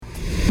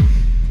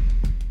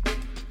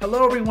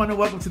Hello, everyone, and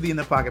welcome to the In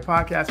the Pocket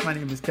podcast. My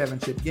name is Kevin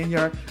Chip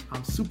Ginyard.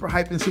 I'm super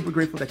hyped and super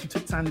grateful that you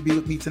took time to be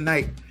with me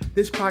tonight.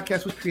 This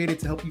podcast was created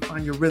to help you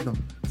find your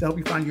rhythm, to help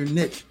you find your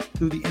niche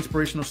through the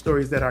inspirational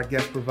stories that our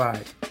guests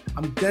provide.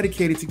 I'm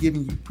dedicated to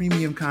giving you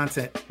premium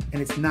content,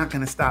 and it's not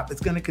going to stop. It's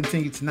going to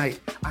continue tonight.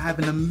 I have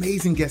an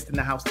amazing guest in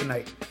the house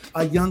tonight,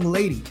 a young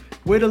lady.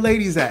 Where the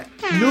ladies at?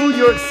 New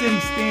York City,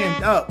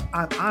 stand up.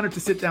 I'm honored to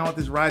sit down with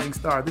this rising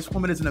star. This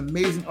woman is an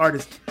amazing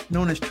artist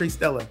known as Trei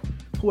Stella,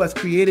 who has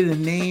created a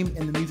name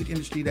in the music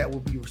industry that will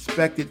be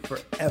respected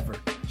forever.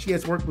 She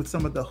has worked with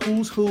some of the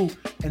who's who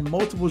in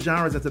multiple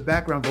genres as a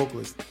background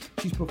vocalist.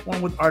 She's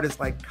performed with artists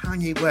like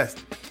Kanye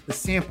West, The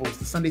Samples,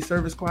 the Sunday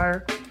Service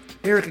Choir,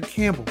 Erica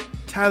Campbell,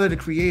 Tyler the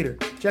Creator,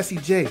 Jessie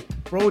J,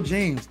 Bro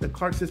James, the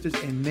Clark Sisters,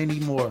 and many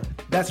more.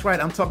 That's right,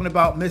 I'm talking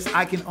about Miss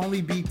I Can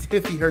Only Be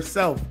Tiffy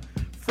herself,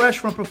 fresh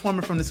from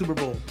performing from the Super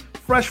Bowl,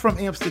 fresh from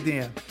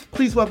Amsterdam.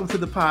 Please welcome to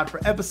the pod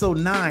for episode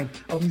 9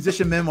 of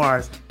Musician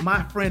Memoirs,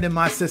 my friend and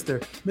my sister,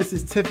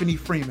 Mrs. Tiffany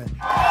Freeman.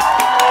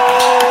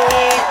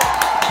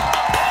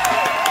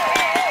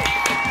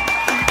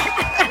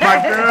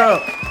 My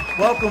girl.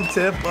 Welcome,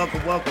 Tiff.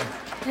 Welcome.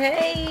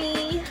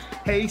 Hey.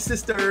 Hey,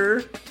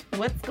 sister.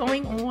 What's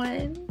going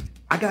on?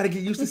 I got to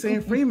get used to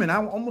saying Freeman.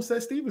 I almost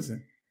said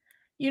Stevenson.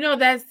 You know,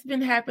 that's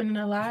been happening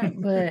a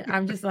lot, but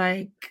I'm just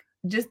like,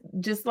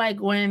 just like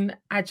when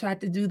I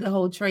tried to do the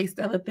whole Trei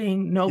Stella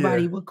thing,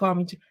 nobody would call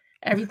me.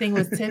 Everything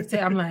was Tiff.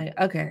 I'm like,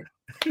 okay.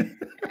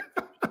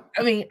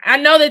 I mean, I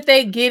know that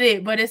they get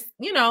it, but it's,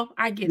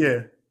 I get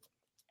it.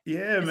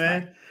 Yeah,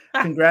 man.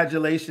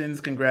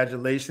 Congratulations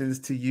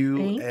to you.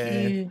 Thank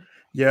and you.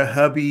 Your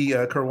hubby,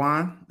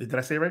 Kerwan. Did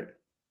I say it right?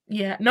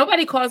 Yeah.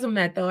 Nobody calls him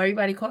that, though.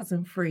 Everybody calls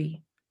him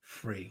Free.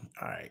 Free.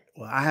 All right.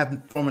 Well, I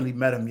haven't formally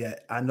met him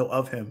yet. I know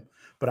of him,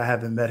 but I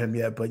haven't met him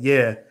yet. But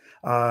yeah,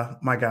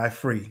 my guy,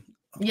 Free.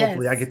 Yes.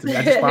 Hopefully I get to.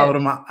 I just followed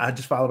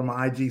him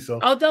on IG. So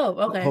dope.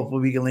 Okay.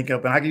 Hopefully we can link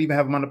up, and I can even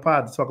have him on the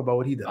pod to talk about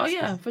what he does. Oh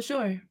yeah, for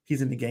sure.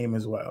 He's in the game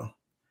as well.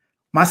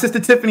 My sister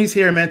Tiffany's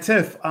here, man.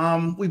 Tiff,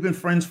 we've been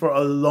friends for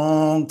a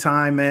long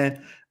time,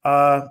 man.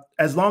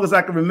 As long as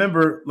I can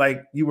remember,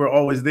 like you were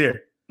always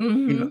there.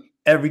 Mm-hmm.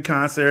 Every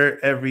concert,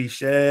 every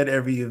shed,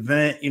 every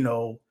event.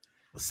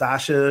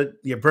 Sasha,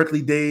 your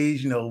Berkeley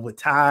days. With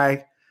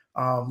Ty.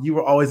 You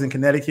were always in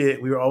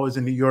Connecticut. We were always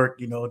in New York.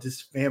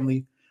 Just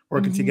family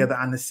working together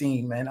on the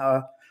scene, man.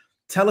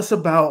 Tell us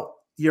about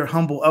your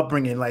humble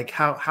upbringing. Like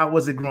how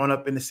was it growing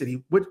up in the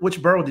city?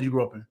 Which borough did you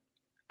grow up in?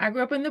 I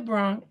grew up in the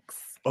Bronx.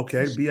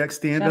 Okay, BX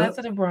stand Shout up. out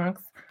to the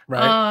Bronx.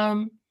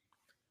 Right.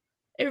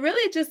 It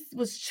really just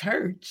was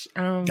church.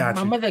 Gotcha.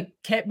 My mother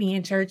kept me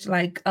in church,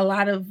 like a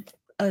lot of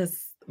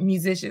us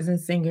musicians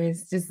and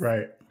singers. Just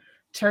right.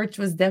 Church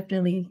was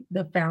definitely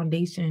the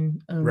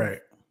foundation of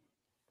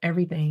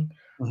everything.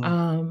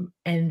 Mm-hmm.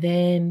 And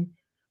then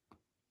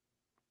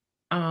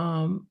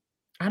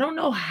I don't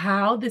know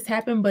how this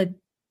happened, but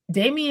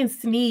Damien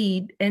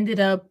Sneed ended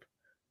up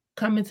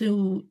coming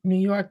to New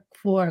York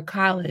for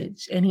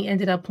college, and he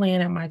ended up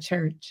playing at my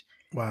church.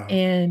 Wow.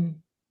 And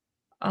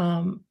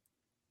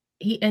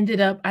he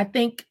ended up, I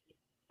think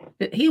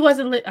that he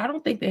wasn't, I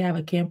don't think they have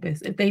a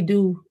campus. If they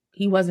do,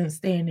 he wasn't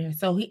staying there.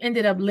 So he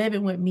ended up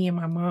living with me and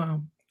my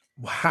mom.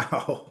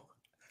 Wow.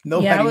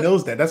 Nobody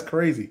knows that. That's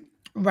crazy.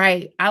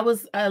 Right. I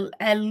was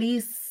at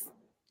least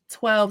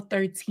 12,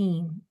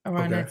 13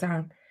 around that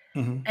time.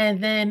 Mm-hmm.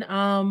 And then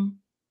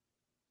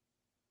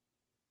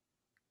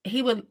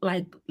he would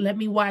like let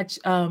me watch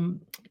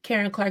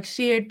Karen Clark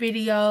Sheard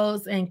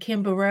videos and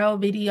Kim Burrell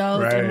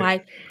videos and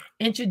like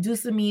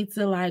introducing me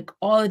to like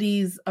all of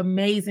these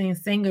amazing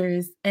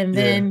singers. And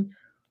then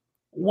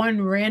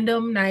one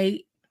random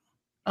night,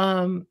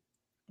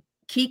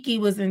 Kiki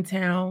was in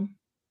town.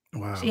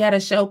 Wow. She had a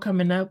show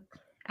coming up.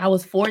 I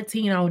was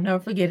 14. I will never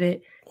forget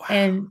it. Wow.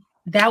 And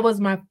that was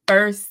my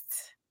first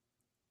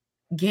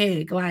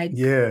gig, like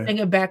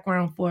singing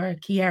background for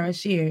Kiara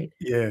Sheard.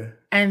 Yeah.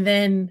 And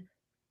then,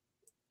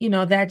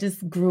 that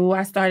just grew.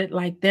 I started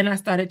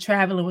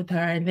traveling with her.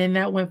 And then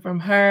that went from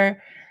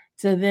her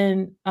to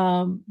then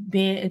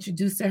being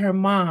introduced to her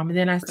mom. And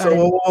then I started.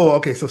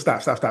 Okay. So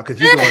stop. Because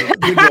you're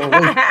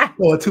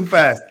going too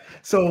fast.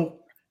 So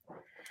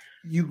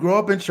you grow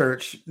up in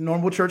church,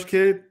 normal church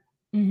kid,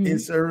 in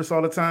service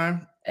all the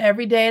time?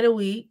 Every day of the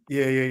week.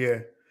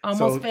 Yeah.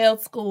 Almost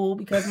failed school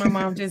because my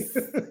mom just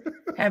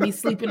had me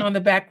sleeping on the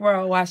back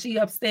row while she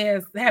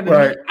upstairs having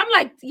me. I'm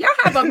like, y'all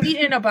have a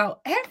meeting about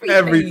everything.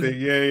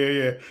 Everything.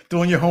 Yeah.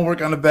 Doing your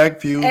homework on the back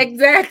pew.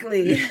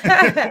 Exactly.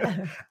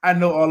 I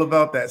know all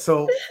about that.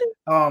 So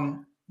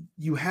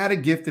you had a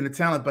gift and a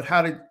talent, but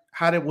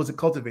how was it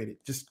cultivated?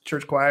 Just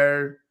church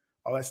choir,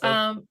 all that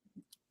stuff?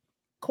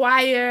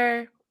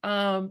 Choir.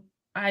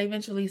 I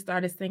eventually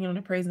started singing on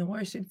the praise and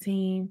worship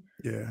team.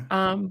 Yeah.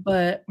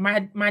 But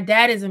my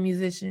dad is a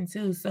musician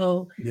too.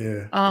 So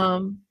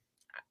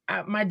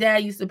my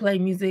dad used to play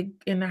music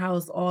in the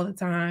house all the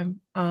time.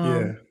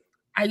 I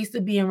used to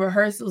be in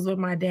rehearsals with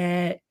my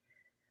dad.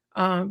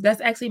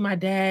 That's actually my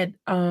dad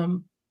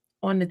on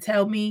the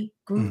Tell Me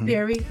group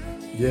theory.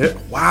 Yeah.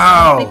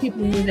 Wow. I think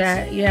people knew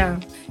that. Yeah.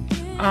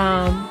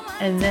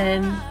 and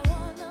then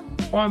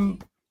on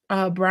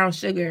Brown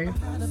Sugar.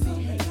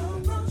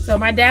 So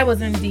my dad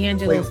was in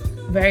D'Angelo's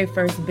very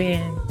first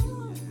band.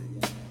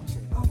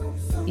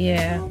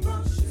 Yeah.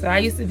 So I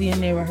used to be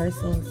in their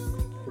rehearsals.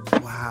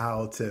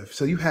 Wow, Tiff.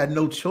 So you had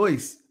no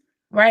choice.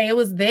 Right. It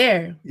was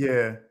there.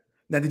 Yeah.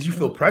 Now, did you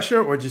feel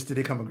pressure or just did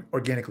it come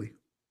organically?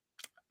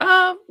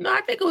 No,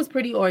 I think it was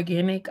pretty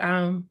organic.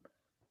 It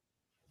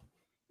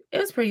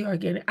was pretty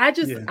organic.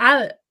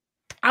 I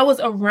was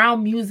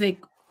around music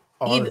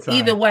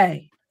either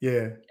way.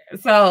 Yeah.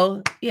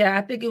 So yeah,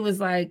 I think it was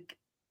like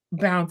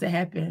bound to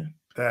happen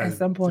at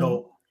some point.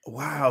 So,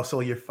 wow. So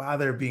your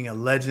father being a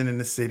legend in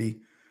the city,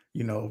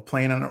 you know,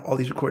 playing on all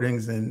these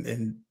recordings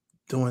and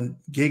doing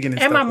gigging and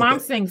stuff. And my mom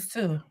sings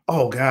too.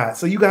 Oh God.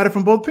 So you got it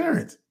from both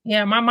parents.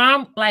 Yeah, my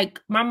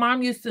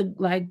mom used to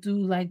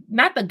do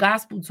not the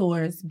gospel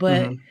tours,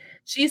 but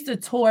she used to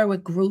tour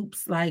with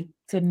groups like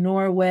to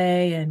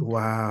Norway and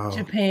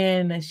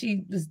Japan, and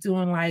she was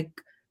doing like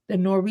the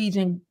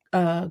Norwegian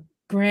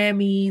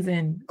Grammys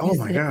and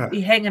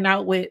be hanging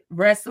out with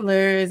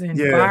wrestlers and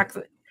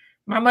boxers.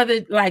 My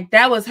mother,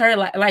 that was her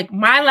like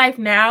my life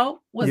now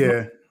was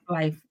my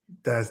life.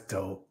 That's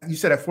dope. You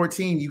said at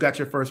 14 you got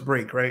your first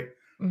break, right?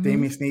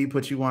 Damien Sneed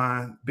put you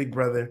on, Big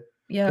Brother.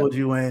 Pulled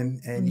you in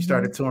and you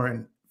started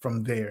touring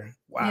from there.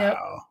 Wow. Yep.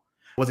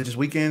 Was it just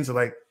weekends or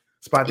like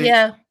spot dates?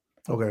 Yeah.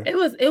 Okay.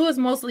 It was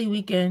mostly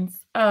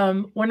weekends.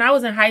 When I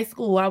was in high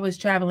school, I was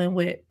traveling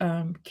with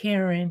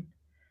Karen,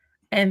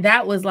 and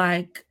that was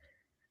like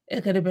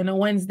it could have been a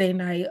Wednesday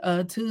night,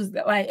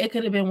 Tuesday, like it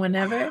could have been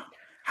whenever.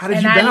 How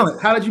did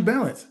you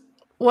balance?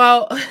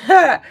 Well,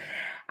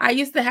 I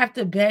used to have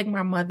to beg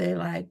my mother,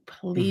 like,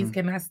 please,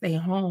 can I stay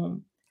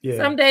home? Yeah.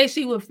 Some days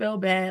she would feel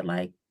bad,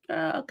 like,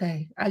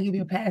 okay, I'll give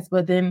you a pass.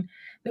 But then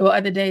there were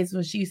other days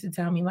when she used to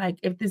tell me, like,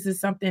 if this is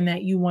something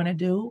that you want to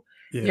do,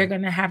 you're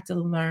going to have to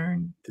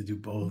learn to do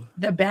both.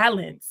 The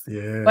balance.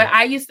 Yeah. But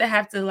I used to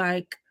have to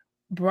like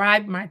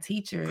bribe my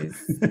teachers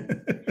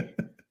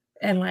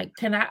and like,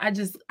 I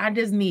just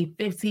need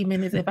 15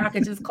 minutes. If I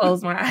could just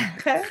close my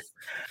eyes.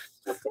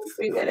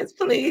 15 minutes,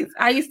 please.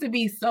 I used to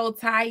be so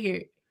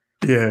tired.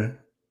 Yeah.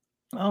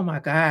 Oh my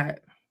God.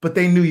 But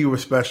they knew you were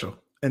special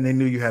and they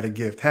knew you had a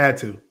gift. Had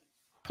to.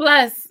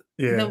 Plus,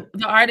 the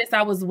artist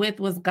I was with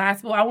was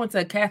gospel. I went to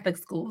a Catholic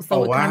school,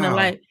 so it kind of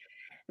like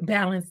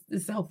balanced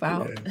itself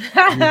out.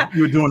 Yeah.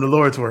 You were doing the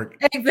Lord's work.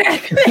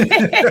 Exactly.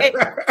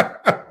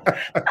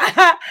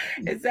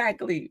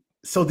 Exactly.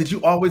 So did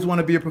you always want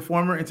to be a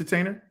performer,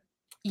 entertainer?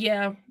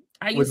 Yeah.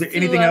 Was there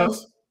anything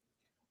else?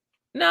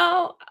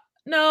 No.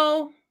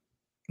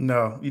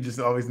 No, you just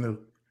always knew.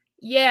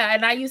 Yeah,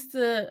 and I used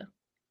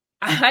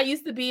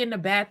to be in the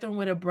bathroom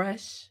with a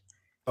brush.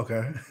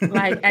 Okay.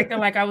 Like acting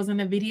like I was in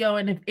a video,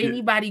 and if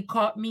anybody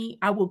caught me,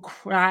 I would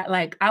cry.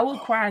 Like I would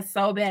cry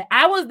so bad.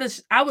 I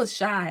was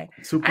shy.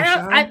 Super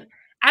shy.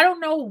 I don't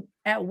know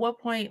at what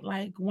point,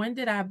 like when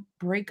did I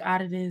break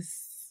out of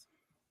this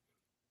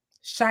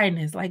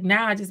shyness? Like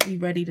now I just be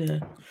ready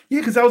to. Yeah,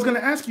 because I was gonna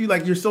ask you,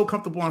 like you're so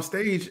comfortable on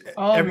stage.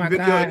 Oh every my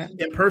video God.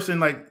 In person,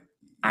 like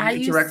I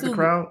interact with the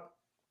crowd.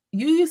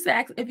 You used to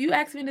ask, if you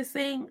asked me to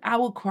sing, I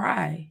would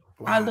cry.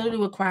 Wow. I literally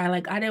would cry.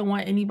 Like I didn't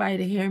want anybody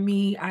to hear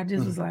me. I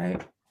just was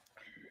like,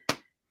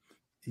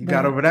 you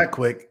got over that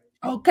quick.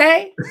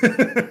 Okay.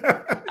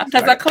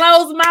 Because a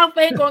closed mouth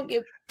ain't gonna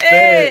get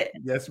fed.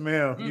 Yes,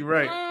 ma'am. You're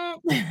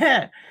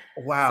right.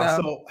 Wow.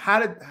 So how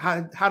did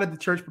the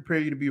church prepare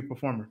you to be a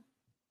performer?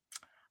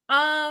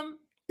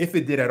 If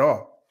it did at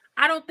all.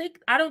 I don't think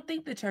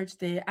the church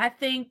did. I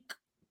think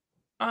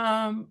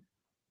going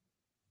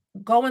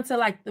to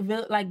like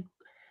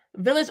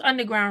Village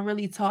Underground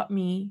really taught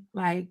me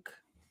like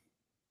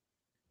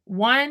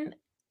one,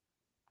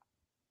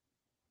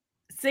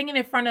 singing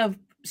in front of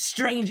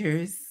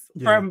strangers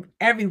from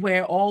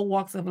everywhere, all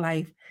walks of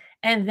life,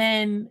 and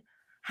then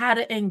how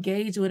to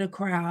engage with a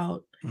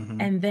crowd,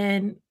 and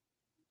then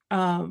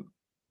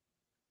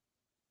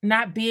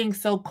not being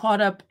so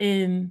caught up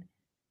in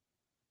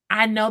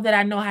I know that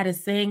I know how to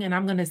sing and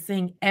I'm going to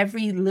sing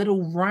every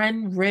little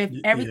run, riff,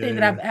 everything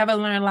that I've ever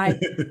learned,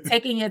 like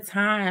taking your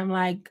time,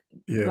 like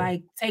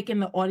taking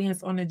the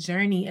audience on a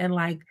journey, and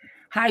like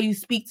how you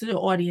speak to the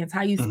audience,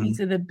 how you speak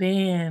to the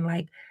band.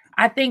 Like,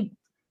 I think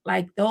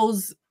like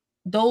those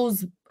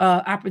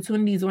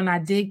opportunities when I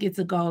did get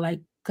to go,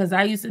 like, cause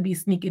I used to be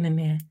sneaking in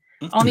there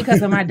only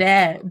because of my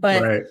dad,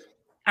 but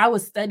I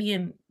was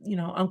studying,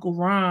 Uncle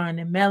Ron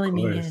and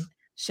Melanie and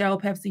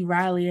Cheryl Pepsi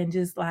Riley, and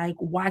just like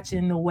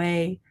watching the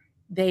way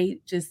they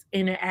just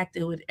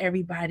interacted with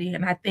everybody.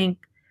 And I think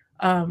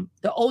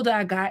the older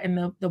I got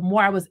and the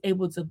more I was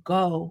able to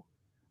go,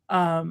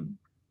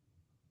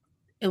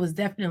 it was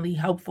definitely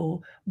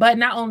helpful. But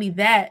not only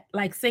that,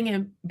 like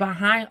singing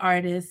behind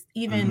artists,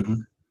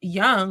 even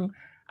young,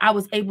 I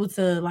was able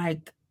to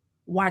like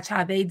watch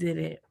how they did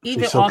it.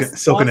 Even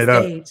soaking it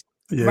stage, up.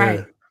 Yeah.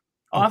 Right.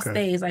 Off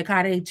stage, like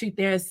how they treat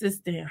their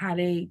assistant, how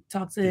they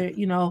talk to,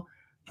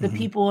 the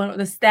people,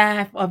 the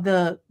staff of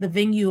the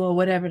venue or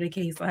whatever the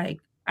case. Like,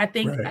 I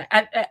think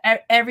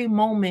at every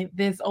moment,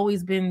 there's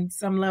always been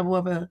some level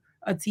of a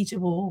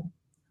teachable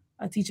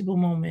a teachable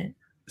moment.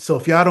 So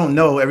if y'all don't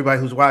know, everybody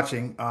who's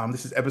watching,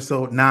 this is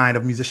episode 9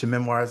 of Musician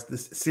Memoirs.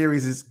 This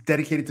series is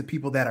dedicated to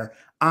people that are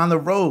on the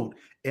road.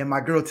 And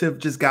my girl Tiff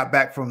just got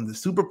back from the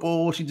Super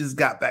Bowl. She just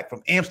got back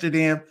from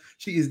Amsterdam.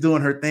 She is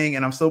doing her thing,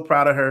 and I'm so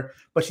proud of her.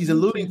 But she's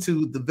alluding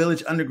to the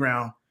Village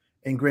Underground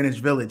in Greenwich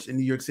Village in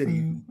New York City.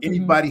 Mm-hmm.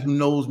 Anybody who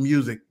knows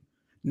music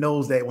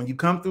knows that when you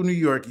come through New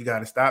York, you got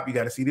to stop. You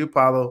got to see the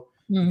Apollo.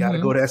 You got to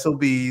go to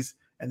SOBs,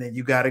 and then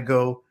you got to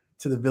go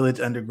to the Village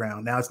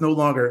Underground. Now, it's no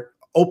longer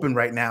open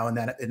right now in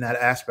that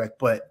aspect,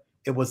 but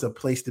it was a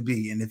place to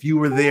be. And if you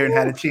were there and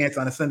had a chance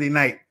on a Sunday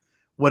night,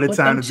 what a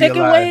time to be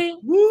alive.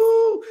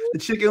 Woo! The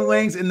chicken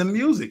wings and the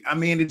music. I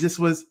mean, it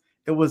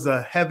was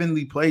a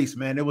heavenly place,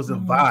 man. It was a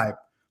vibe.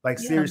 Like,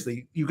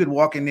 seriously, you could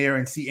walk in there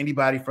and see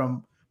anybody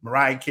from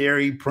Mariah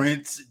Carey,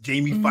 Prince,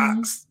 Jamie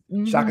Foxx,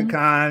 Shaka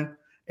Khan.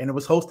 And it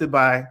was hosted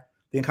by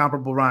the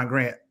incomparable Ron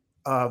Grant,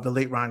 the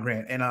late Ron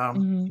Grant.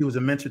 And he was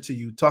a mentor to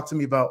you. Talk to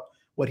me about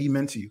what he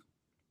meant to you.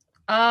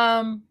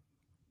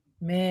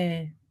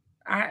 Man,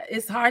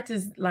 it's hard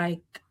to,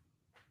 like,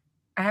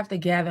 I have to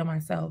gather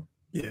myself.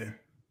 Yeah.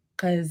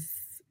 Because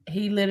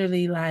he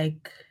literally,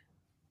 like,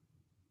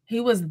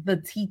 he was the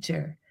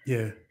teacher.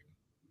 Yeah.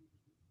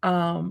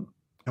 And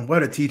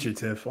what a teacher,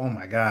 Tiff. Oh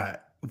my God.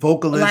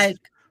 Vocalist, like,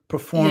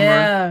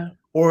 performer,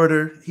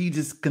 orator. He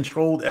just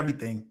controlled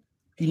everything.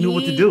 He knew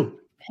what to do.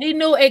 He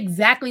knew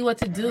exactly what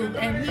to do.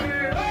 And he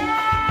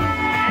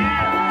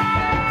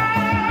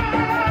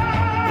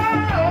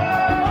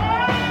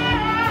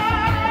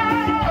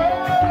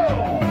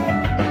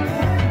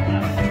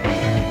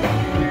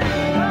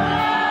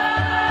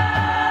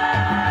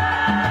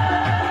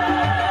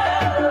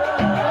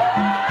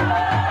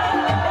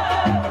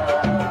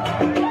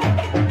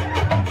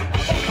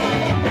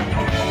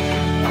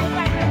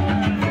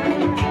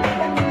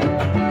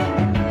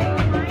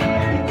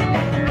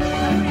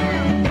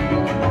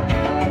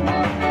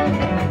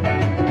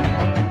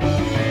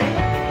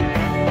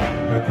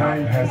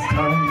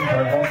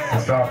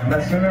stop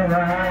messing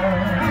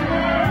around.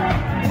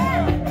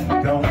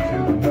 Don't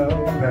you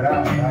know that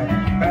I like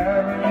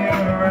having you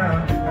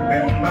around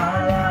in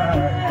my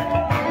life?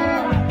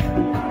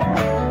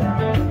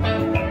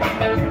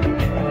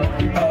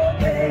 Oh,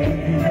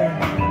 baby.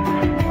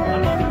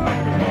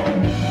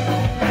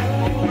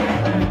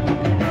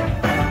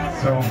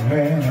 So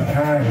many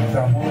times I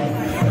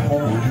want to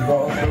hold you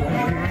all so near.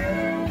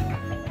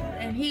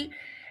 And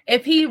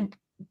if he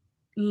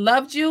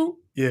loved you,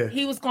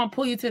 he was gonna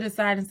pull you to the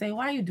side and say,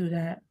 "Why you do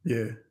that?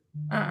 Yeah,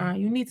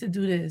 you need to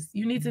do this.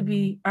 You need to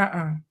be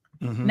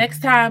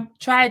Next time,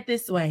 try it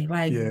this way.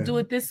 Like, do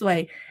it this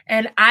way."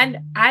 And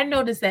I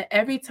noticed that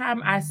every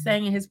time I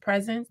sang in his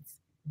presence,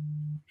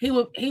 he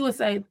would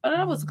say, "Oh,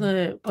 that was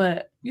good,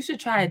 but you should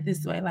try it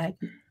this way. Like,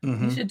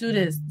 you should do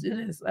this,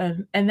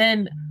 and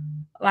then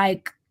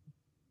like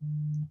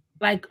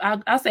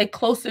I'll say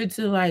closer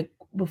to, like,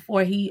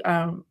 before he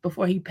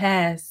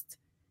passed.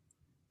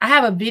 I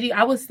have a video.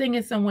 I was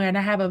singing somewhere and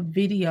I have a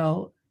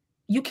video.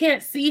 You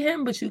can't see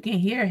him, but you can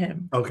hear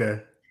him.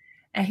 Okay.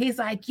 And he's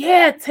like,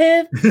 "Yeah,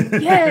 Tiff.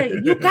 Yeah,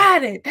 you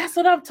got it. That's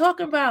what I'm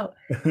talking about.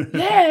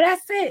 Yeah,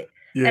 that's it."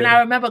 Yeah. And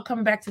I remember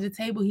coming back to the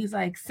table. He's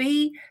like,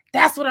 "See,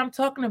 that's what I'm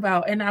talking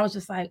about." And I was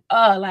just like,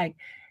 like,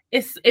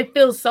 it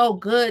feels so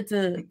good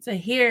to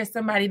hear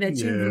somebody that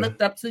you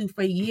looked up to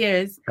for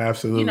years.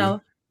 Absolutely.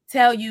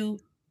 Tell you,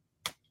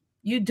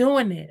 you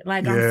doing it.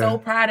 Like, I'm so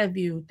proud of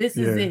you. This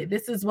is it.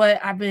 This is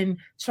what I've been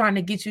trying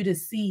to get you to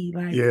see.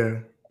 Like,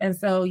 and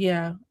so, he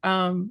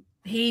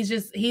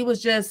was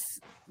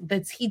just the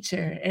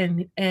teacher.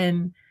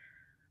 And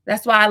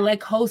that's why I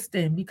like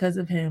hosting, because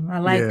of him. I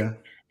like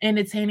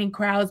entertaining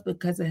crowds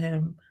because of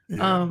him.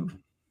 Yeah.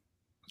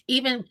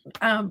 Even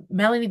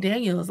Melanie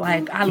Daniels,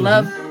 like, I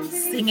love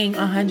singing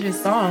 100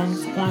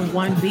 songs on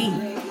one beat.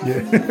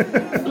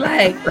 Yeah.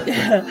 Like,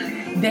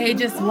 they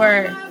just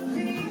were,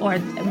 or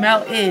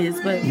Mel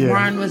is, but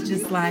Ron was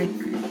just like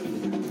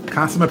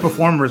consummate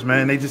performers,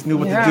 man. They just knew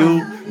what to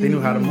do. They knew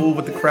how to move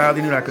with the crowd.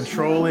 They knew how to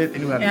control it. They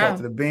knew how to talk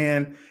to the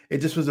band. It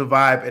just was a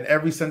vibe. And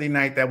every Sunday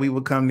night that we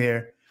would come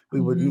there,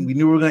 we knew we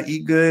were gonna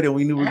eat good, and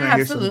we knew we were gonna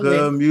hear some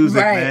good music,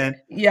 man.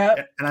 Yeah.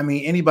 And I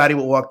mean, anybody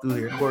would walk through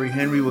there. Corey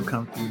Henry would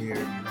come through there.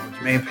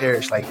 Jermaine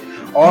Parrish, like,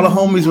 all the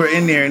homies were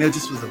in there, and it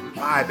just was a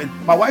vibe. And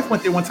my wife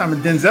went there one time,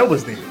 and Denzel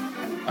was there.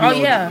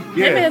 Him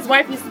and his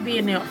wife used to be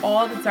in there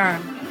all the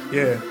time.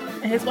 Yeah.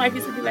 And his wife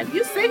used to be like,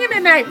 "You singing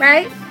tonight,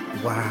 right?"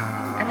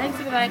 Wow. And I used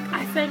to be like,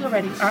 "I sang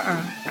already.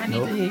 I need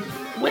to hear.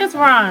 Where's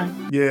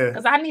Ron? Yeah.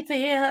 Because I need to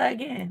hear her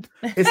again."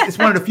 It's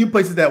one of the few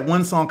places that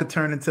one song could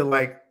turn into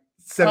like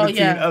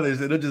 17 others.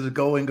 It'll just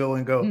go and go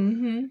and go.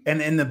 Mm-hmm.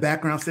 And in the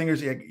background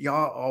singers,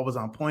 y'all always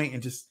on point,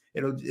 and just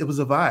it was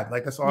a vibe.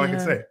 Like, that's all I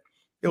can say.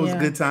 It was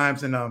good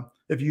times. And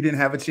if you didn't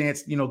have a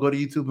chance, go to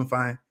YouTube and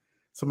find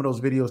some of those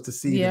videos to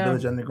see the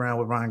Village Underground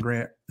with Ron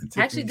Grant.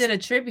 I actually did a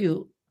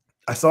tribute.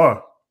 I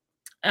saw.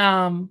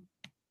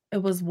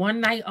 It was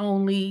one night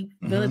only,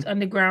 Village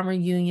Underground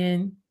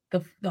reunion.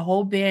 The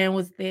whole band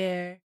was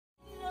there.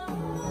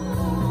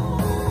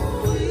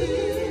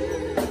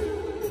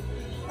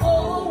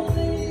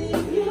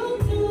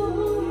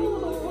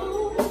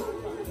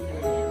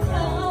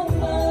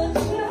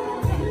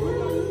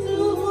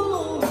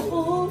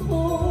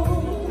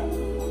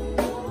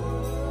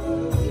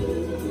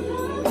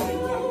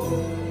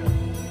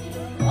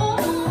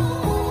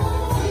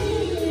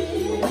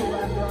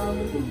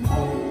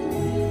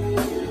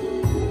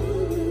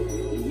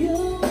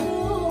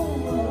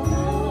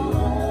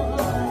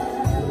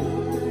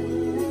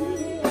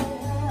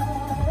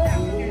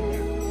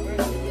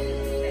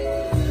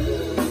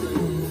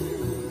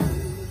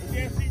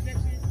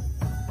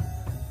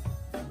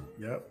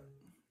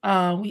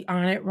 We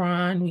honored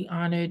Ron, we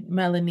honored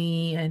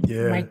Melanie and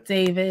Mike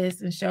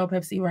Davis and Cheryl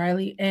Pepsi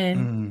Riley.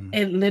 And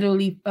it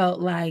literally felt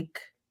like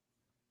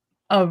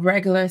a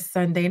regular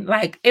Sunday.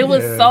 Like it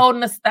was so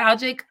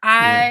nostalgic.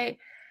 I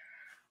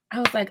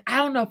was like, I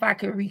don't know if I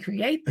could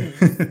recreate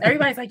this.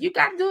 Everybody's like, you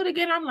got to do it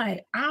again. I'm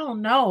like, I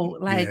don't know.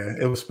 Like,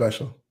 it was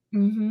special.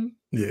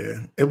 Yeah,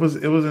 it was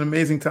an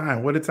amazing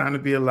time. What a time to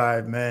be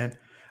alive, man.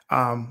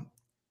 Ron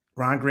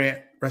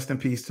Grant, rest in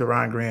peace to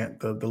Ron Grant,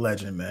 the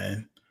legend,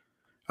 man.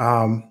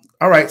 All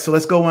right, so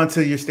let's go on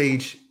to your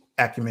stage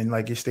acumen,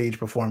 like your stage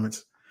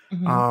performance.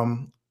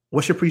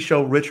 What's your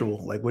pre-show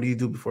ritual? Like, what do you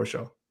do before a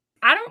show?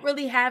 I don't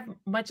really have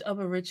much of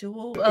a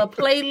ritual. A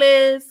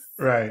playlist.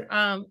 Right.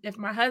 If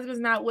my husband's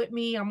not with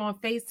me, I'm on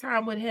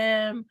FaceTime with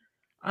him.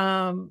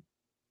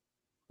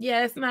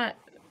 Yeah, it's not.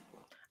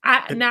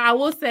 Now I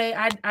will say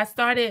I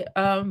started.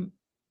 I've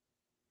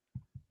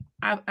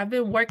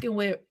been working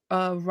with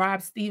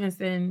Rob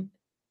Stevenson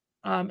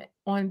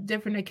on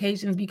different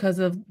occasions because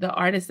of the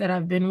artists that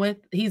I've been with.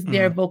 He's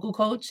their vocal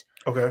coach.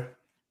 Okay.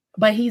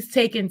 But he's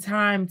taken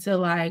time to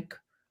like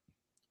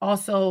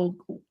also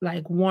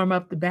like warm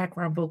up the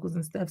background vocals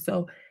and stuff.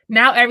 So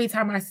now every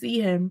time I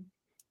see him,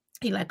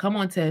 he like, come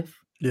on, Tiff.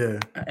 Yeah.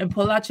 And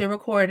pull out your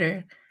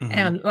recorder.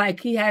 And like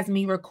he has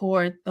me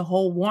record the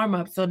whole warm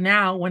up. So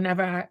now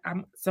whenever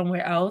I'm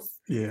somewhere else,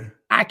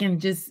 I can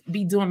just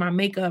be doing my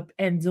makeup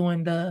and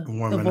doing the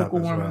vocal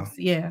warm ups. Well.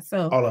 Yeah.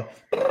 So all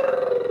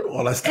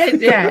that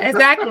stuff. Yeah,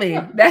 exactly.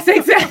 That's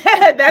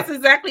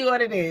exactly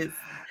what it is.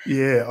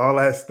 Yeah, all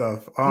that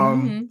stuff.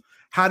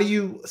 How do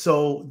you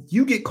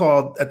get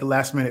called at the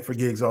last minute for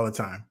gigs all the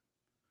time?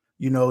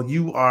 You know,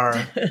 you are,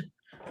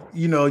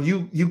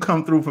 you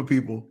come through for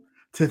people.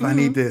 Tiff, I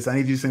need this. I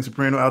need you to sing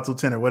soprano, alto,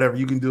 tenor, whatever.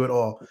 You can do it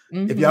all.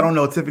 If y'all don't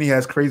know, Tiffany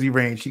has crazy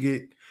range. She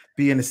could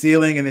be in the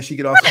ceiling and then she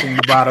could also sing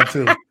the bottom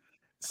too.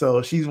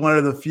 So she's one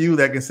of the few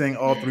that can sing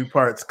all three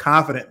parts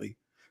confidently.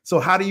 So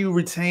how do you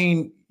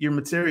retain your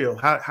material?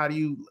 How do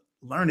you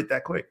learn it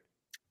that quick?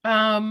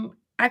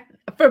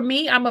 For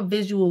me, I'm a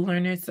visual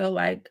learner. So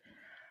like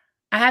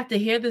I have to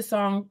hear the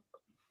song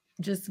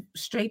just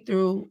straight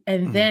through,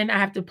 and then I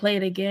have to play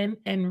it again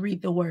and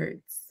read the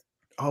words.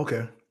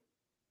 Okay.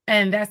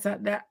 And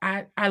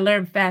I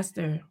learn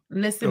faster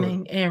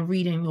listening and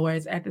reading the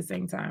words at the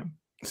same time.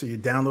 So you're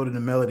downloading the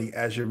melody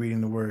as you're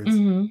reading the words.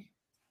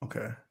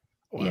 Okay.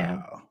 Wow.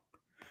 Yeah.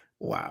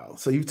 Wow.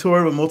 So you've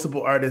toured with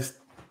multiple artists,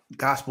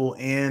 gospel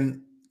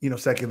and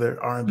secular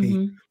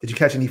R&B. Did you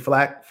catch any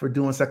flack for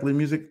doing secular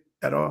music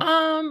at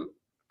all?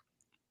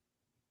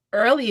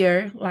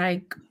 Earlier,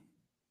 like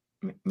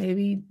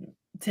maybe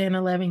 10,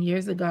 11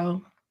 years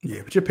ago.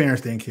 Yeah, but your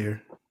parents didn't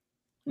care.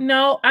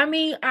 No, I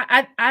mean,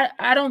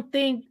 I don't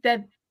think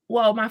that.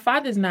 Well, my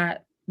father's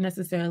not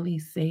necessarily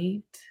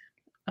saved.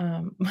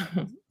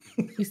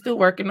 We still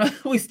working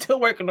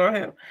on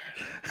him.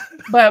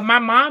 But my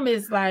mom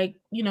is like,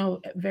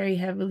 very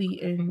heavily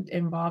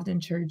involved in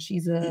church.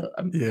 She's a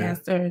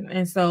pastor,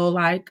 and so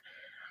like,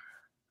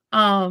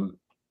 I'm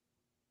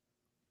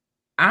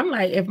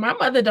like, if my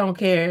mother don't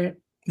care,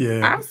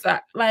 I'm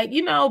sorry, like,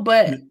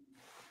 but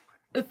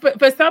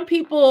for some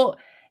people,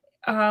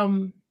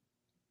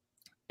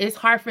 it's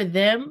hard for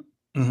them.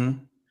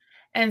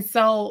 And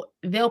so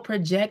they'll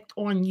project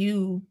on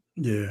you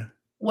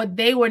what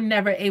they were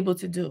never able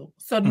to do.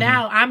 So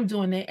now I'm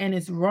doing it and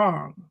it's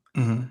wrong.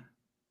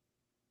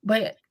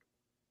 But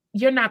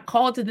you're not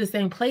called to the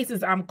same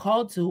places I'm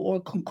called to,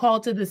 or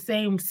called to the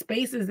same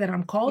spaces that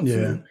I'm called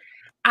to.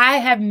 I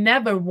have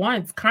never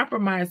once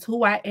compromised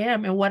who I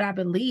am and what I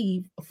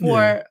believe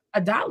for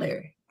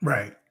 $1.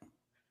 Right.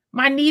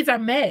 My needs are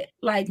met.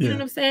 Like, you know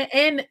what I'm saying?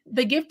 And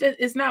the gift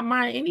is not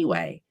mine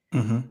anyway.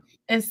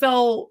 And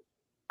so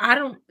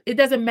it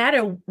doesn't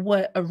matter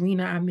what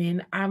arena I'm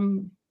in.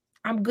 I'm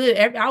good.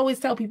 I always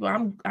tell people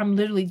I'm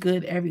literally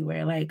good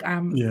everywhere. Like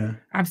I'm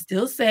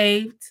still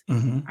saved.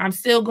 I'm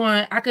still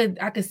going. I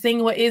could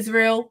sing with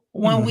Israel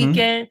one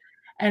weekend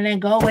and then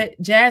go with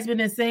Jazmine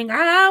and sing,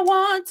 I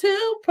want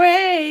to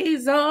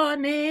praise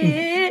on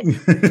it.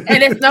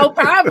 And it's no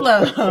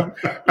problem.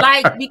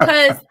 Like,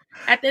 because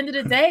at the end of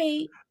the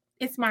day,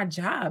 it's my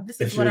job. This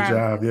is what your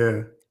job.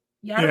 Yeah.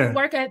 Y'all don't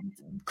work at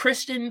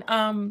Christian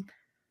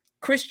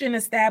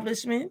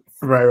establishments.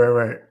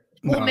 Right.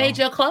 Who made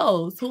your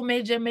clothes? Who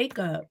made your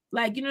makeup?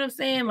 Like, you know what I'm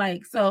saying?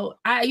 Like, so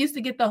I used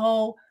to get the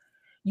whole,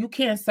 you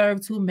can't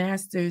serve two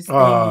masters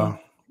thing.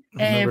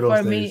 And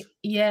for me,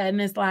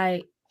 and it's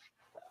like,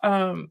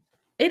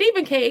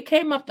 it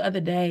came up the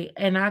other day,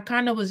 and I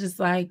kind of was just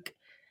like,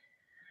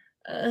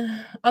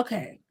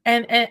 okay.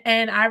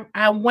 And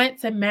I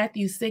went to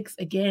Matthew 6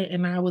 again,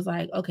 and I was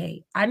like,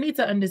 okay, I need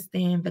to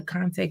understand the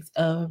context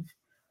of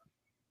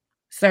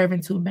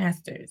serving two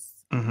masters.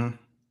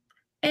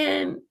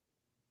 And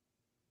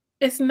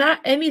it's not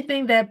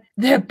anything that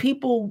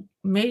people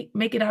make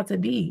it out to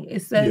be.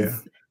 It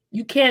says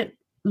you can't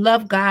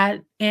love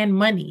God and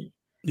money.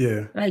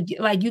 Yeah.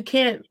 Like you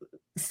can't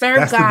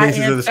serve God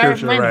and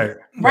serve money.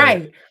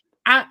 Right.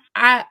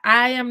 I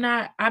am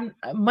not,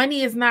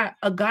 money is not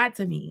a God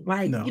to me.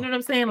 Like, you know what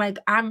I'm saying? Like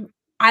I'm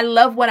I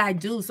love what I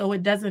do, so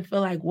it doesn't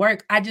feel like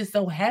work. I just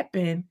so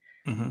happen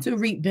to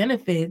reap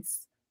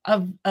benefits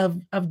of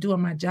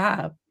doing my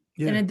job.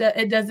 Yeah. And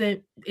it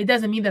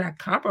doesn't mean that I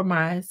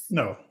compromise.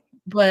 No.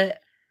 But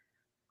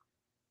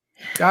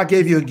God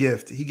gave you a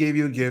gift. He gave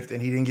you a gift,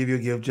 and he didn't give you a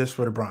gift just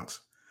for the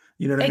Bronx.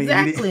 You know what I mean?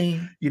 Exactly.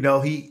 You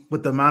know, he,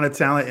 with the amount of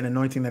talent and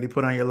anointing that he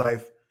put on your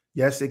life,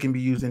 yes, it can be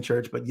used in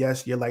church, but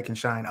yes, your light can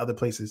shine other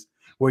places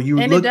where you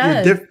look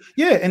different.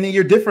 Yeah, and then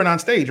you're different on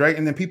stage, right?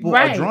 And then people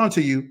are drawn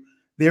to you.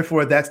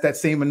 Therefore, that's that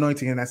same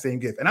anointing and that same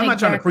gift. And I'm not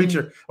trying to preach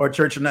or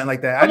church or nothing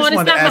like that. I just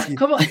wanted to ask you.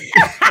 Come on.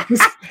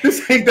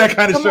 this ain't that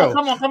kind of show.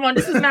 Come on.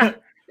 This is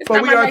not. It's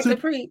not my right to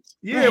preach.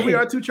 Yeah, we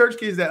are two church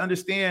kids that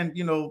understand,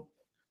 you know,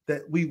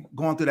 that we've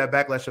gone through that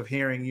backlash of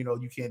hearing, you know,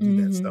 you can't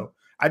do that. So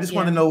I just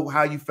want to know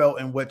how you felt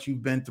and what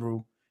you've been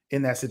through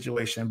in that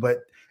situation. But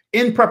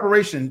in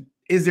preparation,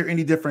 is there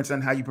any difference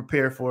in how you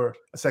prepare for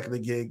a secular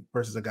gig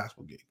versus a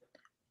gospel gig?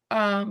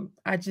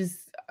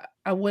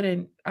 I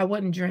wouldn't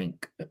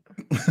drink.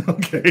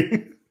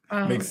 Okay.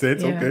 Makes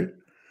sense. Yeah. Okay.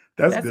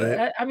 That's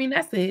good. I mean,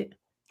 that's it.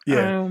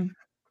 Yeah.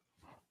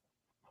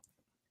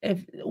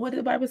 What did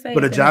the Bible say?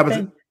 But a job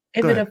is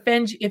if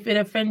it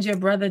offends your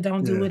brother,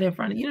 don't do it in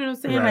front of you. Know what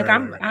I'm saying?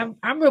 Right,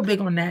 I'm real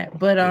big on that.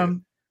 But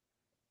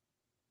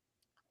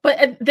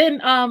but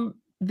then I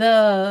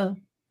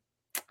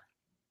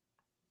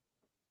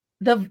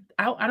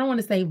don't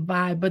want to say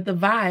vibe, but the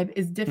vibe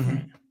is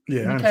different.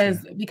 Yeah,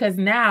 because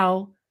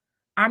now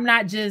I'm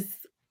not just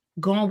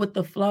going with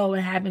the flow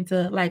and having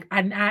to like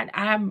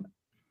I'm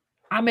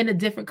in a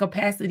different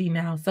capacity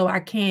now, so I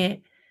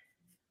can't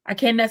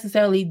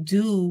necessarily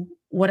do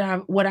what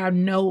I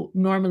know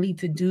normally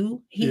to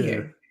do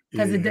here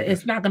because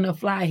it's not gonna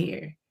fly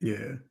here.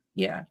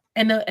 Yeah,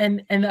 and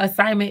the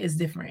assignment is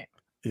different.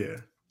 Yeah.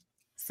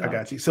 So. I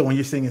got you. So when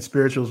you're singing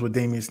spirituals with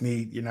Damien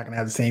Sneed, you're not going to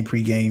have the same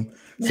pregame,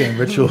 same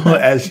ritual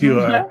as you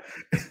are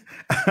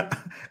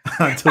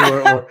on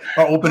tour or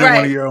opening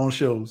one of your own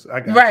shows. I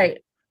got you.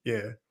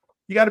 Yeah.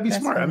 You got to be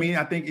smart. Funny. I mean,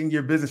 I think in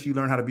your business, you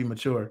learn how to be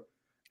mature.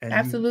 And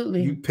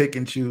absolutely. You pick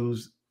and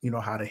choose, you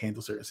know, how to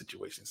handle certain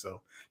situations.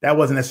 So that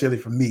wasn't necessarily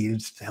for me. It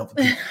was just to help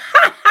people.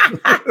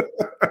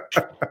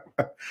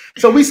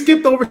 So we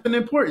skipped over something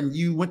important.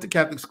 You went to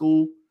Catholic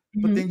school,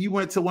 but then you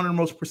went to one of the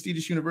most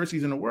prestigious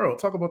universities in the world.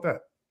 Talk about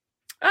that.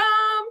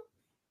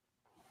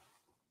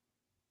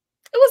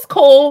 It was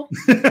cool.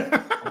 A lot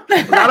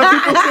of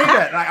people say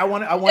that. Like, I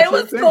want. It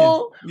was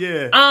cool.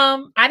 Yeah.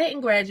 I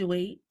didn't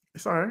graduate.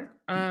 It's all right.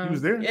 You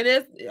was there. It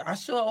is. I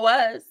sure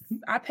was.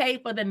 I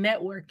paid for the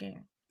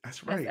networking.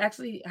 That's right. That's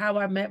actually how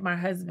I met my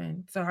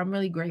husband. So I'm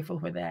really grateful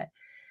for that.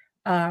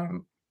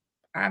 I'm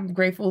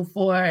grateful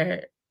for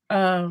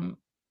my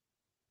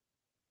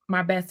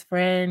best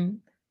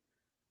friend.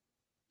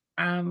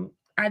 I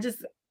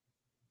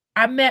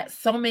met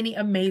so many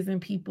amazing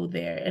people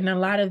there, and a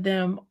lot of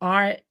them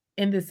are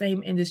in the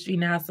same industry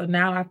now. So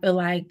now I feel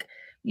like,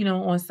 you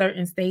know, on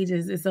certain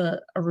stages, it's a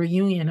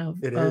reunion of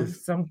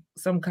some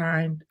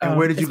kind. And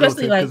where did you go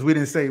to? Because we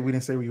didn't say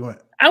where you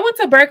went. I went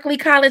to Berklee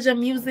College of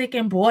Music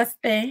in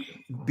Boston.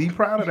 Be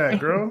proud of that,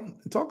 girl.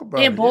 Talk about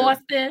it. In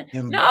Boston.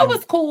 It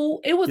was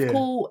cool. It was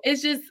cool.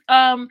 It's just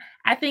I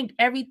think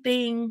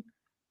everything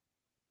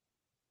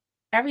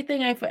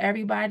ain't for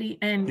everybody.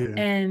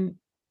 And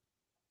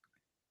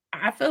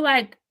I feel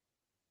like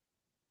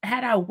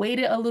had I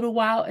waited a little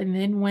while and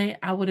then went,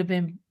 I would have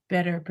been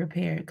better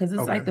prepared. Because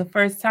it's like the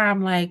first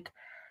time, like,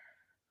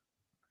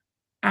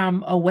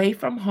 I'm away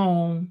from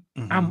home.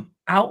 I'm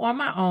out on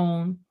my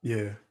own.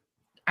 Yeah.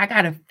 I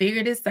got to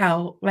figure this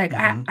out. Like,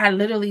 I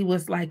literally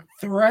was, like,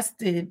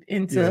 thrusted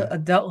into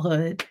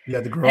adulthood. You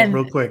had to grow up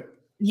real quick.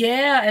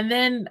 Yeah. And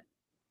then,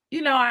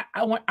 you know,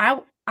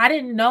 I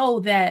didn't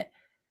know that.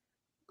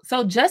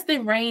 So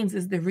Justin Raines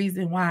is the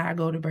reason why I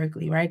go to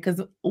Berklee, right?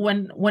 Because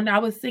when I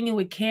was singing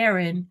with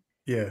Karen,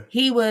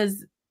 he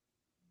was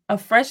a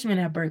freshman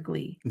at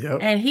Berklee,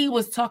 and he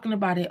was talking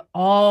about it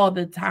all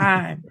the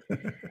time.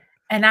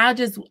 And I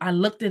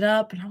looked it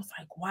up, and I was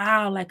like,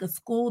 wow, like a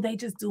school, they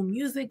just do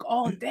music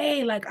all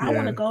day. Like, I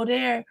want to go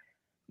there.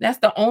 That's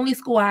the only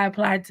school I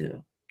applied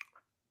to.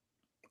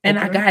 And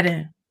I got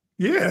in.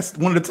 Yeah, it's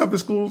one of the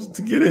toughest schools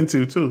to get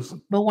into, too.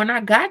 But when I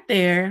got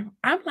there,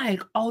 I'm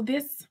like, oh,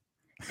 there's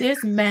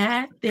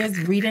math,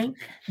 there's reading.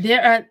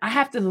 I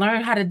have to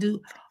learn how to do.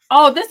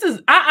 Oh, this is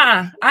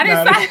I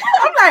didn't sign.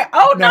 I'm like,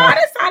 oh no, I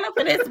didn't sign up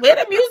for this. Where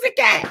the music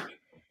at?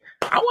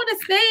 I want to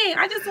sing.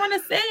 I just want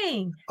to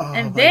sing. Oh,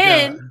 and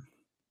then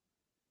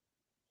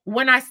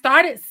when I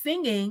started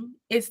singing,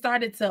 it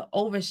started to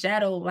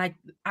overshadow. Like,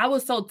 I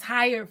was so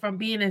tired from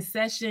being in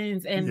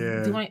sessions and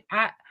doing.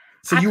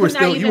 So you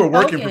were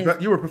working.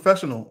 You were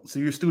professional. So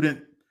you're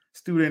student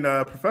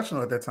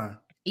professional at that time.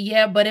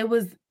 Yeah, but it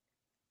was.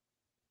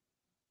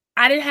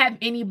 I didn't have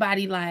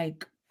anybody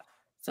like.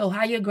 So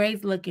how your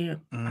grades looking?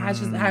 How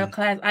your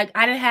class? Like,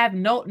 I didn't have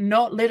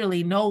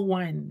literally no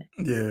one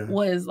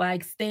was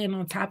like staying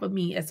on top of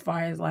me as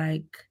far as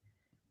like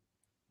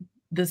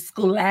the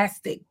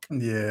scholastic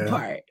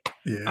part.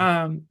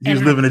 Yeah. You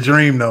was living a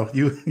dream though.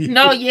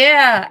 No,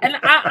 yeah. And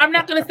I'm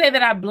not gonna say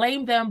that I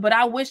blame them, but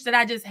I wish that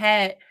I just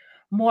had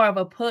more of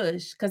a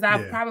push, because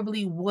I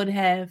probably would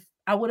have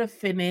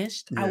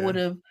finished. I would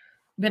have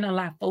been a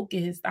lot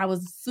focused. I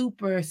was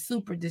super,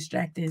 super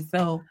distracted.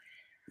 So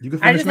you can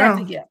finish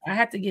now. I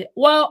had to get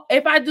well,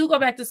 if I do go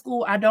back to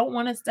school, I don't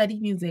want to study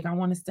music. I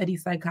want to study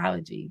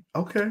psychology.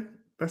 Okay.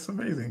 That's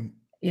amazing.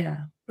 Yeah.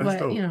 That's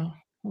dope. You know,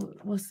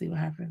 we'll see what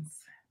happens.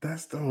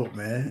 That's dope,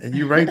 man. And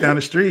you're right down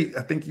the street.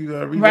 I think you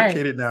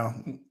relocated now.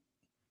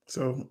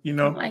 So, you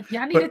know, I'm like,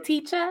 y'all need a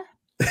teacher.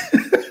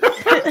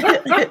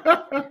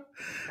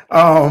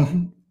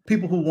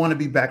 People who want to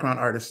be background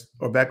artists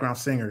or background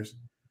singers,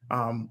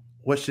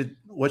 what should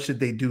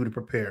they do to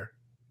prepare?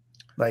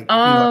 Like, you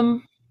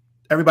know,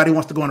 everybody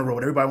wants to go on the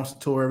road. Everybody wants to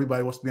tour.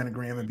 Everybody wants to be on the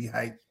gram and be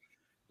hyped.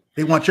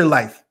 They want your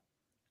life.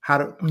 How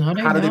do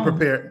they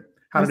prepare?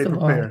 How do they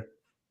prepare?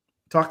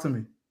 Talk to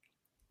me.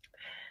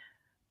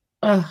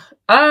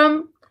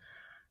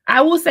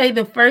 I will say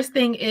the first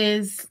thing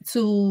is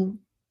to,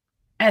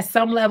 at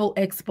some level,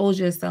 expose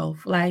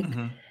yourself. Like,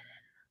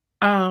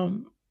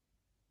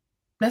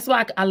 that's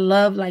why I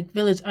love like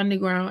Village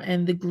Underground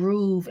and The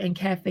Groove and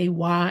Cafe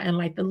Wa and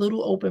like the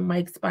little open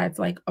mic spots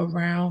like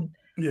around.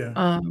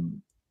 Yeah.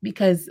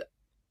 Because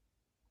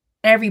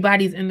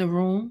everybody's in the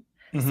room.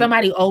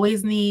 Somebody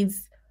always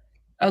needs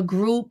a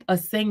group, a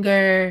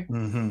singer.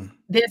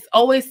 There's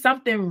always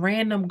something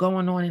random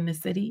going on in the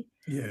city.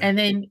 Yeah. And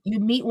then you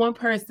meet one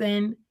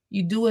person,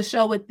 you do a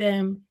show with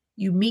them,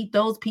 you meet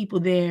those people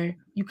there,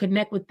 you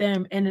connect with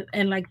them, and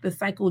like the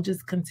cycle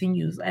just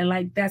continues. And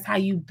like that's how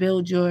you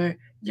build your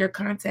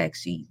contact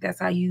sheet. That's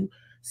how you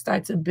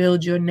start to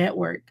build your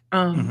network.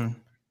 I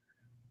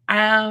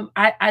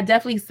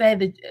definitely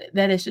say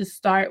that it should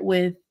start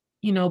with,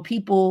 you know,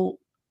 people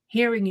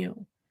hearing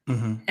you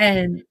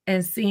and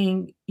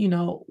seeing, you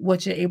know,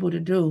 what you're able to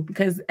do,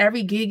 because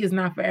every gig is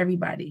not for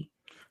everybody.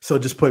 So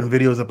just putting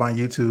videos up on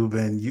YouTube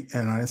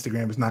and on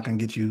Instagram is not going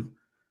to get you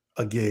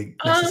a gig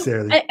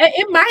necessarily.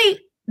 It might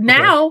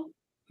now.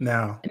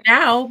 Okay.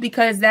 Now,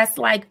 because that's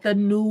like the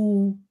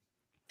new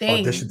thing.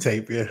 Audition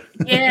tape, yeah.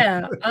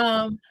 Yeah.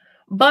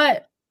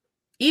 But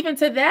even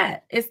to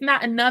that, it's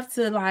not enough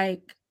to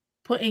like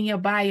put in your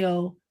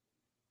bio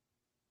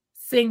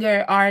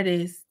singer,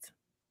 artist,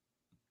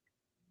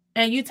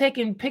 and you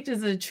taking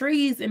pictures of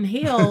trees and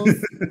hills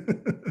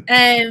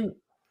and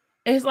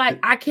it's like,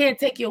 I can't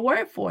take your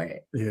word for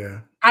it. Yeah.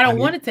 I don't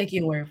want to take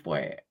your word for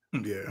it.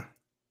 Yeah.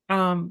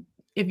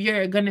 If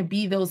you're going to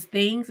be those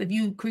things, if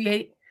you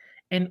create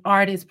an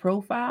artist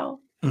profile,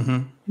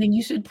 then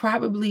you should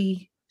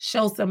probably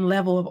show some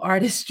level of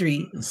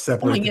artistry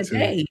on your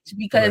page,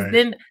 because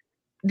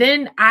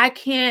then I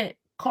can't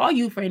call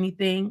you for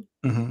anything.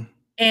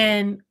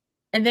 And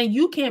then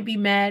you can't be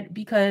mad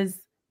because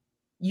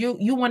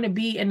you want to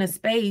be in a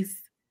space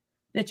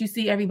that you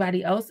see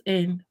everybody else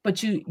in,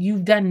 but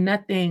you've done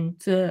nothing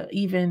to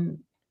even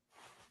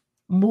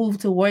move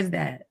towards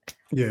that.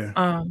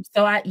 Yeah.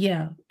 So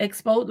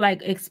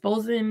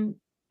exposing,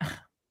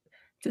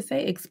 to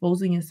say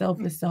exposing yourself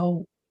is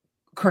so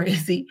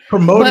crazy.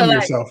 Promoting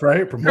yourself,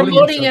 right?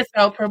 Promoting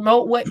yourself,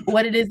 promote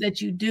what it is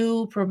that you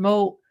do,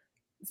 promote.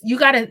 You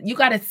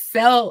gotta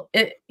sell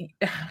it.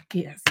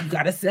 Yes, you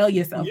gotta sell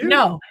yourself. Yeah.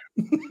 No,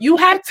 you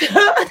have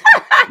to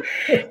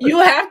you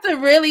have to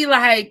really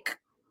like,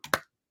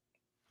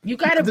 you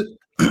gotta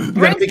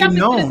bring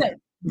something to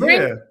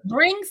the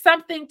bring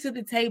something to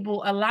the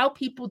table, allow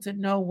people to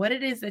know what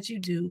it is that you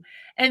do.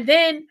 And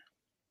then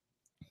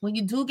when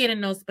you do get in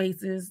those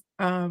spaces,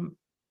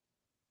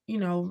 you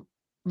know,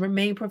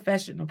 remain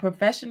professional.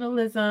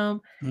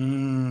 Professionalism,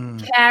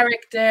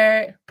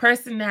 character,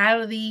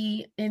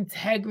 personality,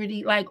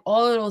 integrity, like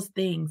all of those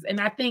things.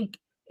 And I think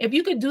if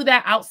you could do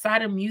that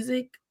outside of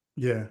music,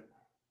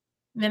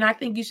 then I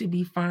think you should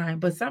be fine.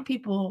 But some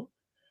people,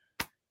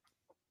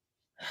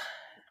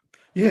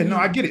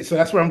 I get it. So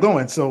that's where I'm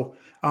going. So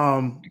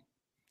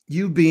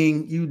you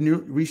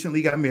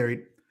recently got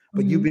married,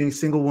 but you being a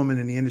single woman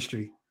in the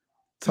industry,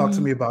 talk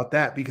to me about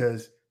that,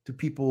 because do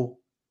people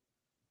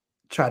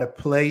try to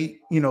play,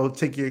 you know,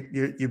 take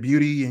your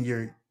beauty and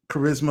your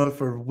charisma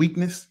for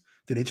weakness?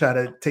 Do they try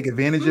to take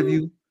advantage of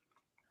you?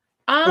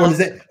 Or is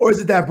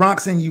it that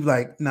Bronx in you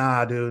like,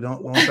 nah, dude,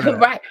 don't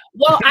right.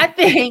 Well, I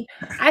think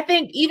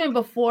even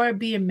before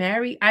being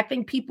married, I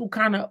think people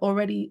kind of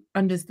already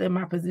understood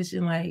my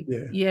position. Like,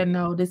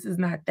 no, this is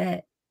not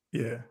that.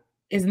 Yeah.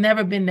 It's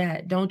never been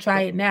that. Don't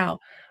try it now.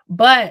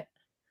 But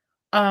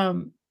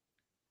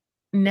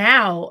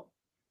now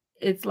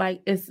it's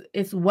like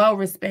it's well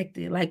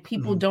respected. Like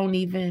people don't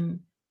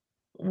even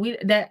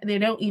they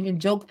don't even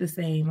joke the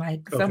same.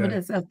 Like some of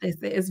the stuff they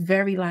say is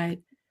very like,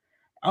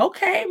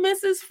 okay,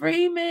 Mrs.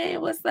 Freeman,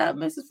 what's up,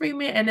 Mrs.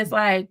 Freeman? And it's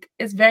like,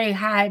 it's very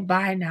high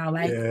by now.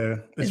 Like,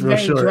 it's real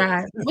very short.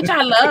 Dry, which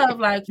I love,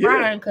 like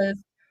Brian,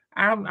 because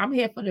I'm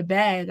here for the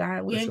bag.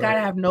 We ain't gotta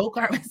have no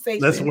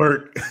conversation. Let's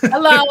work.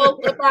 Hello,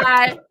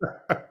 goodbye.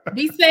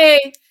 Be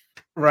safe.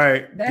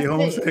 Right. Get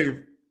home safe.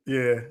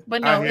 Yeah.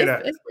 But no,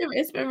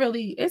 it's been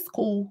really, it's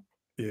cool.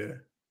 Yeah.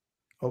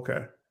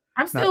 Okay.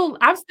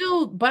 I'm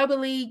still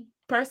bubbly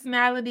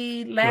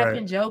personality,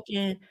 laughing,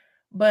 joking,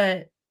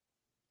 but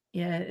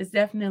yeah, it's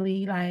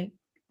definitely like,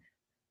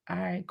 all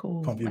right,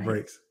 cool. Pump your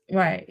brakes.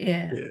 Right.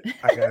 Yeah.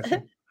 I got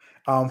you.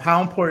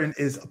 How important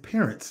is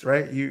appearance,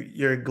 right?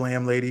 You're a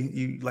glam lady.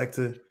 You like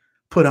to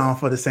put on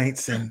for the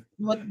Saints and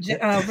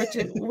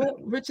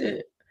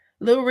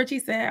Little Richie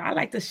said, I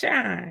like to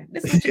shine.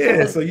 This is what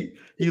you so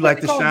you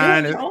like to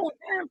shine. Your own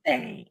damn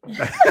thing.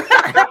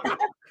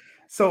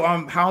 So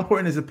how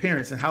important is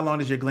appearance and how long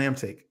does your glam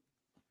take?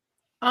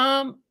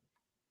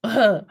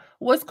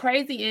 What's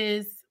crazy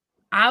is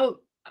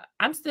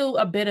I'm still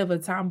a bit of a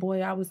tomboy,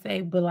 I would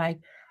say, but like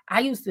I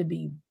used to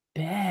be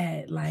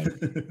bad. Like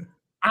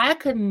you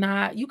could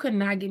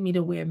not get me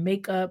to wear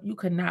makeup.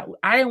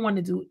 I didn't want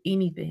to do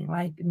anything,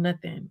 like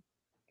nothing.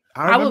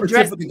 I remember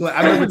Tiff with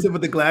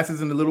the glasses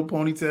and the little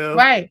ponytail.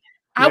 Right.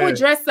 Yeah. I would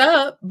dress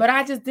up, but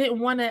I just didn't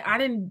want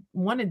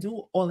to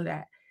do all of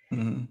that.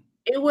 Mm-hmm.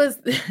 It was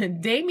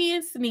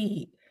Damien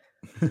Sneed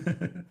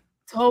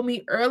told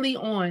me early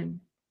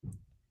on,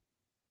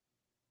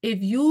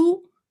 if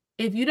you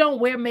don't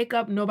wear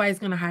makeup, nobody's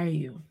gonna hire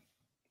you.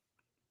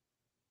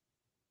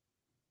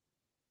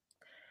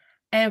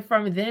 And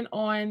from then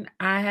on,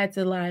 I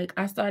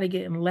started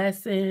getting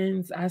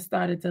lessons. I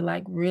started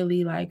to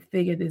really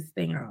figure this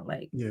thing out.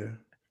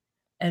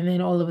 And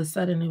then all of a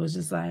sudden it was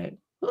just like,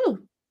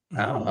 ooh,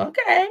 oh,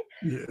 okay.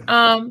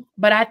 Yeah.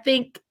 But I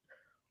think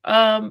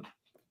a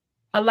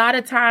lot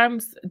of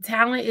times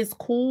talent is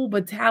cool,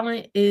 but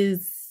talent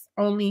is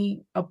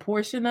only a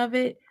portion of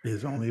it.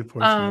 It's only a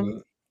portion of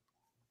it.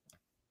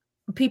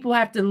 People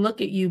have to look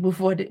at you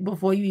before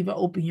you even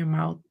open your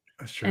mouth.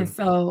 That's true. And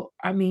so,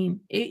 I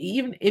mean,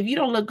 even if you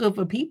don't look good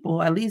for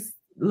people, at least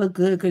look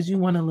good because you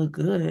want to look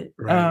good.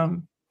 Right.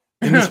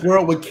 In this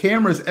world with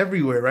cameras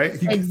everywhere, right?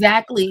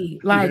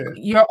 Exactly.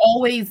 You're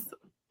always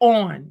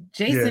on.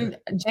 Jason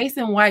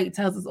White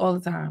tells us all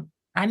the time,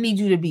 I need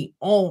you to be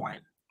on.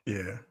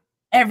 Yeah.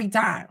 Every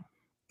time.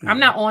 Yeah. I'm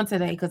not on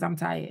today because I'm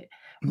tired.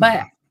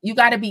 But you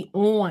got to be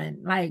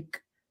on.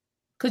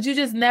 Because you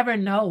just never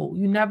know.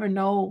 You never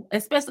know.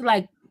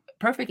 Especially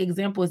perfect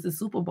example is the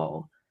Super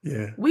Bowl.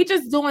 Yeah. We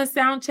just doing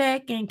sound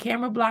check and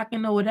camera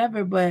blocking or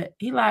whatever, but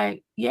he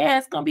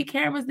it's gonna be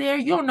cameras there.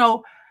 You don't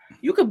know.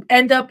 You could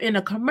end up in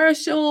a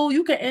commercial.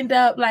 You could end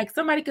up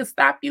somebody could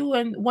stop you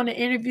and want to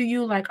interview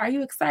you. Are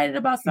you excited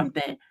about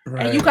something?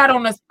 Right. And you got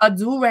on a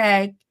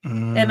do-rag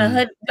and a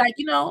hood,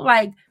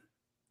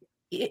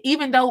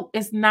 even though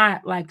it's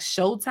not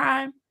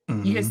showtime,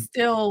 you're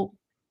still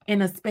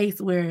in a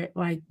space were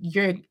like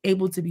you're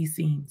able to be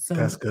seen. So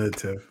that's good,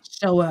 Tiff.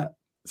 Show up.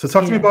 So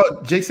talk to me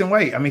about Jason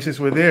White. I mean, since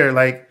we're there,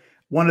 like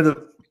one of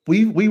the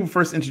we were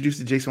first introduced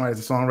to Jason White as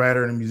a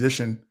songwriter and a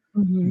musician,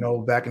 you know,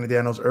 back in the day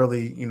on those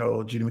early, you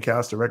know, Judy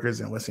McAllister records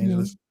in Los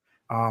Angeles.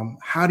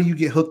 How do you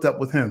get hooked up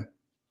with him?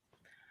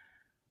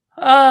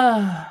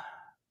 Let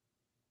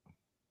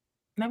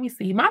me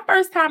see. My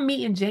first time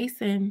meeting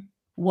Jason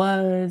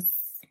was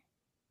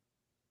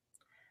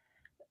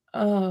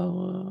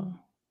my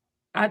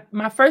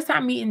first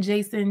time meeting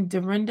Jason,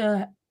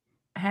 Dorinda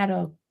had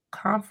a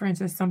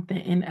conference or something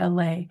in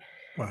LA.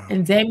 Wow.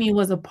 And Damien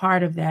was a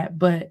part of that,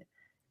 but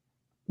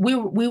we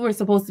were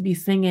supposed to be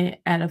singing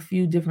at a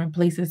few different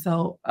places,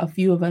 so a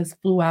few of us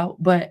flew out,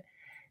 but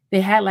they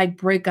had like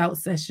breakout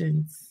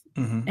sessions,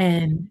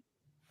 and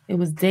it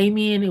was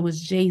Damien, it was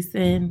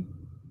Jason,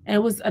 and it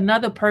was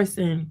another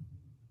person,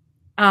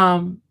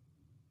 but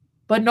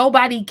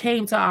nobody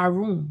came to our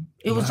room.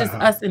 It was just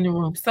us in the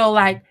room. So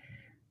like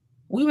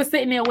we were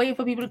sitting there waiting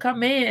for people to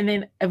come in, and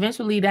then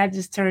eventually that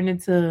just turned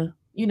into,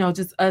 you know,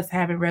 just us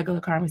having regular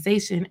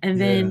conversation. And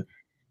then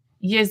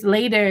years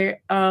later,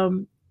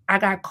 I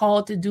got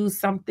called to do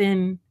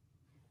something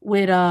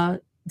with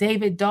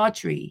David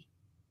Daughtry.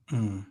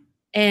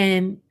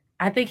 And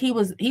I think he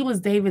was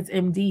David's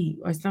MD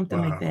or something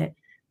like that.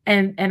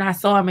 And I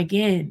saw him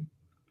again.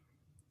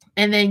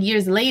 And then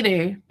years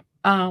later,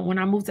 when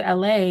I moved to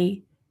LA,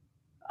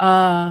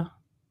 that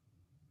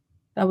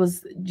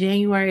was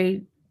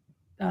January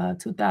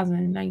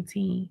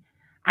 2019,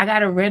 I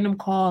got a random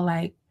call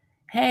like,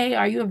 hey,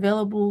 are you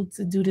available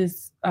to do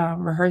this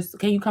rehearsal?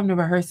 Can you come to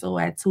rehearsal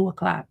at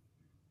 2:00?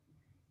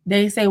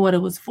 They didn't say what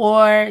it was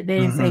for. They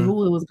didn't say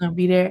who it was going to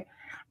be there.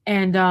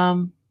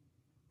 And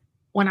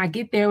when I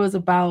get there, it was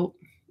about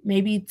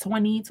maybe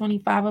 20,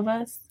 25 of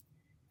us.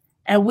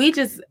 And we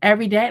just,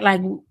 every day,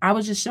 like I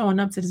was just showing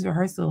up to this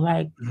rehearsal,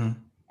 like,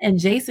 and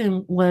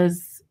Jason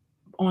was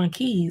on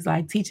keys,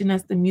 like teaching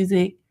us the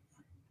music.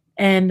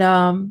 And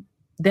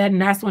then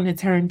that's when it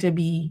turned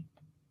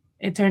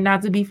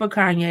out to be for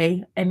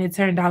Kanye. And it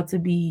turned out to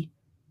be,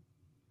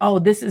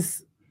 this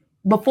is,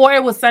 before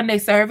it was Sunday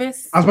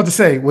service. I was about to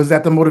say, was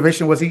that the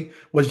motivation? Was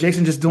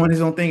Jason just doing his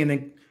own thing and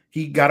then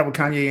he got up with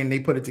Kanye and they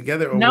put it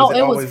together? Or no,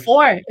 it was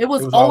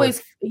always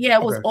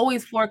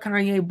for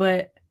Kanye,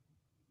 but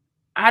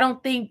I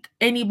don't think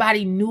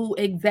anybody knew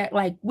exact,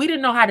 like we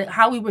didn't know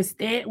how we were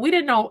standing. We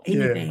didn't know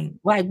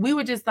anything. Like we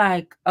were just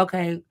like,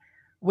 okay,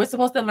 we're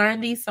supposed to learn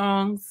these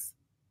songs.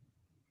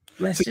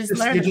 Let's just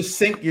learn.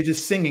 You're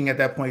just singing at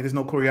that point. There's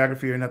no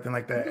choreography or nothing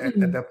like that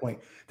at that point.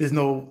 There's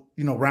no,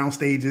 round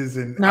stages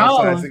and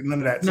outside, none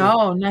of that.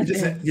 So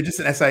nothing. You're just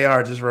an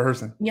SIR, just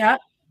rehearsing. Yeah.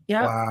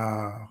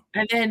 Wow.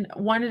 And then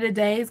one of the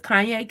days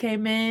Kanye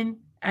came in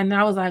and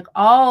I was like,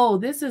 oh,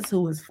 this is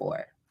who it's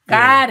for.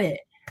 Got it.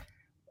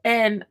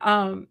 And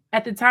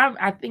at the time,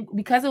 I think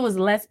because it was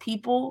less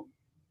people,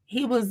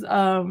 he was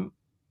a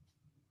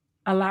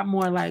lot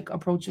more like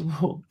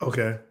approachable.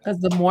 Okay. Because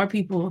the more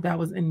people that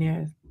was in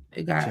there,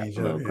 it got a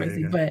little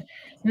crazy. But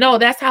no,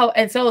 that's how.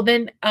 And so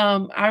then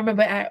I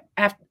remember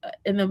after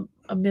in the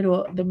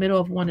middle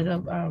of one of the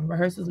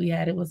rehearsals we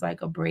had, it was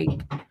like a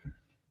break,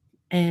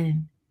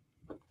 and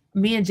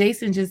me and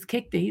Jason just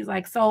kicked it. He's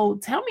like, so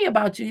tell me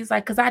about you. He's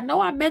like, because I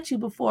know I met you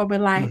before, but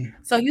like,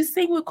 so you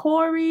sing with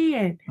Corey,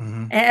 and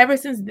ever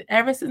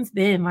since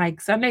then,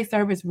 like Sunday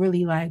service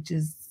really like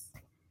just.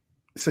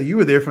 So you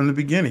were there from the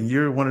beginning.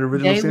 You're one of the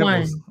original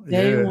samples.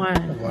 Day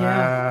one. Wow.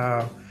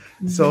 Yeah.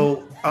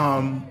 So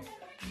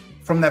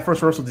from that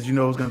first rehearsal, did you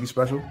know it was going to be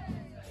special?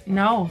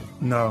 No.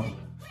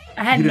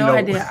 I had no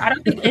idea. I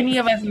don't think any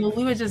of us knew.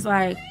 We were just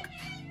like,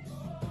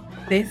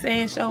 they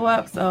saying show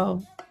up,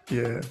 so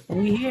yeah,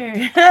 we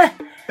here.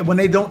 When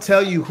they don't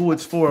tell you who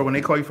it's for, when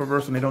they call you for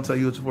rehearsal and they don't tell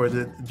you who it's for, is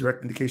it a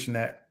direct indication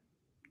that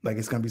like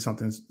it's going to be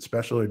something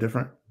special or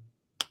different?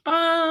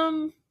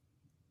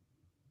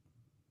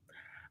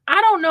 I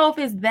don't know if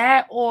it's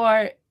that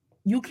or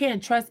you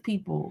can't trust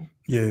people.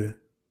 Yeah.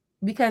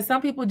 Because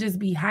some people just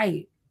be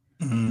hype.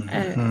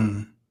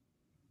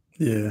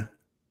 Yeah.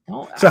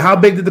 So how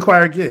big did the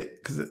choir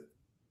get? Because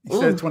you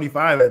said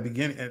 25 in the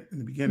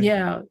beginning.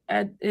 Yeah.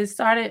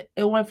 It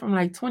went from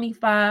like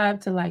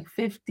 25 to like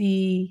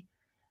 50.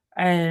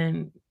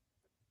 And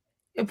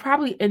it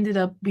probably ended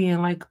up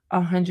being like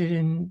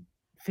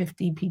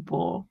 150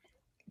 people.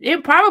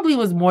 It probably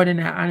was more than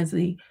that,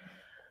 honestly.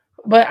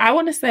 But I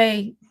want to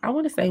say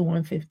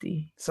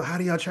 150. So how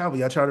do y'all travel?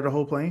 Y'all charter the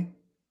whole plane?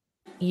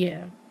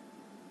 Yeah.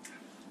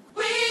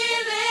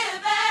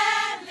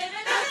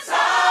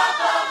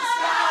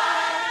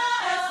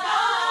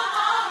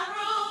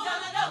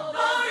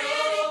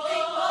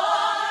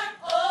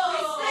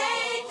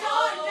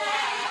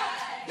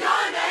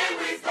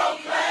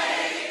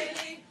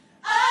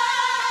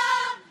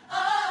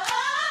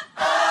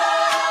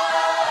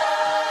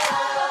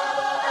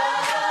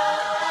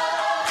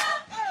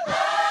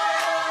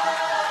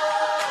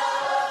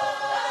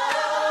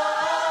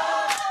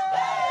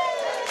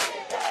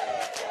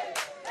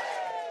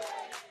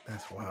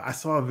 I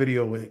saw a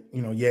video with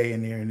Ye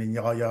in there, and then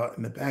y'all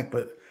in the back,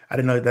 but I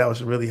didn't know that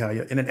was really how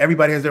you. And then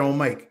everybody has their own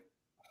mic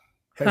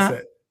headset.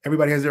 Huh?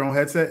 Everybody has their own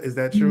headset. Is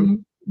that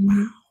true?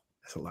 Wow,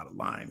 that's a lot of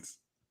lines.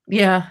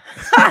 Yeah.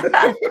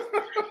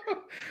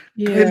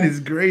 Goodness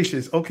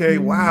gracious. Okay,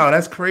 wow,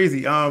 that's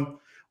crazy.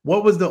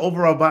 What was the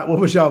overall vibe? What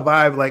was y'all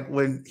vibe like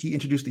when he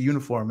introduced the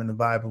uniform and the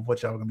vibe of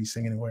what y'all were gonna be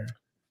singing and wearing?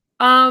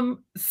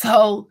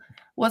 So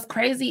what's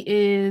crazy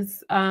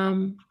is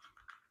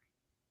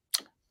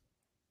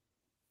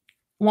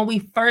when we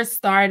first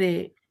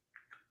started,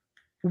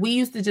 we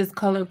used to just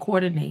color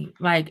coordinate.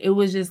 Like, it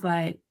was just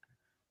like,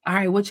 all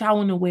right, what y'all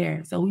want to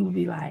wear? So we would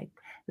be like,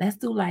 let's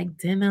do like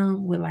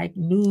denim with like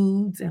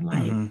nudes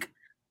and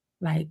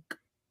like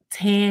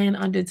tan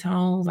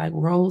undertones, like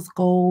rose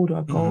gold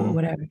or gold or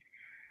whatever.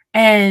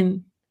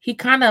 And he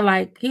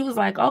was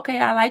like, okay,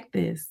 I like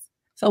this.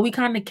 So we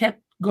kind of kept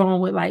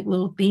going with like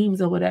little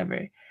themes or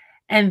whatever.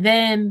 And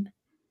then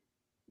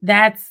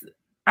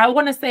I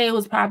want to say it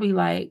was probably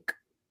like,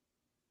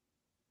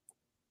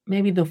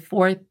 maybe the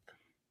fourth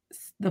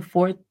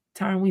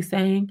time we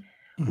sang,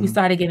 we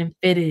started getting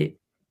fitted.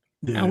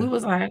 Yeah. And we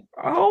was like,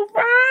 all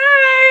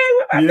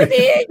right, we're about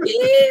to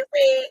be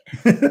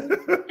easy.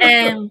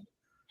 And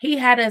he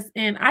had us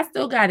in, I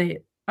still got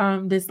it,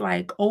 this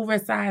like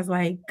oversized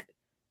like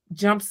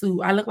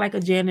jumpsuit. I looked like a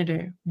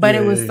janitor, but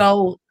it was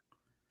so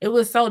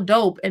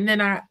dope. And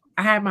then I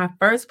had my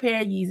first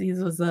pair of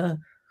Yeezys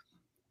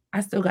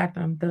I still got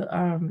them,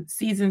 the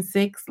season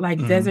 6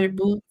 like desert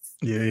boots.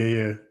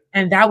 Yeah.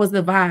 And that was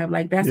the vibe.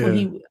 Like, that's what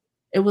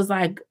it was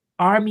like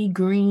army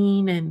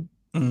green and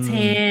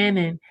tan.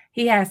 And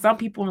he had some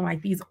people in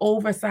like these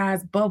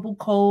oversized bubble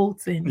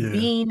coats and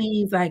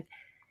beanies. Like,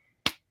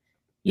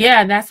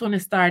 and that's when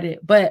it started.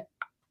 But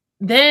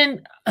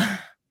then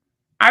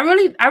I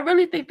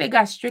really think they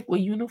got strict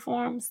with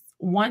uniforms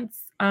once.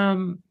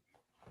 You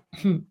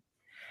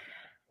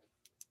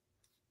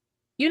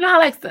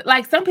know,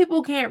 like some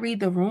people can't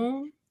read the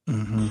room.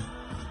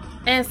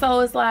 And so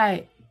it's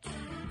like,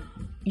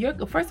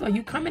 first of all,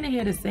 you coming in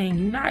here to sing.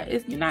 You're not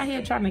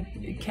here trying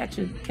to catch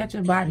a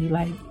body.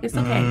 Like, it's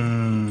okay.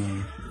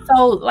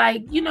 So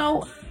like,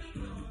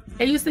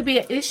 it used to be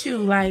an issue.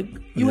 Like,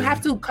 you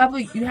have to cover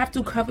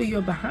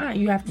your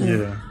behind. You have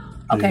to.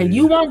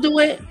 You won't do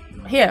it.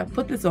 Here,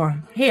 put this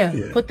on.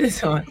 Put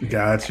this on.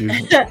 Got you.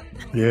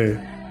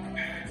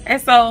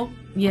 And so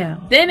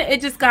then it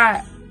just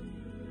got.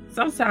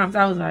 Sometimes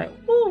I was like,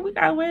 "Ooh, we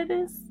gotta wear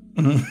this."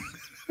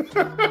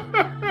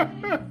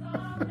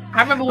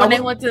 I remember when they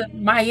went to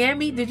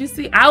Miami. Did you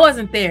see? I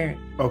wasn't there.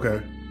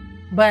 Okay.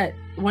 But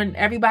when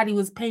everybody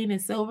was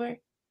painted silver,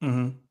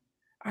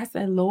 I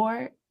said,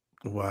 Lord,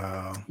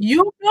 wow,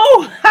 you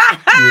know,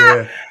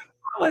 yeah,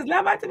 I was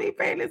not about to be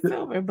painted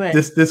silver, but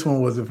this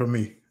one wasn't for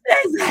me.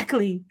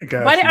 Exactly.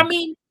 But I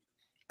mean,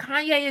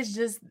 Kanye is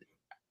just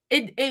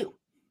it.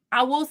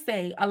 I will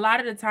say a lot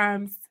of the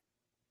times,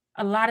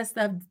 a lot of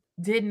stuff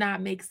did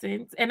not make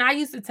sense, and I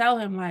used to tell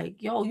him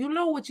like, "Yo, you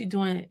know what you're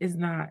doing is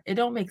not. It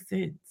don't make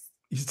sense."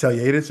 You should tell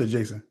Ye this or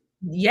Jason?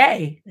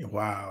 Yay!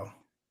 Wow.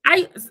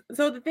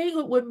 So the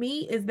thing with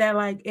me is that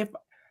like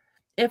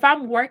if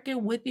I'm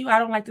working with you, I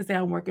don't like to say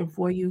I'm working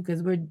for you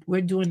because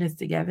we're doing this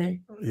together.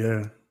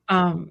 Yeah.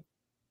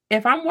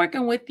 If I'm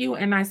working with you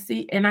and I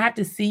have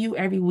to see you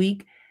every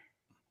week,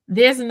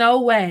 there's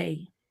no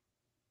way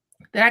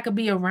that I could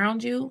be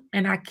around you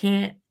and I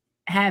can't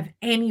have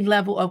any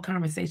level of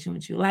conversation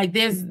with you. Like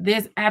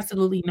there's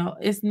absolutely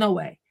it's no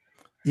way.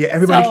 Yeah,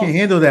 everybody can't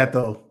handle that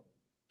though.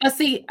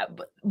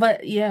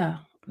 But yeah,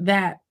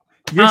 that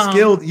you're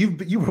skilled.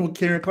 You were with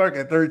Karen Clark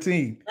at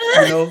 13,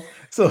 you know,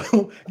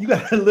 so you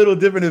got a little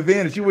different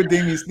advantage. You were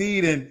Damien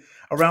Sneed and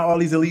around all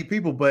these elite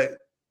people, but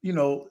you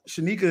know,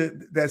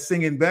 Shanika, that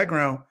singing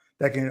background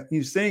that can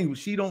sing,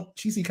 she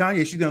see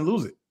Kanye, she's gonna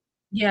lose it.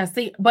 Yeah,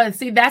 see,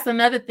 that's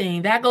another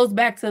thing that goes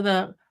back to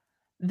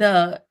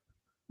the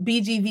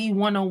BGV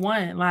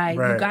 101. Like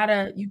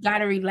you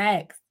gotta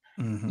relax.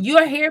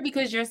 You're here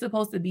because you're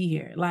supposed to be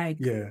here. Like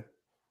you're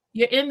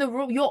in the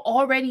room. You're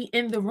already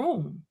in the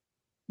room.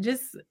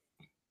 Just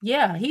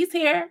he's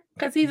here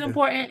because he's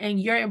important and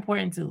you're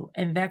important too,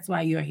 and that's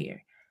why you're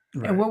here.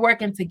 And we're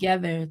working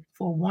together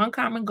for one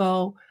common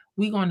goal.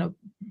 We're gonna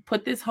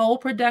put this whole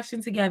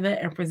production together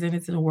and present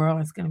it to the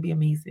world. It's gonna be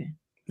amazing.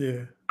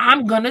 Yeah,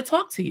 I'm gonna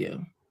talk to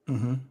you.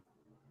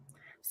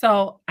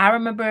 So I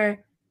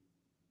remember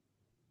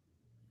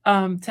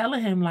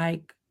telling him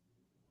like,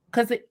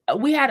 because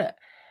we had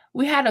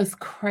this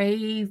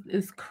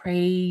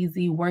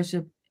crazy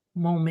worship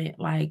moment.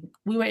 Like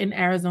we were in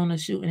Arizona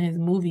shooting his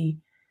movie,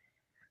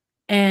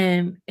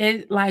 and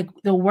it like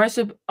the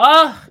worship,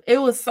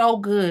 it was so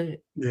good.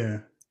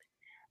 Yeah.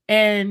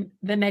 And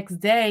the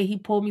next day he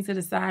pulled me to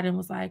the side and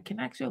was like, "Can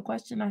I ask you a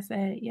question?" I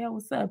said, "Yeah,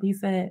 what's up?" He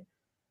said,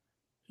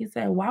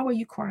 "Why were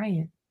you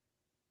crying?"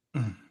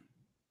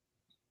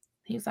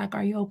 He was like,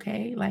 "Are you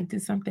okay? Like,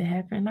 did something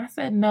happen?" I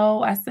said,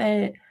 "No." I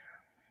said,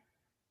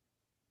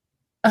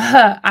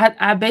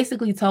 I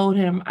basically told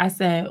him, I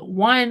said,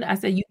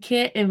 you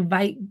can't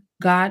invite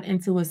God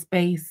into a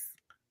space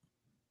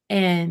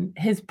and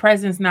his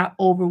presence not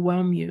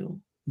overwhelm you.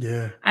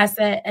 Yeah. I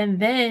said, and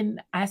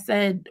then I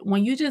said,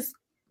 when you just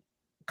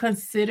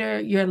consider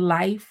your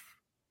life,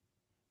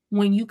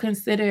 when you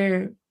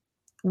consider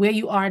where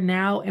you are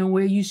now and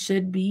where you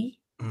should be,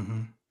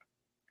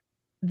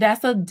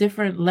 that's a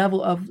different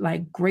level of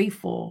like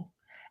grateful.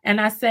 And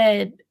I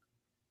said,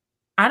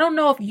 I don't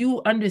know if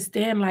you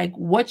understand, like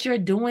what you're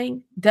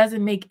doing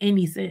doesn't make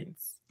any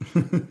sense.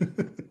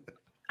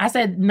 I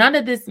said, none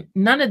of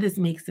this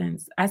makes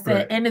sense. I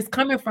said, and it's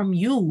coming from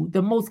you,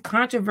 the most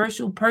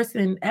controversial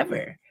person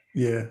ever.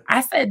 Yeah.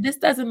 I said, this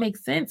doesn't make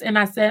sense. And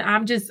I said,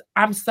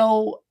 I'm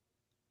so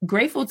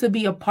grateful to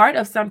be a part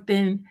of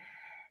something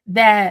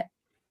that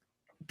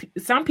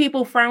some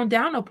people frown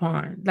down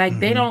upon. Like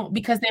they don't,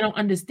 because they don't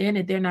understand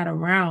it, they're not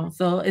around.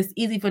 So it's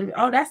easy for them.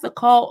 Oh, that's a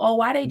call. Oh,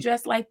 why they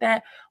dress like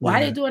that? Why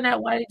they doing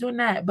that? Why they doing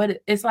that?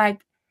 But it's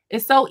like,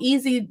 it's so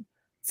easy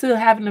to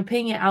have an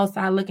opinion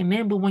outside looking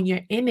in, but when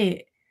you're in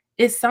it,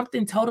 it's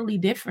something totally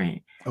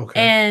different. Okay.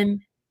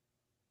 And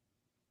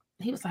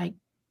he was like,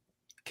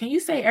 "Can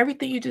you say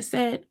everything you just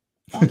said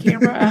on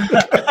camera?"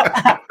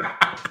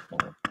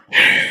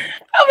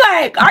 I'm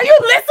like, "Are you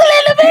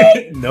listening to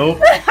me?" Nope.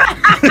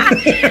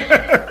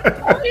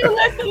 Are you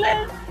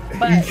listening?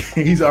 But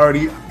he's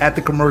already at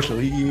the commercial.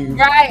 He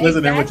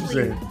listening to what you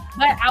said.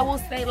 But I will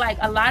say, like,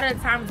 a lot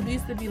of times we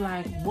used to be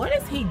like, "What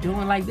is he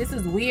doing? Like, this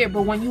is weird."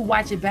 But when you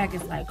watch it back,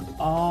 it's like,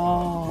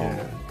 "Oh,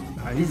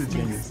 yeah, he's a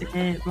genius."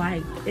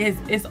 Like,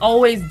 it's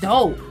always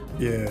dope.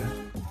 Yeah.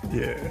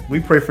 Yeah. We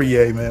pray for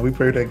Ye, man. We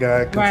pray that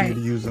God continue to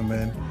use him,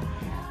 man.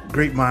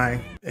 Great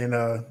mind. And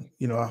I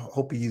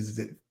hope he uses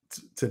it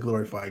to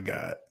glorify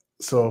God.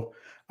 So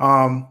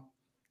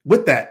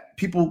with that,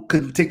 people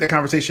could take that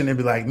conversation and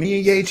be like, "Me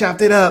and Ye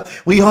chopped it up.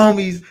 We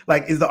homies."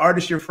 Like, is the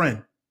artist your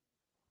friend?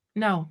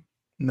 No.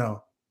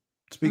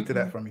 Speak to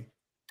that for me.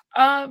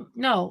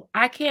 No,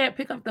 I can't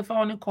pick up the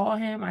phone and call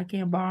him. I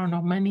can't borrow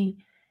no money.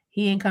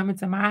 He ain't coming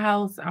to my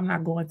house. I'm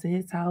not going to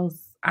his house.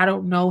 I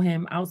don't know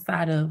him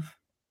outside of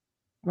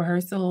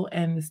rehearsal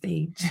and the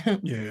stage.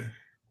 Yeah.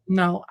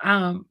 No.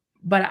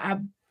 But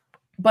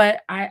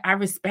I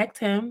respect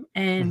him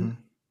and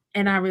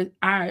I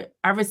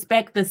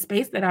respect the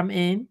space that I'm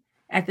in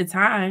at the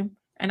time.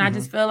 And I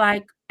just feel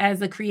like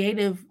as a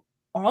creative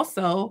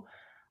also,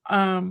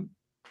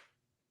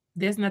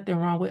 there's nothing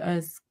wrong with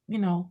us,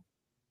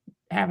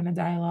 having a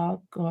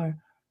dialogue or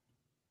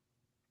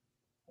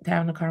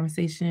having a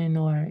conversation,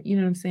 or you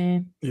know what I'm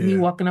saying? Yeah. Me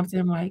walking up to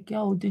him like,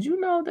 "Yo, did you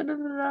know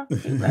that?"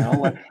 He's like, "Oh,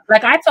 what?"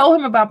 Like I told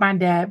him about my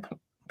dad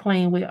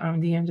playing with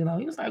D'Angelo.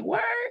 He was like,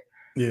 "Word?"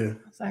 Yeah.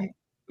 I was like,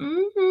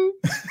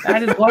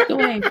 I just walked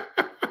away.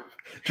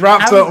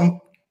 Drop something.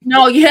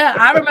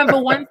 I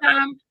remember one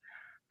time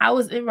I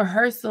was in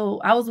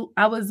rehearsal. I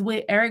was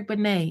with Eric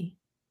Benet.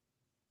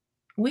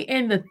 We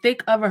in the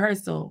thick of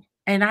rehearsal,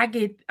 and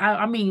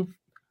I mean,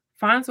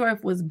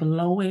 Farnsworth was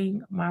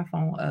blowing my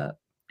phone up,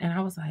 and I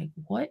was like,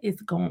 "What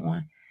is going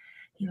on?"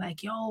 He's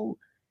like, "Yo,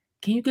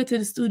 can you get to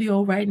the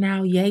studio right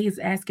now? Ye is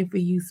asking for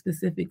you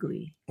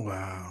specifically."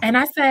 Wow. And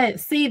I said,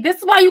 "See, this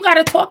is why you got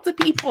to talk to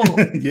people."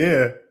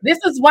 Yeah. This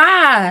is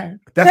why.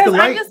 That's the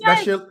light.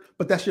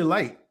 That's your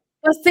light.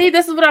 But see,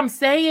 this is what I'm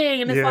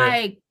saying, and it's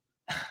like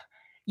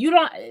you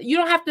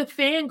don't have to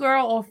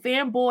fangirl or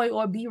fanboy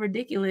or be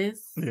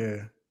ridiculous.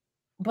 Yeah.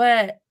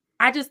 But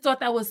I just thought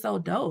that was so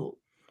dope.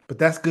 But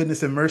that's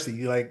goodness and mercy.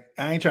 You're like,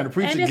 I ain't trying to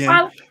preach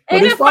again.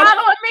 It's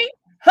following me.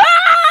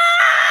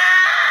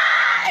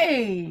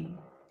 Hey!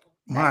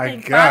 My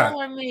God.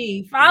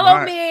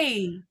 Follow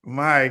me.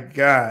 My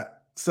God.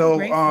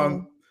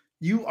 So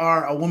you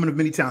are a woman of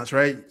many talents,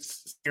 right?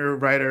 Singer,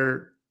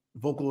 writer,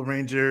 vocal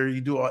arranger,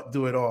 you do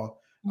it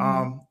all.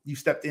 Mm-hmm. You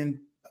stepped in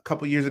a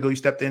couple years ago, you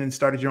stepped in and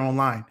started your own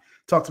line.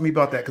 Talk to me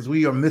about that, because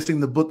we are missing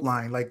the book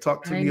line. Like,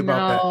 talk to me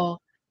about that.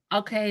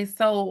 Okay,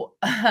 so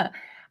I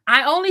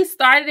only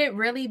started it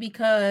really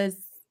because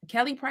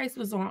Kelly Price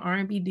was on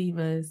R&B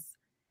Divas,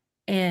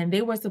 and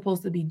they were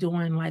supposed to be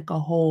doing like a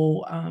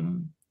whole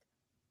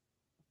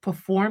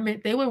performance.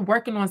 They were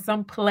working on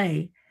some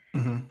play,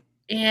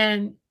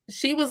 and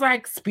she was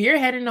like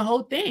spearheading the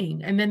whole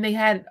thing. And then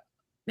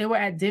they were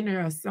at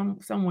dinner or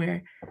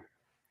somewhere,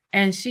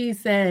 and she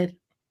said,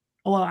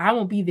 "Well, I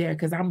won't be there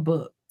because I'm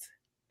booked."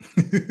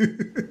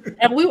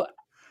 And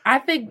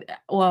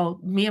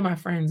me and my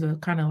friends were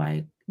kind of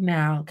like,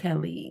 "Now,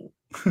 Kelly,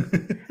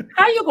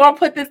 how you gonna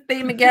put this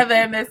thing together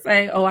and then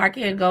say, oh, I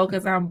can't go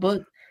because I'm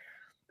booked?"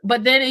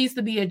 But then it used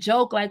to be a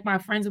joke. Like, my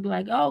friends would be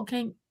like, "Oh,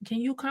 can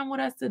you come with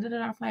us?"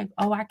 I'm like,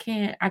 "Oh, I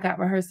can't. I got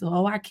rehearsal.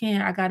 Oh, I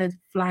can't. I gotta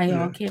fly.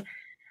 I can't."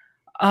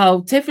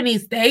 Oh, Tiffany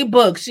stay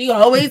booked. She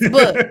always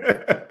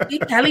booked.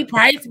 Kelly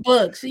Price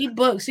booked. She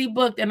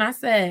booked. And I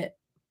said,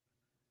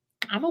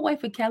 I'm gonna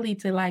wait for Kelly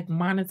to like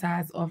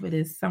monetize off of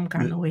this some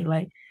kind of way,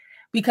 like,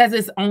 because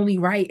it's only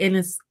right and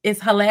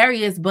it's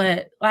hilarious.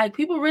 But like,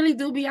 people really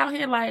do be out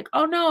here like,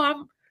 "Oh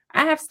no,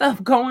 I have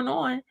stuff going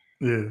on."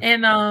 Yeah.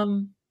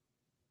 And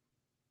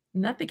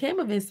nothing came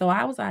of it. So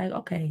I was like,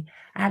 okay,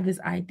 I have this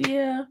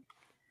idea.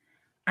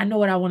 I know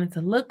what I want it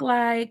to look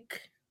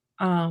like.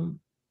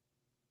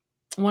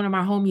 One of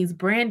my homies,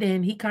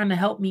 Brandon, he kind of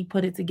helped me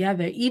put it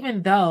together,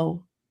 even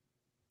though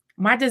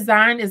my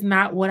design is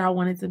not what I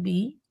want it to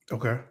be.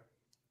 Okay.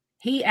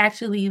 He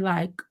actually,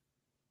 like,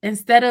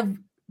 instead of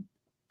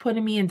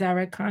putting me in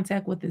direct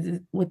contact with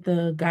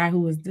the guy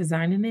who was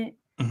designing it,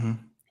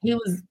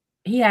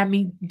 he had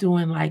me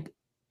doing like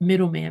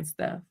middleman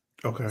stuff.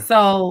 Okay.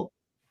 So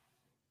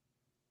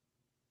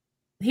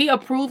he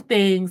approved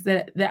things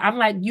that I'm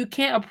like, you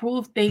can't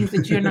approve things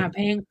that you're not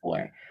paying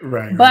for.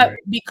 Right. But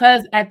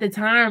because at the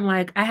time,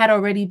 like, I had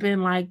already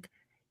been like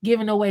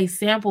giving away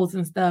samples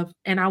and stuff,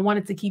 and I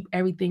wanted to keep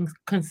everything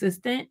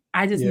consistent,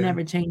 I just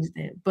never changed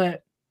it.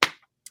 But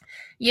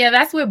yeah,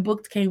 that's where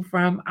booked came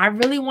from. I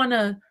really want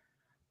to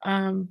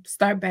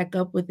start back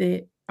up with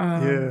it.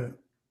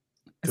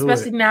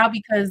 Especially now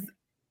because,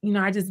 you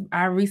know,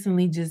 I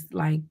recently just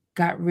like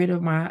got rid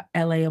of my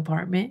LA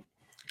apartment.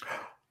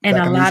 And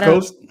back a on lot East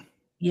Coast?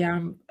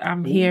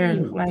 I'm here.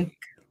 Like,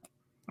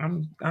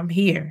 I'm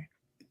here.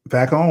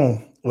 Back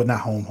home. Well, not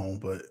home,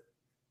 but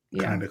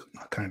kind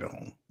of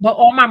home. But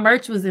all my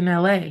merch was in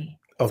LA.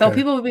 Okay. So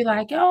people would be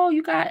like, "Yo,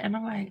 you got," and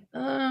I'm like,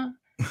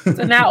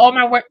 So now all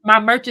my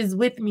merch is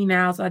with me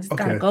now. So I just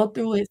gotta go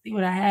through it, see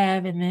what I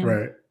have, and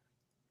then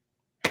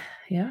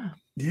Yeah,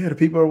 the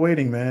people are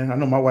waiting, man. I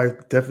know my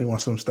wife definitely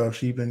wants some stuff.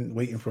 She's been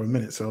waiting for a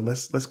minute. So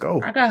let's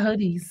go. I got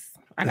hoodies.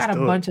 I got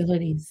a bunch of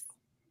hoodies.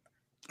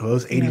 Well, it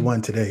was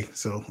 81 today,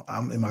 so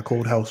I'm in my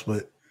cold house,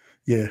 but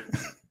yeah,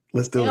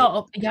 let's do it.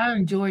 Y'all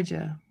in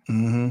Georgia.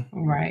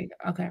 Right.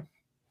 Okay.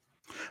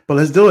 But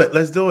let's do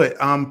it.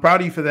 I'm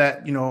proud of you for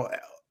that. You know,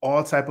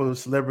 all type of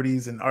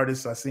celebrities and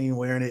artists I've seen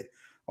wearing it,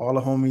 all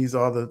the homies,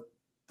 all the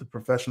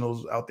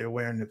professionals out there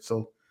wearing it.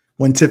 So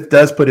when Tiff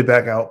does put it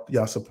back out,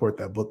 y'all support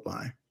that book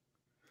line.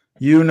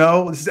 You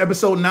know, this is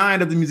episode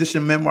 9 of the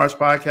Musician Memoirs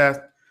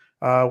podcast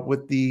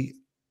with the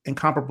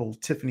incomparable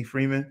Tiffany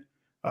Freeman.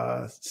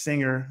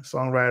 Singer,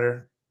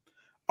 songwriter,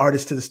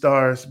 artist to the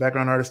stars,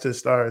 background artist to the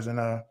stars, and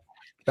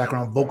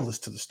background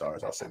vocalist to the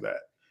stars. I'll say that.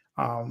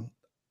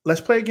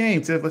 Let's play a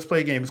game, Tiff. Let's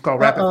play a game. It's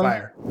called Rapid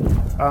Fire.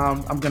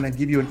 I'm going to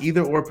give you an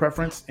either or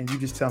preference, and you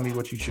just tell me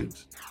what you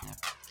choose.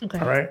 Okay.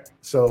 All right?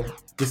 So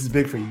this is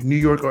big for you. New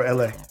York or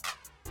LA?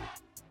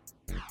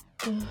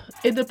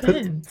 It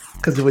depends.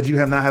 Because would you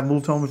not have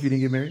moved home if you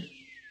didn't get married?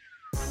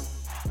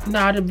 No,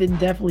 I'd have been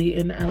definitely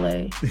in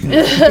LA.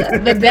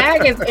 The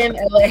bag is in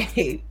LA.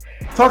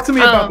 Talk to me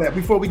about that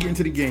before we get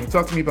into the game.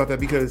 Talk to me about that,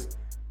 because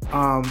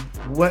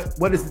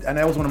What is, and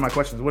that was one of my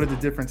questions. What is the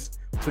difference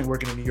between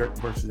working in New York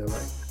versus LA?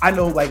 I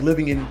know like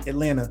living in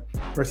Atlanta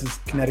versus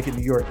Connecticut,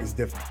 New York is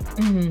different.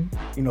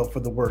 Mm-hmm. You know, for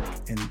the work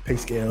and pay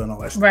scale and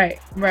all that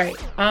stuff. Right.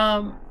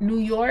 New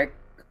York.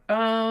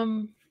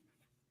 I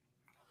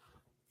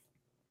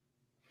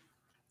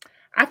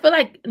feel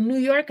like New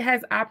York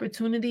has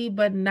opportunity,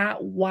 but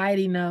not wide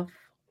enough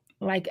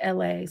like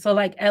LA. So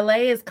like LA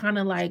is kind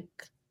of like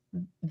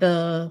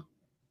the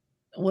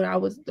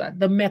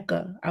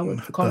Mecca, I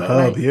would call the it.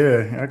 Hub, like,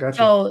 yeah, I got you.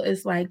 So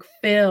it's like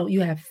film, you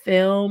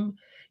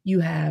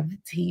have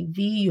TV,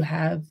 you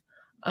have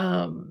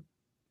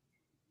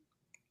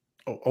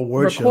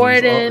award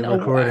recording,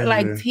 shows,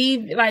 like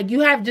TV, like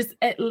you have just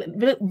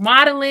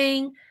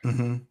modeling,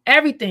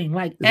 everything.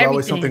 Like there's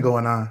always something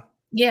going on.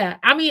 Yeah,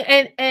 I mean,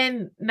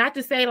 and not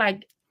to say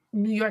like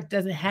New York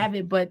doesn't have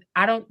it, but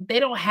they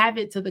don't have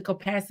it to the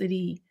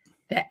capacity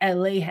that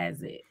LA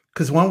has it.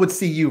 Because one would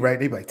see you, right?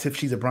 They'd be like, Tiff,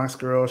 she's a Bronx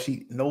girl.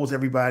 She knows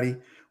everybody.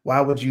 Why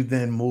would you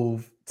then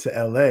move to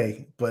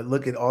LA? But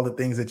look at all the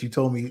things that you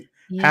told me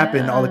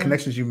happened, all the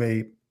connections you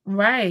made.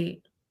 Right.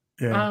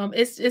 Yeah.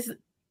 It's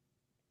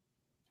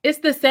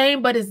the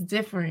same, but it's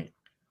different.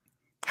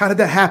 How did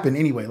that happen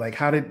anyway? Like,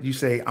 how did you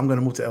say, I'm going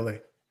to move to LA?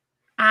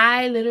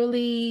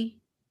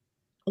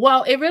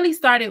 It really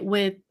started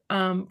with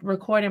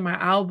recording my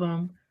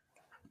album.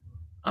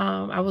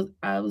 I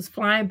was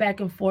flying back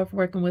and forth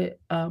working with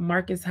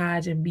Marcus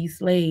Hodge and B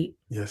Slade.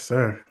 Yes,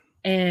 sir.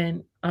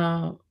 And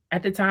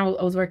at the time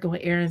I was working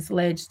with Aaron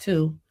Sledge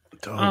too.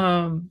 Dope.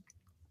 I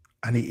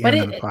need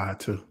Aaron in the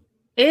pod too.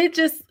 It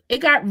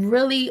got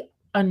really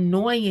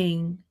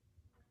annoying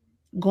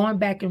going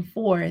back and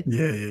forth.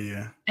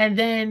 Yeah. And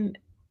then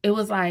it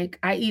was like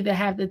I either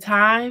have the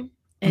time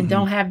and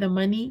don't have the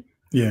money.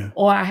 Yeah.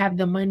 Or I have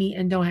the money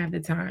and don't have the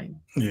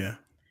time. Yeah.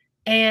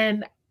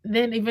 And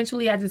then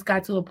eventually I just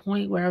got to a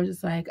point where I was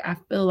just like, I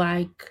feel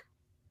like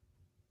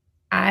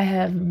I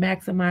have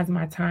maximized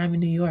my time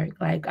in New York.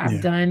 Like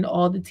I've done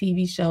all the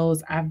TV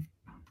shows. I've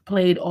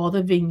played all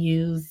the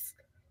venues.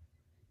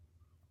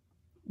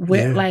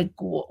 Like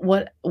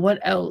what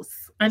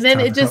else? And then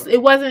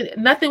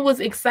nothing was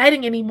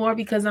exciting anymore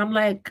because I'm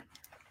like,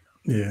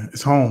 yeah,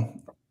 it's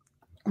home.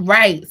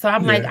 Right. So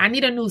I'm like, I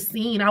need a new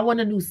scene. I want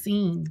a new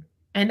scene.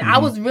 And I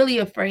was really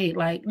afraid,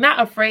 like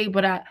not afraid,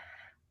 but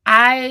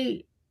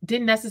I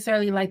didn't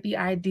necessarily like the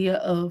idea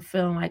of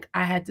feeling like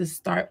I had to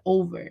start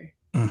over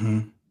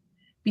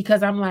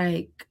because I'm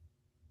like,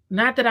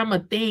 not that I'm a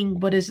thing,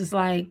 but it's just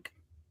like,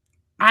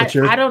 I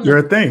don't know.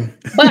 You're a thing.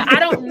 But I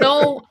don't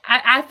know.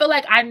 I feel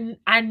like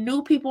I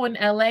knew people in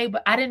LA,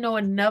 but I didn't know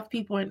enough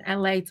people in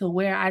LA to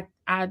where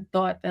I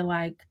thought that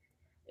like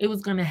it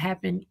was going to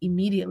happen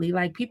immediately.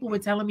 Like people were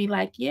telling me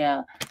like,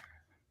 yeah,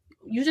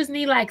 you just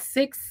need like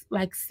 6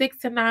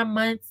 to 9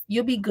 months.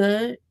 You'll be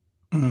good.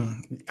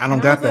 I don't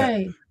got that.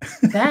 Like,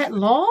 that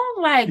long?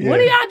 Like, what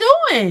are y'all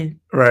doing?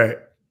 Right.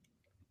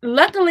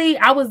 Luckily,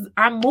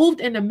 I moved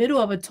in the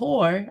middle of a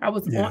tour. I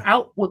was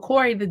out with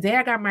Corey. The day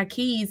I got my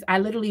keys, I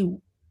literally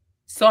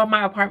saw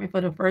my apartment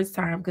for the first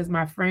time because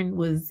my friend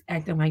was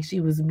acting like she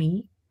was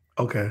me.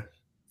 Okay.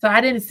 So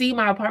I didn't see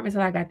my apartment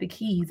until I got the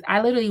keys.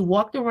 I literally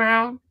walked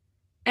around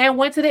and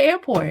went to the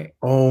airport.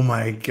 Oh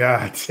my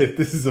God.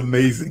 This is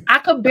amazing.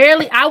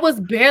 I was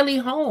barely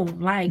home.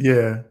 Like,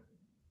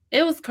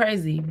 it was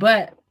crazy.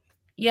 But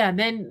yeah,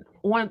 then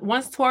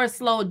once tour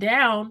slowed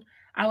down,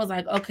 I was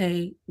like,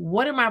 okay,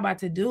 what am I about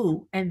to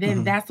do? And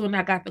then that's when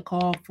I got the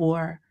call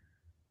for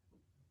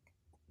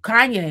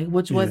Kanye,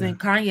 which wasn't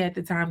Kanye at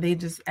the time. They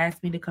just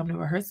asked me to come to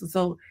rehearsal.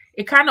 So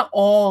it kind of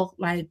all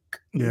like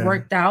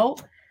worked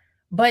out.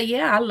 But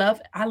yeah, I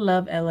love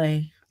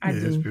LA. I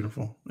do. It's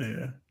beautiful.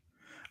 Yeah.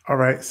 All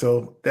right,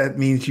 so that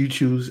means you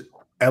choose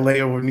LA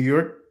over New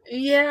York?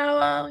 Yeah,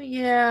 well,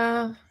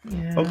 yeah.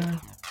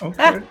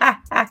 Okay.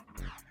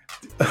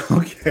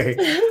 Okay.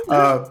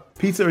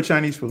 Pizza or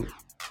Chinese food?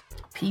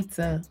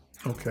 Pizza.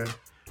 Okay.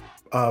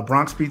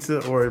 Bronx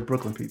pizza or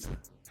Brooklyn pizza?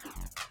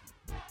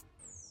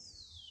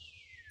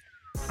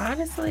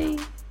 Honestly,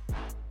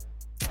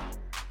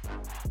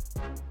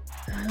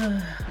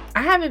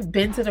 I haven't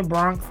been to the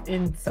Bronx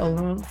in so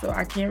long, so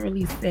I can't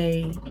really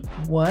say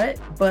what,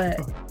 but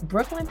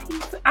Brooklyn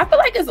pizza, I feel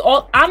like it's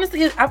all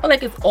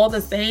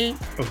the same.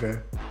 Okay.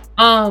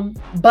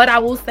 But I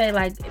will say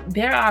like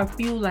there are a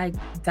few like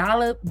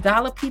dollar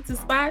pizza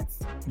spots.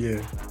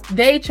 Yeah.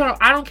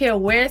 I don't care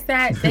where it's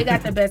at, they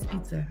got the best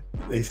pizza.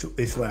 They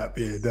slap,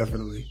 yeah,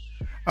 definitely.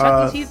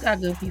 Chuck E. Cheese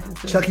got good pizza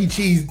too. Chuck E.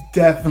 Cheese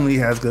definitely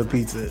has good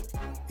pizza.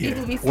 Yeah,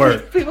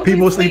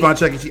 People sleep on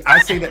Chuck E. Cheese.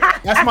 I say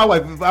that. That's my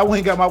wife. If I went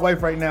and got my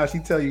wife right now,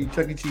 she'd tell you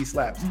Chuck E. Cheese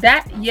slaps.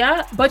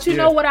 But you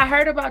know what I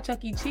heard about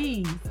Chuck E.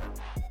 Cheese?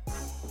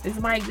 This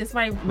might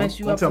mess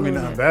you up. Don't tell me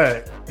nothing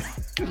bad.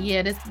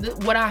 Yeah, this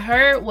what I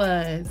heard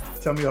was.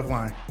 Tell me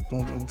offline.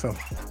 Don't tell me.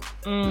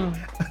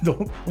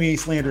 We ain't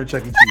slandering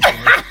Chuck E. Cheese.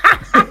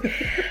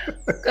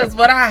 Because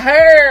what I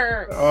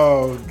heard.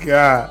 Oh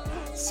God,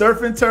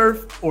 surf and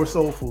turf or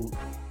soul food?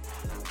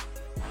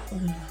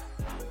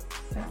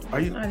 Are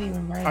you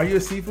a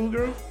seafood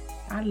girl?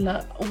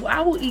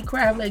 I will eat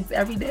crab legs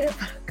every day.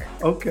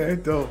 Okay,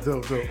 dope.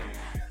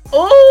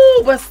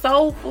 Oh, but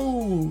soul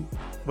food.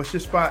 What's your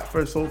spot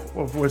for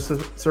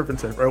surf and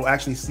turf? Or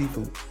actually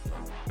seafood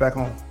back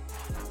home?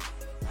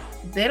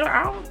 They don't.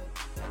 I don't.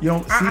 You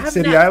don't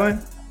City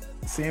Island?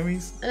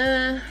 Sammy's?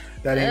 That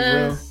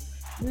ain't real.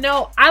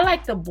 No, I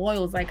like the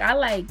boils. Like I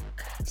like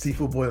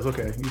seafood boils.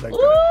 Okay, you like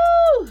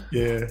ooh, that?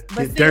 Yeah,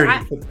 get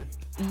dirty.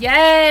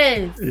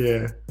 Yes.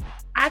 Yeah.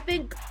 I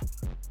think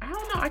I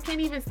don't know. I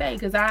can't even say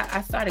because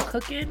I started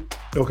cooking.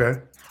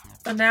 Okay.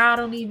 So now I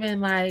don't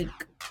even like.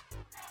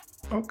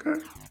 Okay.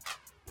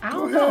 I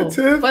don't know.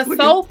 Tiff. But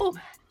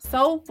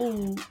soul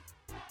food.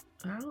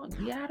 I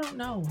don't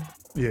know.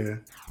 Yeah.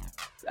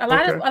 A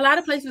lot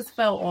of places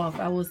fell off,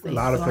 I will say. A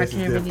lot of places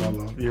did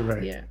fall off. You're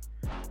right. Yeah.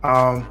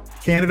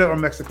 Canada or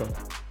Mexico?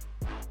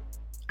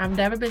 I've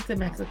never been to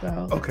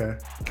Mexico. Okay.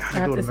 I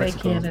have to say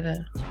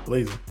Canada. It's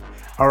blazing.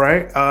 All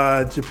right.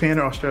 Japan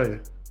or Australia?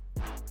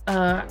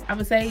 I'm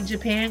gonna say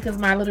Japan because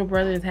my little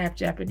brother is half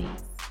Japanese.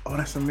 Oh,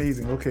 that's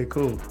amazing. Okay,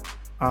 cool.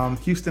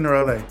 Houston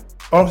or LA?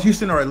 Oh,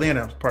 Houston or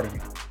Atlanta, pardon me.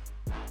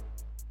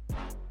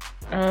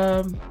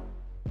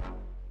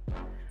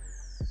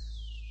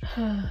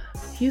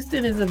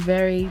 Houston is a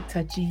very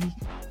touchy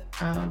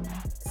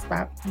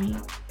spot for me.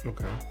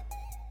 Okay.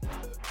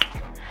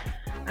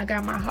 I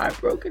got my heart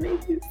broken in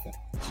Houston.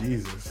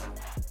 Jesus.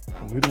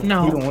 We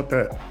don't want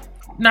that.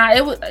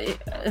 Nah,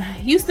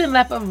 Houston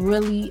left a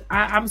really.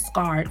 I'm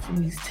scarred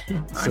from Houston.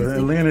 Honestly. So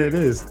Atlanta it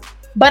is.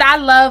 But I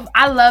love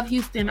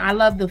Houston. I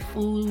love the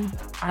food.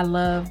 I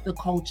love the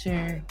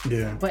culture.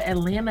 Yeah. But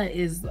Atlanta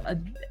is a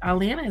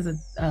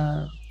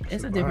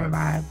different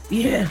vibe.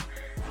 Yeah.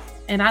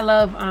 And I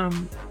love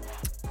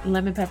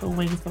lemon pepper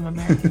wings from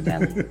American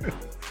Deli.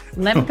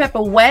 Lemon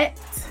pepper wet.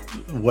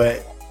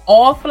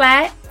 All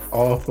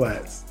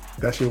flats.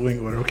 That's your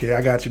wing order. Okay,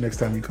 I got you next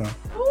time you come.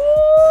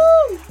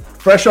 Ooh.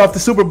 Fresh off the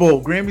Super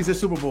Bowl. Grammys or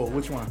Super Bowl?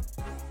 Which one?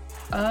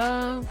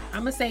 I'm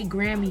gonna say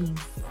Grammys.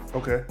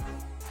 Okay.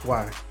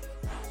 Why?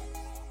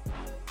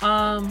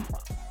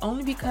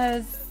 Only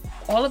because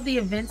all of the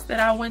events that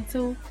I went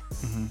to,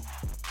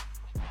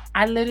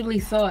 I literally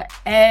saw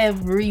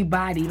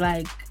everybody.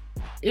 Like,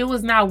 it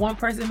was not one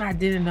person I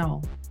didn't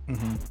know.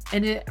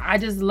 And I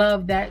just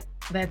love that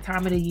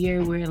time of the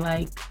year where,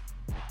 like,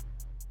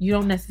 you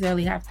don't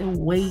necessarily have to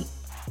wait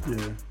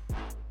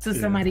till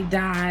somebody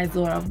dies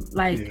or,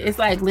 like, it's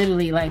like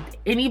literally, like,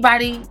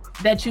 anybody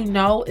that you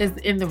know is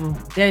in the room.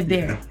 They're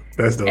there.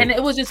 That's dope. And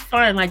it was just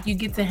fun. Like, you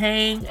get to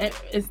hang.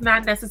 It's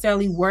not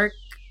necessarily work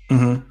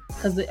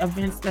because the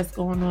events that's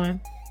going on.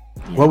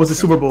 Yeah. What was the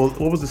Super Bowl?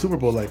 What was the Super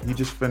Bowl like? You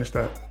just finished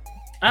that.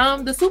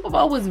 The Super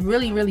Bowl was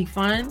really, really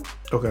fun.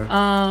 Okay.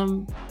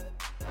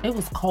 It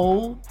was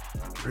cold.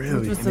 Really?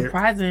 Which was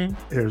surprising.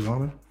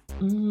 Arizona?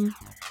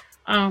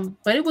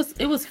 But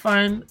it was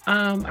fun.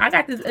 I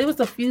got this. It was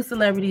a few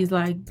celebrities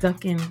like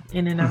ducking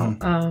in and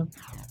out.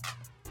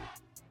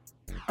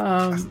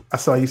 I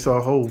saw you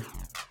saw Hov.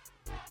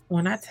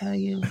 When I tell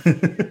you.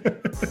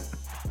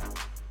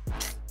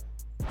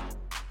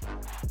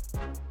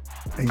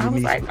 I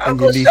was like,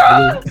 Uncle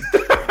Sean!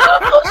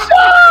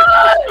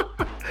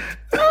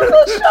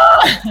 Uncle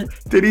Sean!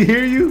 Did he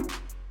hear you?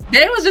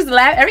 They was just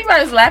laughing.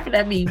 Everybody was laughing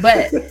at me,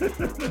 but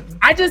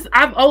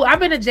I've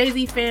been a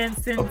Jay-Z fan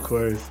since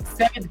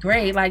 7th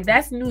grade. Like,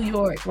 that's New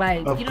York. Like,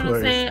 you know what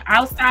I'm saying?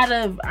 Outside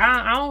of,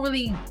 I don't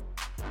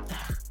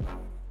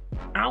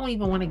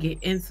even want to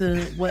get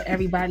into what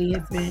everybody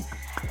has been.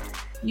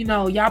 You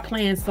know, y'all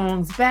playing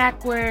songs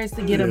backwards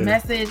to get a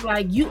message.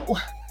 Like,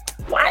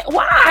 why?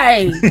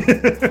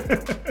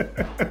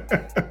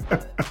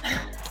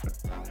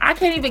 I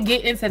can't even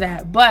get into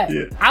that. But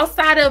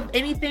outside of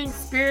anything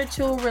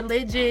spiritual,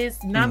 religious,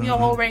 Nam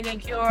Myoho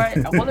Renge Kyo,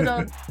 all of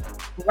the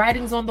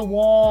writings on the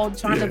wall,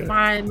 trying to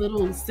find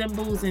little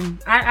symbols, and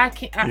I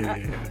can't.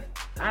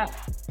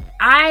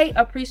 I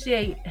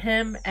appreciate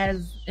him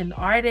as an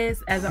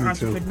artist, as an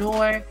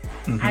entrepreneur.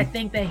 I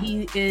think that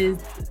he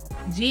is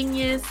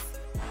genius.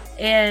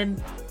 And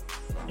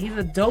he's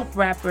a dope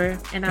rapper,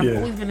 and I've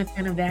always been a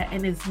fan of that,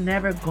 and it's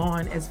never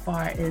gone as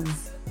far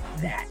as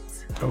that.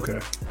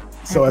 Okay.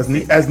 So as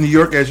New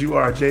York as you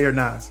are, Jay or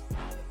Nas?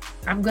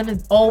 I'm gonna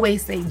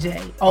always say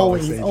Jay.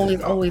 Always.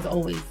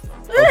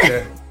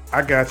 Okay.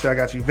 I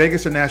got you.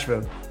 Vegas or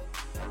Nashville?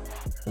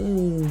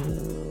 Ooh.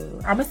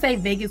 I'm gonna say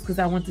Vegas because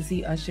I went to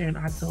see Usher in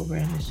October,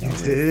 and the show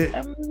was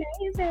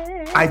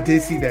amazing. I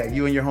did see that.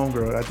 You and your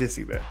homegirl. I did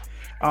see that.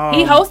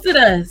 He hosted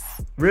us.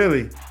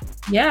 Really?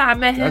 Yeah, I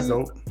met him. That's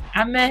dope.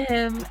 I met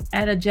him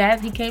at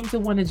he came to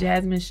one of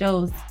Jazmine's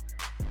shows,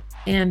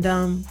 and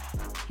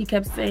he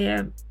kept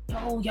saying,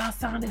 "Oh, y'all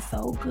sounded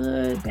so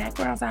good.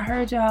 Backgrounds, I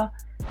heard y'all."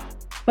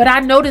 But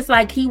I noticed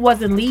like he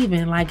wasn't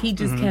leaving. Like he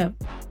just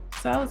kept.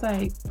 So I was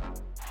like,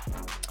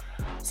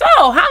 "So,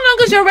 how long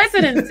is your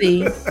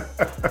residency?"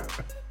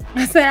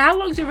 I said, how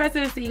long's your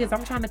residency? Because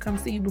I'm trying to come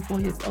see you before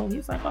it's over.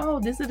 He's like, oh,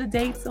 this is the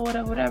dates or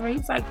whatever.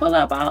 He's like, pull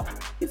up. I'll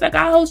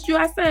host you.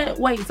 I said,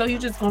 wait, so you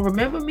just gonna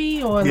remember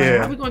me or like,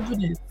 how we gonna do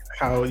this?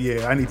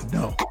 I need to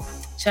know.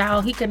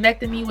 Child, he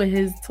connected me with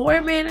his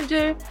tour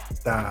manager.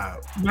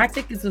 Stop. My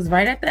tickets was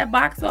right at that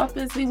box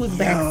office. We was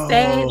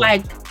backstage.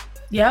 Like,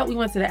 yeah, we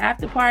went to the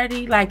after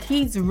party. Like,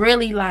 he's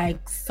really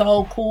like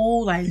so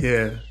cool. Like,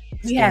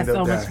 we had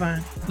so much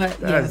fun. But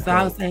so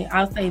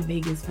I'll say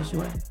Vegas for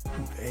sure.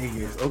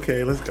 Vegas.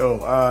 Okay, let's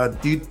go.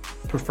 Do you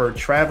prefer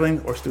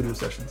traveling or studio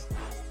sessions?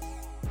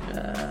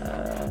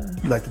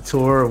 You like to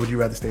tour, or would you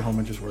rather stay home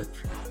and just work?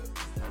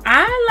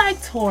 I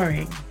like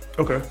touring.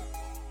 Okay.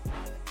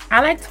 I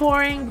like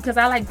touring because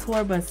I like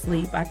tour bus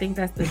sleep. I think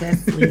that's the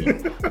best sleep.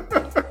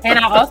 And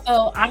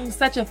I'm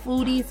such a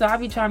foodie, so I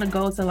be trying to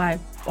go to like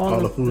all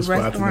the food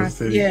spots in the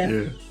city.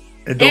 Yeah.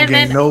 And don't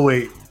gain no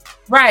weight.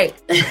 Right.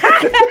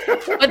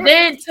 But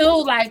then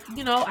too, like,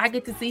 you know, I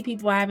get to see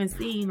people I haven't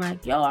seen.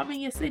 Like, yo, I'm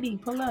in your city.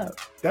 Pull up.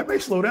 That may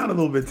slow down a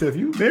little bit, Tiff.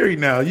 You married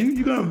now.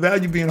 You gonna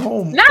value being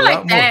home. Not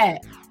like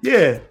that. More.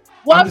 Yeah.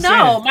 Well,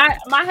 no,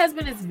 my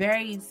husband is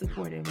very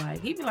supportive. Like,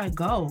 he be like,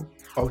 go.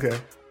 Okay.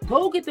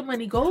 Go get the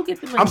money. Go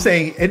get the money. I'm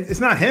saying it's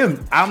not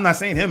him. I'm not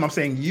saying him. I'm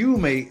saying you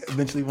may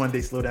eventually one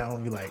day slow down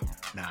and be like,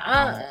 nah,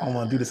 I don't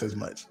want to do this as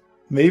much.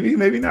 Maybe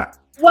not.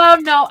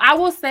 Well, no, I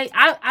will say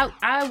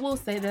I will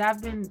say that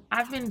I've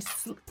been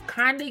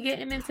kind of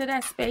getting into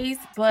that space,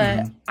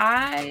 but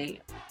I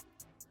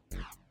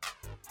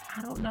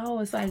don't know.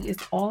 It's like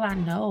it's all I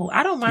know.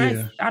 I don't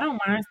mind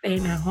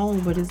staying at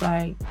home, but it's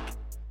like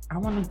I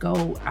want to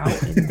go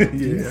out.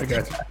 And I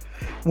got you.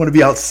 Want to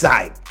be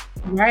outside,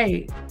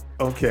 right?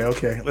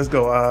 Okay. Let's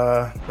go.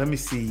 Let me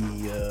see.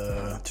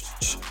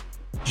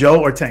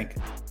 Joe or Tank?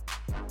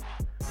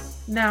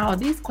 Now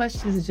these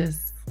questions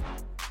just.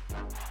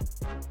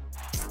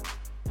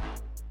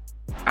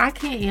 I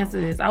can't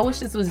answer this. I wish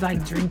this was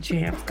like Drink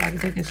Champs. I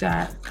could take a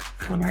shot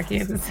when I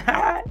can't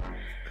decide.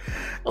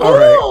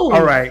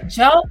 All right.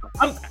 Joe,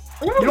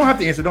 you don't have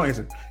to answer. Don't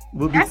answer.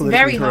 We'll be that's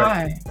very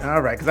correct. Hard.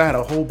 All right, because I had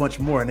a whole bunch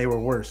more and they were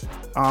worse.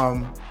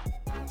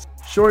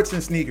 Shorts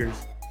and sneakers,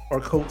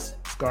 or coats,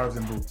 scarves,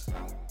 and boots.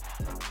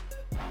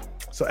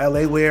 So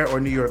LA wear or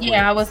New York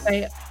wear? I would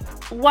say.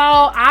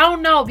 Well, I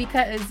don't know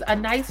because a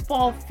nice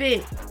fall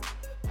fit.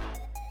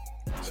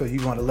 So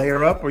you want to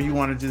layer up, or you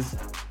want to just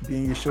be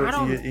in your shorts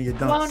and your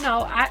dunks? Well,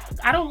 no,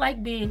 I don't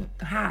like being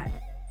hot.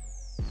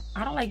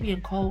 I don't like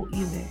being cold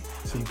either.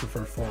 So you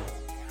prefer fall?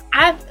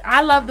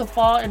 I love the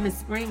fall and the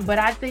spring, but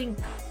I think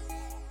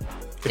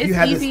it's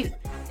easy.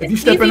 If you're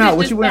stepping out,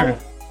 what you wearing?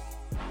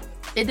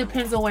 It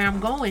depends on where I'm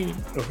going.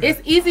 Okay.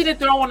 It's easy to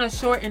throw on a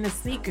short and a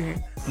sneaker,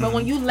 but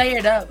when you layer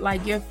it up,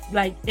 like you're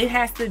like it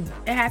has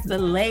to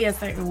lay a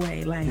certain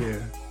way.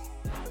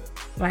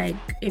 Like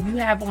if you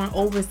have on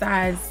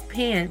oversized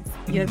pants,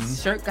 your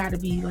shirt got to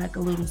be like a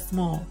little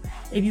small.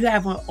 If you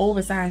have an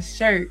oversized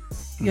shirt,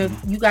 you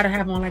got to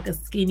have on like a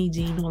skinny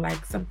jean or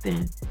like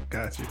something.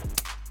 Got you.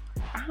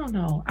 I don't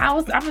know.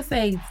 I'm gonna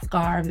say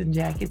scarves and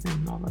jackets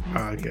and all of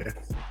that. Okay.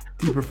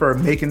 Do you prefer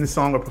making the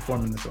song or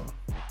performing the song?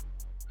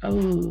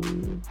 Oh.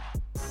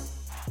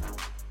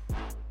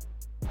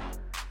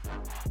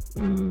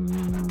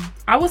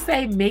 I would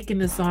say making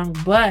the song,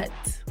 but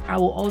I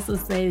will also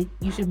say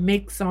you should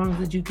make songs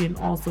that you can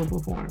also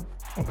perform.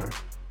 Okay.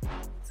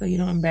 So you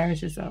don't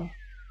embarrass yourself.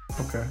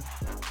 Okay.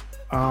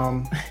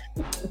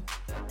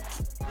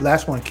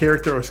 Last one,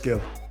 character or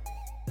skill?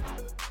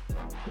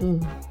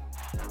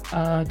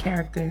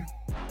 Character.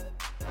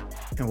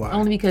 And why?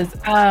 Only because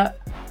I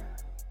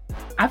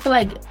feel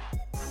like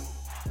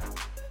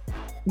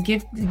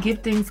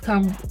giftings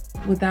come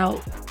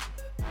without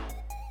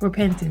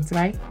repentance,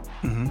 right?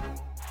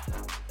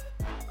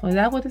 Oh, is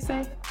that what it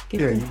say?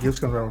 Gifts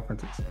come without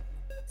repentance.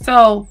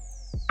 So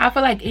I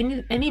feel like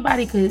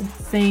anybody could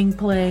sing,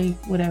 play,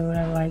 whatever.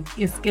 Like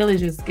your skill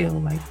is your skill.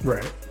 Like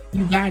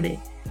you got it.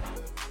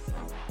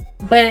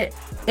 But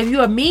if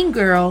you're a mean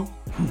girl,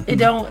 it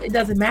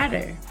doesn't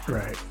matter.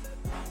 Right.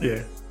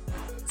 Yeah.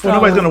 So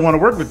nobody's gonna want to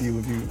work with you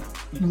if you.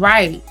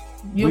 Right.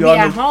 You'll be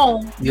at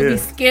home. You'll be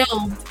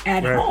skilled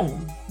at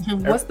home.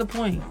 What's the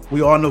point?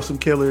 We all know some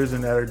killers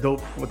and that are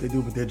dope what they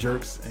do, but they're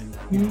jerks, and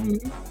you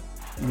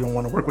don't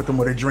want to work with them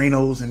or they're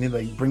Dranos, and they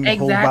like bring the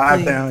whole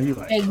vibe down. You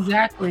like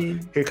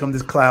here come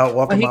this cloud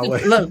walking my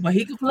way. Look, but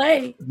he can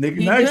play.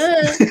 Nigga, nice.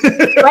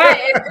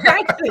 Right,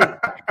 exactly.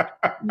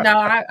 No,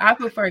 I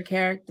prefer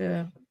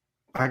character.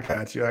 I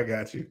got you.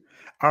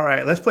 All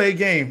right, let's play a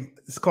game.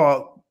 It's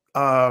called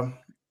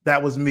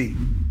That Was Me.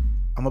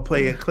 I'm gonna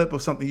play a clip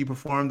of something you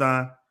performed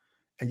on,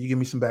 and you give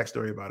me some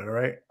backstory about it. All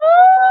right.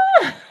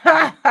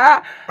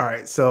 All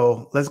right.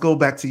 So let's go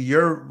back to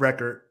your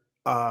record.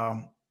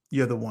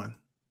 You're the One.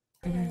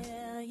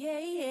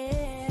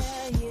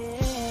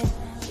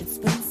 It's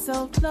been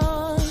so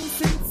long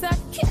since I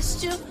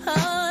kissed you,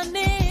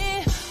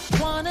 honey.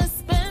 Wanna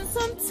spend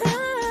some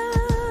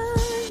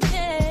time,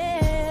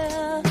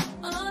 yeah.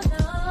 Oh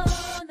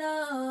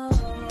no,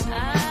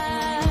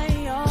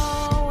 I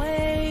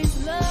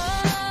always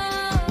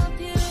loved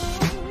you,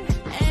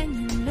 and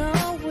you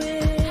know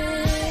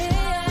it.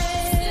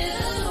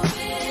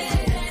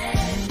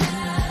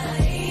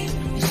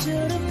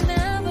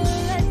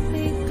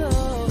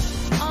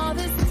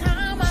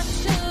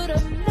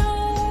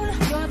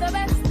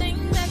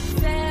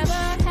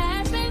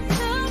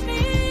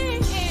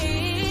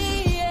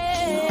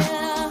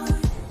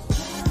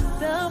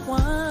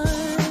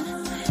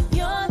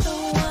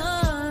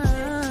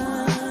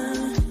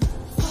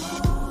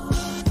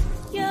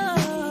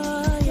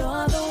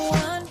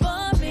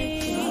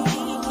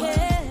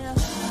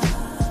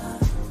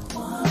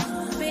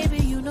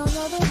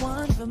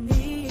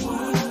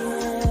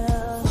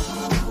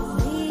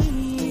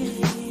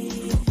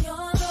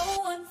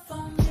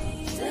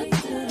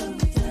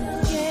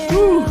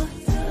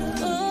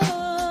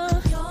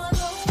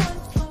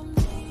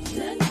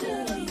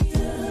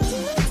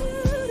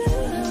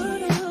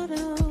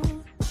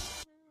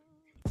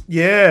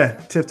 Yeah,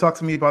 Tiff, talk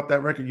to me about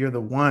that record. You're the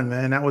one,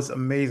 man. That was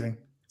amazing.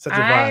 Such a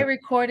I vibe.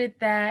 recorded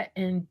that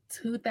in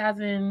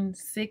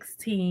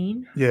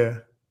 2016. Yeah.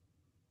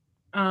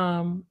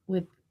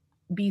 With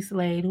B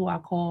Slade, who I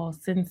call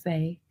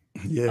Sensei.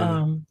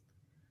 Yeah.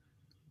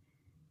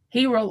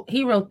 He wrote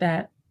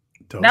that.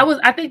 Dope.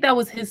 I think that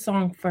was his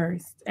song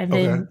first, and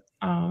then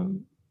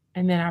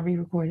I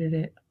re-recorded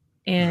it.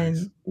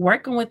 And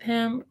working with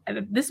him,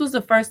 this was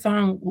the first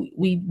song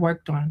we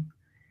worked on.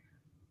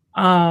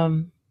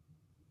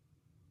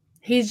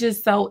 He's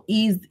just so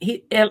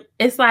easy.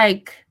 It's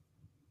like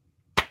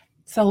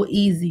so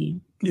easy.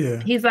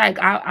 Yeah. He's like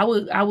I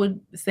would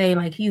say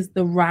like he's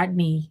the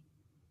Rodney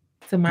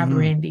to my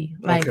Brandy,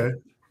 like,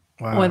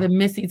 or the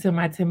Missy to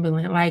my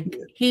Timberland. Like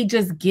he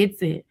just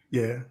gets it.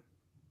 Yeah.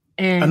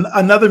 And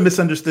another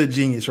misunderstood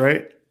genius,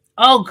 right?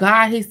 Oh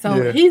God, he's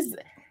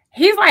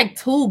like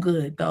too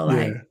good though.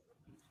 Like,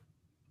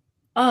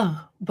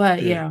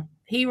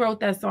 he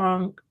wrote that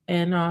song,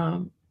 and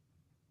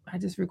I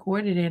just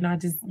recorded it, and I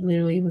just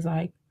literally was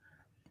like,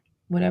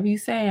 whatever you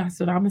say, that's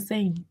what I'm gonna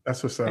sing.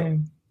 That's what's up.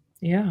 And,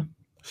 yeah.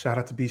 Shout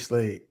out to B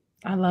Slade.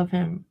 I love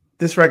him.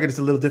 This record is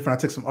a little different.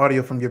 I took some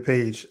audio from your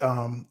page.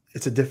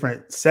 It's a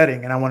different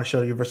setting, and I want to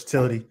show your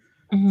versatility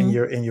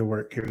in your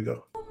work. Here we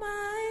go.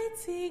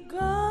 Almighty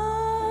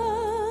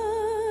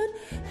God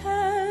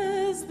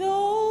has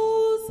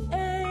those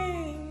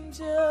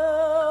angels.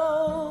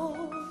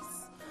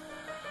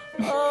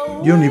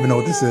 You don't even know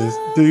what this is,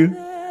 do you?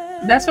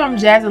 That's from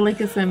Jazmine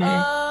Lincoln Center.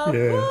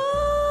 Yeah.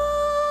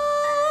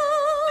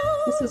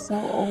 This is so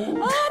old.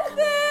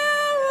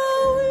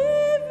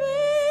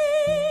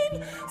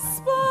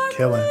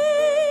 Killing.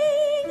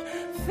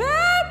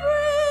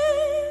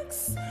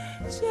 Fabrics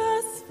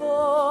just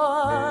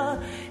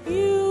for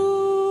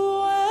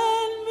you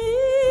and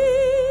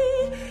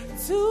me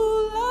to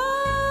love.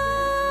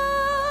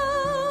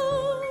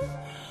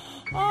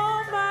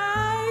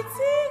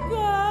 Almighty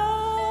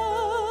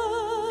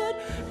God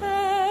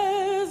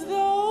has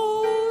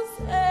those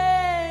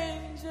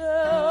angels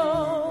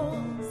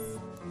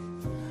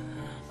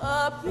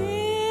up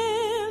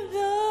in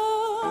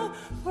the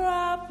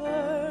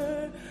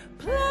proper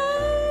place,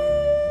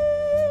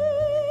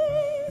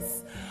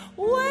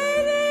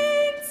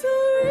 waiting to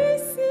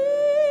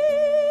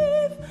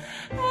receive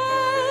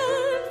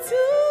and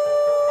to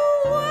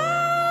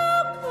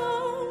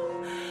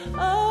welcome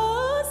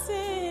us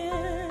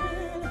in,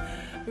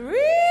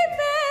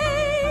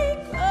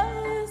 remake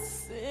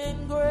us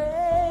in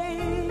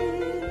grace.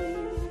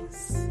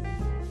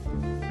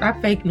 I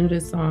fake knew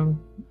this song.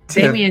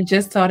 Damien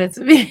just taught it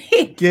to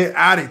me. Get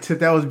out of it, Tiff.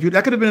 That was beautiful.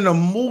 That could have been in a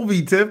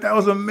movie, Tiff. That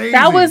was amazing.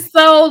 That was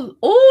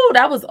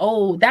that was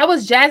old. That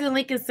was Jazmine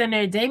Lincoln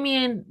Center.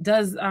 Damien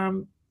does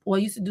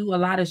used to do a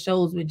lot of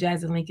shows with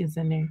Jazmine Lincoln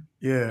Center.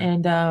 Yeah.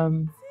 And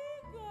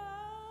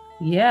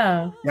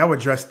y'all were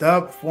dressed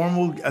up,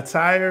 formal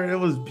attire. It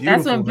was beautiful.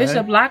 That's when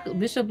Bishop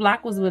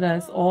Block was with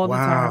us all the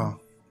time. Wow.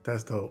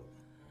 That's dope.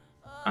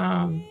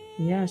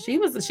 She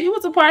was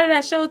a part of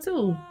that show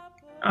too.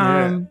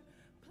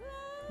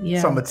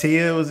 So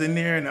Mattia was in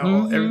there, and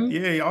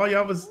all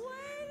y'all was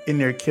in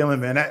there killing,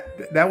 man.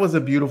 That was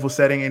a beautiful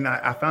setting, and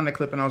I found the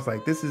clip, and I was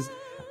like, this is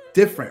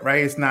different,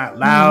 right? It's not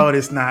loud.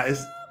 It's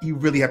you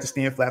really have to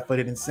stand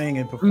flat-footed and sing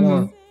and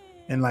perform,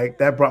 and like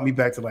that brought me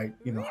back to like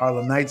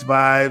Harlem Nights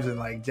vibes and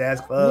like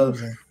jazz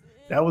clubs, and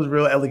that was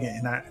real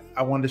elegant. And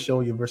I wanted to show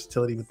your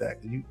versatility with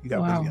that. You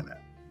got busy on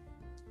that.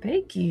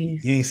 Thank you. You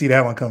didn't see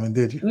that one coming,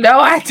 did you? No,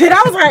 I did.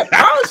 I was like,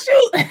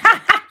 oh shoot.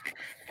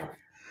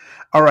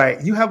 All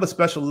right, you have a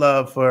special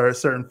love for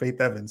certain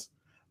Faith Evans.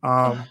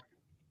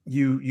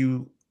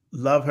 You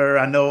love her.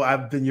 I know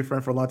I've been your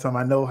friend for a long time.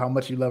 I know how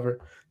much you love her.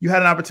 You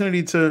had an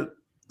opportunity to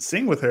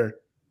sing with her,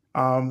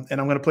 and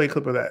I'm going to play a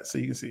clip of that so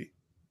you can see.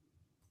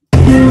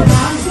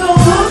 I'm so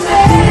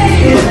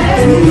amazed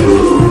that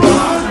you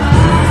are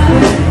mine.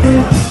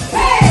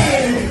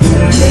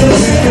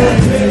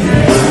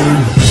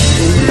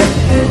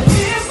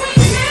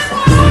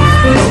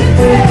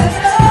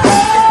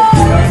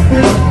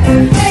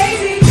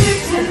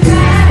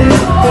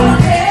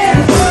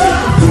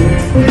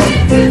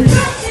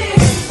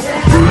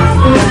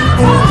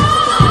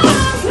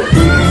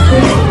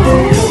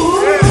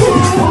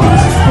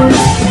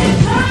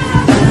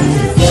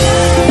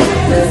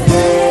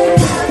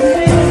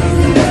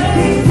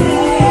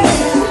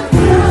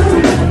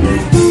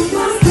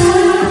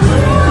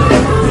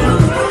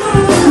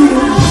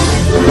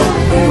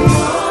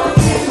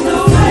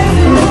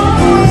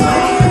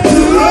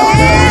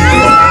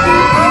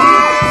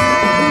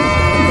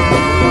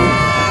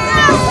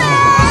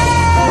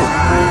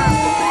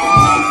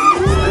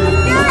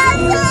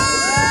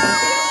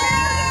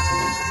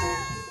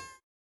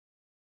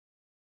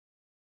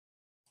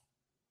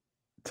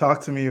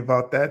 Talk to me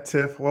about that,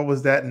 Tiff. What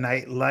was that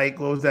night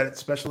like? What was that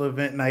special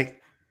event night?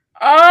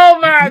 Oh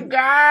my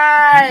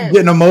God.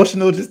 Getting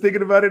emotional just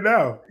thinking about it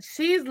now.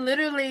 She's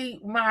literally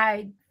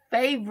my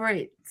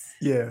favorite.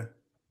 Yeah.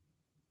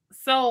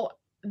 So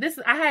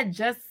I had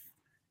just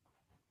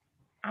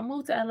I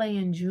moved to LA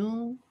in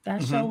June.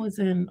 That show was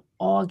in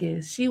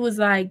August. She was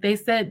like, they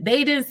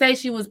didn't say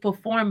she was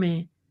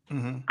performing.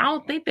 I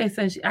don't think they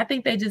said I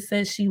think they just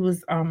said she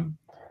was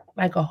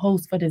like a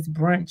host for this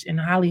brunch in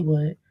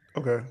Hollywood.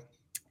 Okay.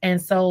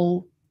 And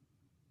so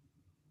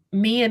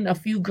me and a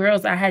few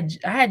girls, I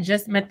had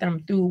just met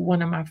them through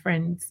one of my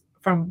friends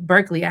from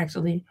Berkeley,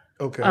 actually.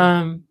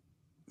 Okay.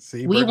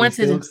 See, we went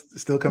to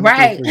still coming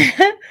right.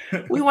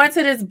 We went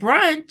to this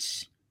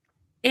brunch,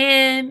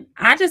 and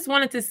I just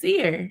wanted to see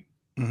her.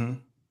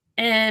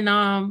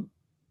 And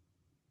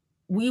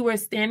we were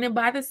standing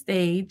by the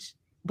stage,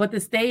 but the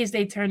stage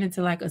they turned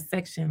into like a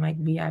section, like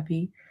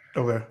VIP.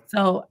 Okay.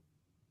 So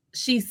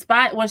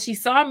when she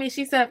saw me,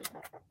 she said,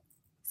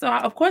 so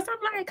of course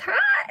I'm like,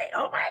 hi,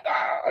 oh my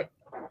God.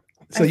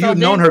 So you'd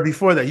known her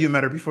before that? You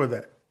met her before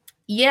that?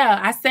 Yeah,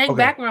 I sang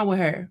background with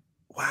her.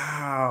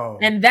 Wow.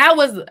 And that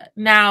was,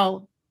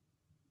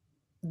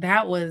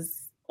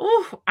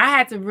 I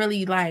had to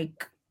really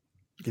like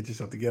get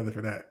yourself together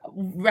for that.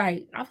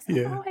 Right. I was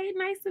like, oh, hey,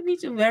 nice to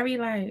meet you. Very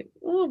like,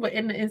 but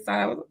in the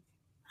inside, I was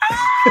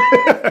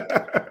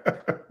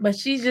but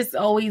she's just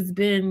always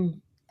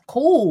been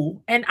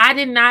cool. And I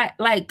did not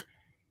like,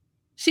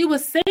 she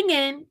was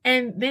singing,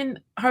 and then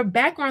her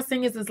background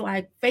singers is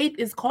like, Faith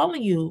is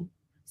calling you.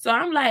 So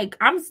I'm like,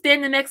 I'm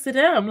standing next to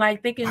them,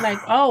 like thinking like,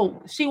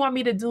 oh, she want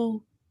me to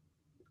do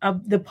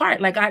the part.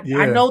 Like I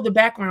know the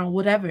background,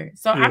 whatever.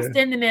 So I'm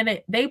standing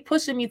there, they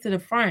pushing me to the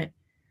front.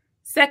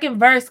 Second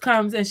verse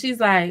comes, and she's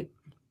like,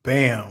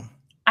 bam.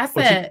 I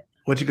said,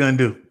 what you gonna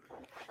do?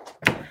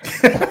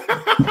 Okay,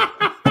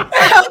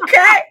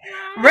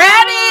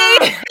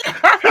 ready?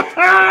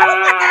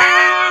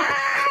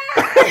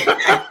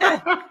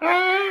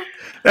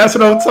 That's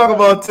what I'm talking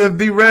about, Tiff.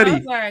 Be ready. I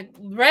was like,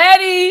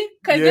 ready?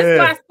 Because this is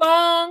my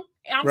song.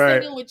 I'm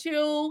singing with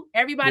you.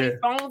 Everybody's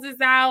phones is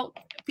out.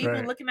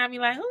 People looking at me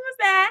like, who is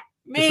that?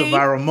 Me. It's a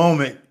viral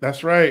moment.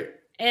 That's right.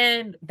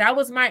 And that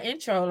was my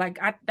intro. Like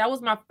that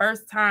was my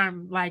first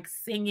time like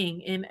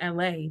singing in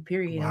LA,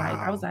 period. Wow. Like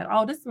I was like,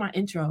 oh, this is my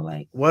intro.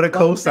 Like what a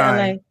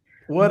cosign.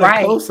 What a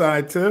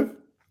cosign, Tiff.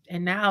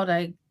 And now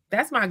like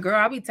that's my girl.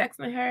 I'll be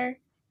texting her.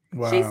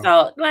 Wow. She's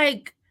so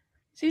like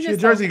she's just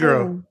a Jersey so cool.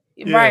 girl.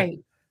 Yeah. Right.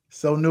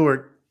 So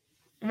Newark.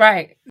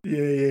 Right.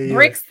 Yeah.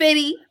 Brick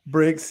City.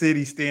 Brick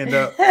City, stand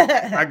up.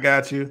 I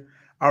got you.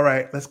 All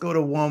right, let's go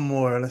to one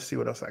more. Let's see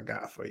what else I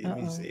got for you.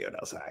 Let me see what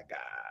else I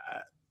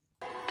got.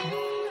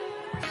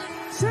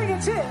 Sing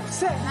it, Tiff.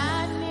 Say.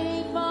 I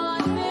need more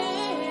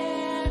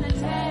than a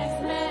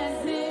text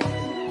message.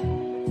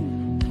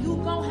 You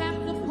gon'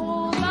 have to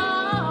pull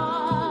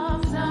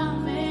off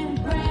some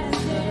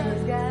impressive.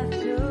 Hers got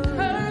you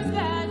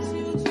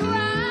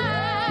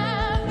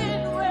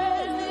driving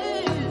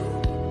reckless.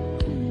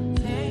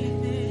 Take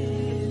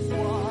this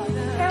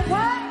water. And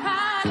what?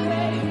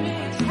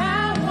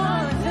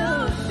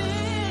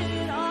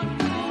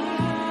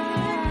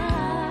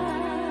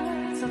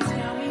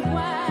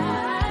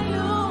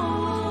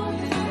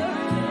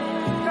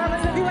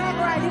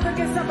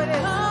 Get some of this.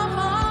 Come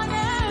on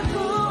and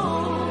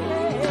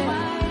prove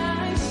why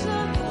I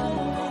should.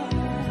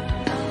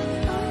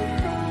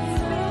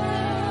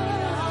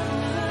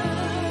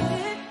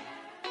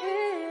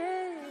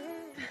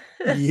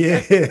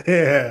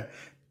 Yeah.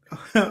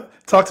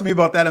 Talk to me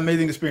about that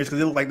amazing experience, because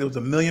it looked like there was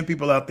a million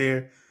people out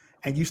there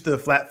and you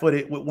stood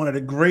flat-footed with one of the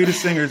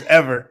greatest singers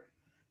ever,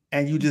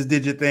 and you just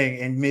did your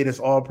thing and made us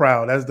all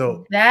proud. That's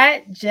dope.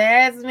 That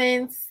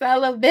Jazmine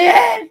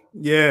Sullivan.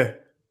 Yeah.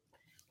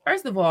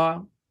 First of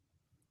all,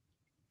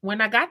 when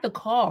I got the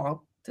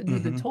call to do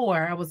the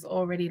tour, I was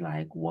already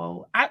like,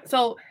 whoa.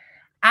 So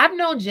I've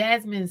known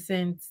Jazmine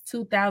since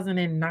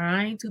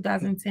 2009,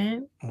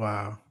 2010.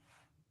 Wow.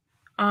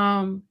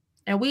 And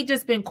we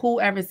just been cool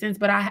ever since,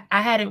 but I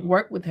hadn't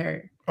worked with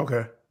her.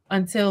 Okay.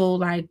 Until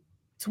like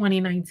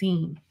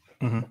 2019.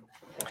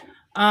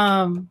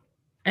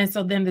 And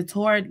so then the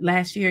tour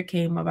last year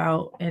came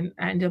about, and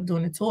I ended up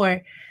doing the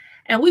tour.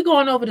 And we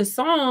going over the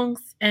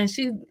songs, and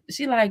she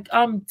like,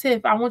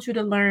 Tiff, I want you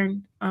to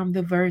learn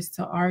the verse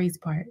to Ari's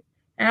part.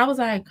 And I was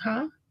like,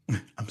 huh?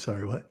 I'm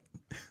sorry, what?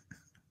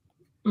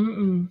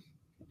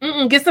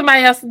 Get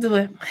somebody else to do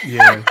it.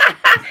 Yeah.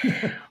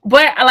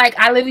 But like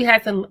I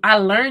literally I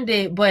learned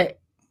it, but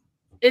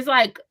it's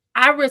like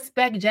I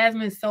respect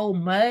Jazmine so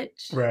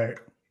much. Right.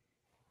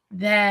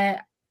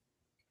 That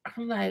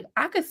I'm like,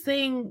 I could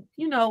sing,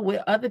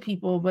 with other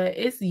people, but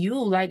it's you,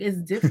 like it's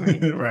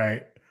different.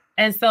 Right.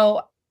 And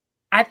so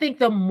I think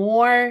the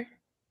more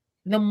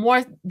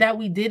that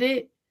we did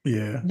it,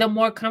 the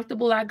more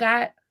comfortable I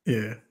got.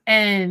 Yeah.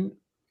 And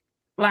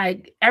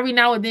like every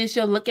now and then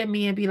she'll look at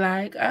me and be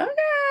like, okay,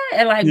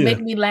 and like make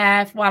me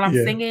laugh while I'm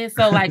singing.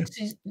 So like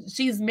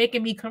she's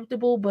making me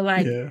comfortable, but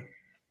like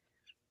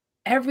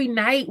every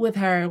night with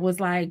her was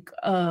like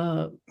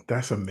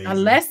that's amazing.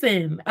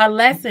 A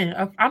lesson.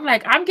 I'm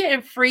like, I'm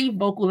getting free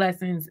vocal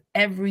lessons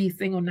every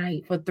single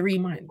night for 3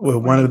 months. Well,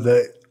 one of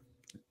the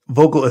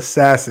vocal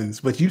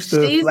assassins, but you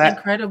stood She's flat.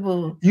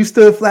 incredible. You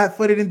stood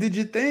flat-footed and did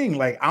your thing.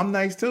 Like, I'm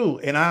nice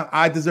too, and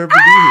I deserve to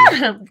be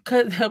here.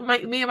 Because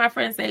me and my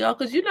friends say, "Oh,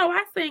 because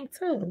I sing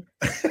too."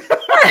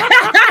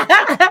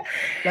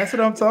 That's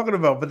what I'm talking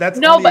about. But that's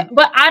no, only...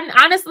 but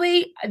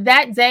honestly,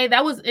 that day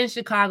that was in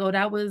Chicago.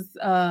 That was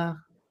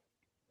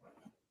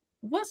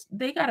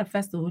they got a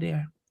festival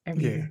there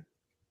every year.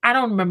 I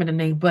don't remember the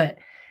name, but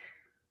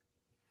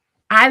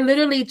I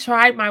literally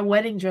tried my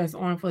wedding dress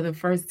on for the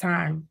first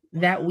time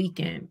that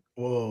weekend.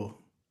 Whoa.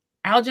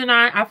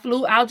 I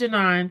flew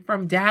Algernon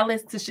from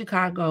Dallas to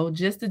Chicago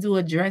just to do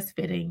a dress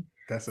fitting.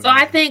 So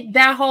I think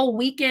that whole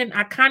weekend,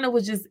 I kind of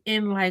was just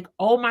in like,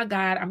 oh my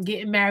God, I'm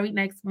getting married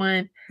next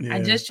month. Yeah.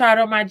 I just tried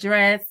on my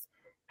dress.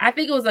 I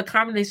think it was a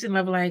combination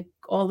of like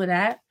all of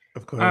that.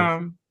 Of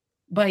course.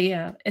 But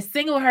yeah,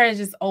 singing with her is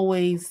just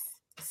always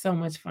so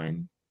much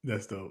fun.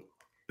 That's dope.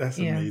 That's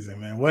amazing,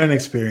 man. What an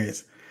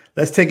experience.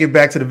 Let's take it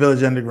back to the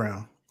Village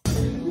Underground.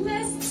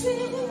 Let's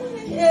sing,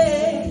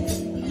 yeah.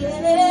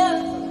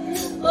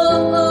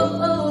 Oh,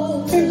 oh,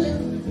 oh.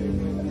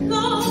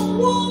 Long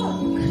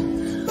walk.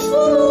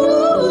 Ooh.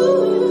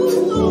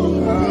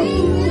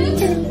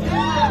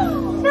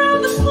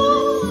 Round the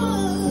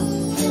corner.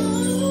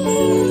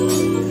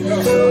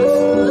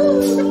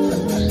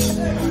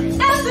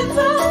 At the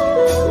top.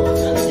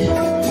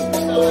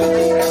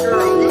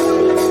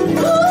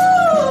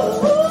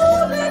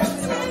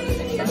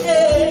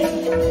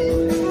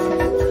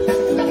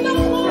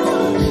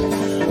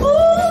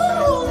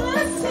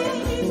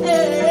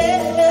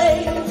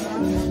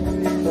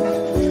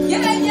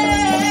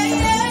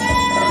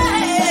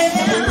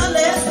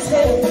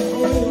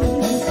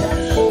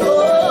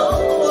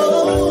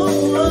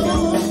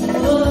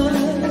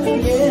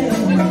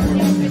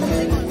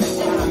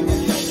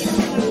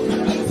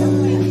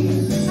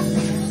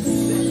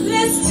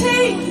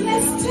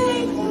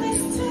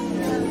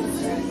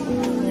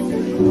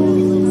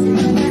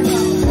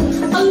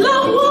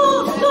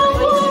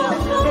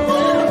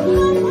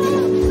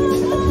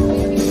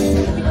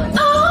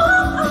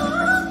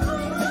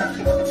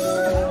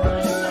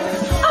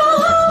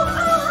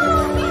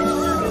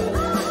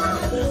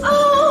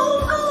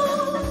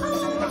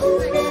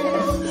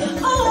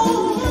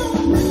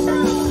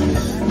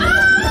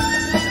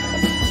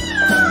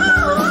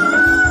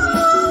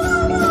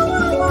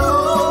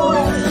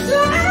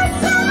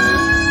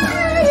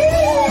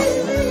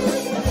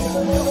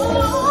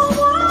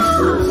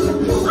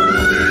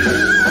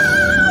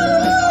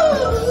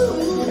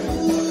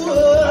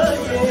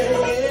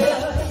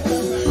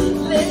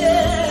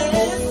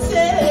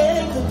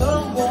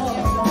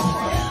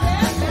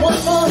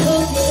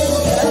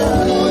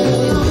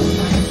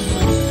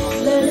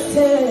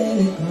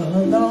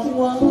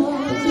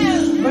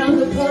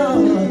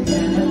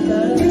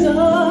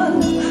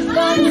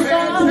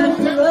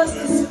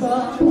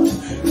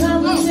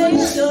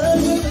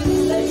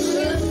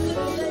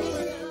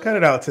 Cut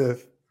it out,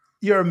 Tiff.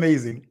 You're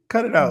amazing.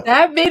 Cut it out.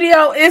 That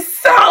video is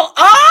so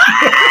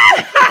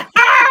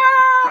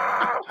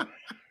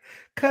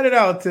Cut it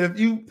out, Tiff.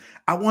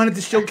 I wanted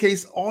to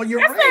showcase all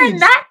your range.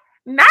 Not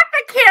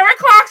the Karen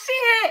Clark she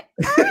hit.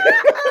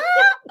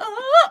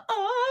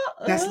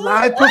 That's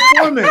live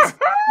performance.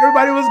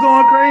 Everybody was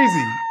going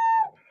crazy.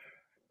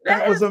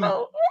 That was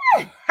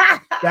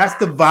that's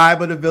the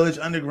vibe of the Village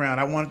Underground.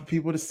 I want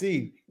people to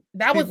see.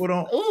 That was early. People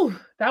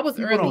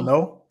don't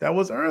know. That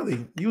was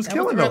early. You was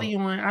killing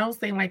them. I don't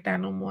sing like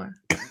that no more.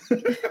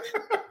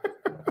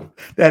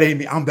 That ain't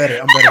me. I'm better.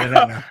 I'm better than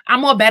that now.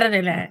 I'm more better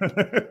than that.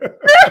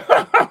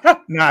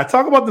 Nah,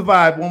 talk about the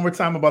vibe one more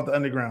time about the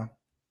Underground.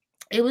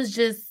 It was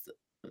just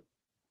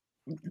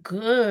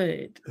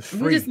good.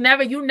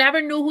 You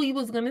never knew who you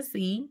was gonna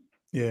see.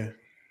 Yeah.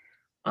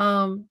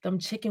 Them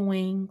chicken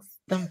wings.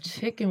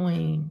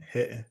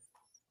 Hitting.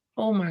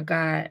 Oh my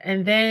God.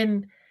 And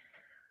then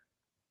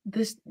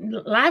this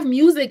live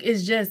music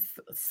is just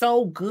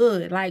so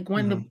good. Like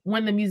when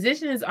the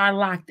musicians are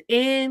locked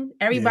in,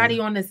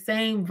 everybody on the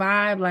same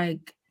vibe,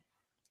 like,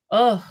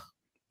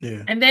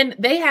 yeah. And then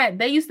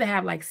they used to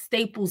have like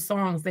staple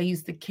songs they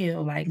used to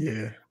kill. Like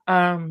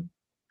Ron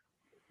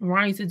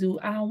used to do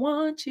I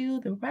Want You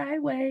the Right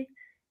Way.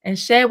 And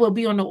Shed will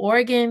be on the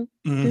organ.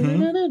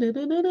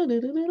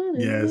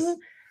 Yes.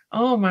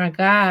 Oh my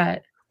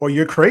God. Or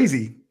You're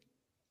Crazy.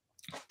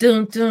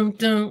 Dum dum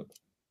dum.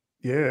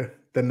 Yeah.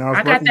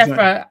 I got that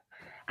for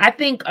I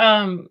think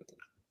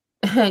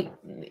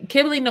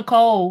Kimberly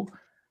Nicole,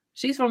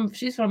 she's from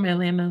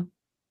Atlanta.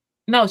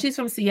 No, she's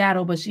from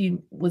Seattle, but she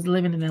was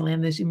living in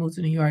Atlanta. She moved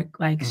to New York.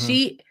 Like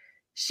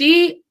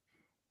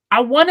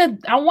I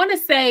wanna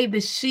say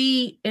that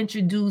she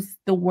introduced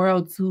the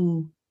world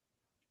to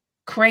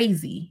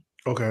Crazy.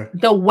 Okay.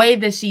 The way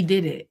that she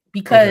did it.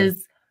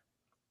 Because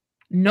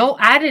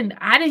I didn't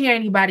hear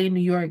anybody in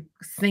New York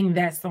sing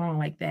that song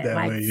like that.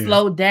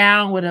 Slowed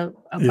down with a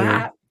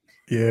bop.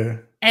 Yeah.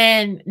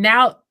 And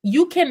now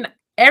you can,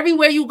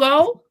 everywhere you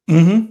go,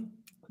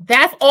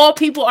 that's all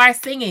people are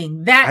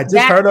singing. I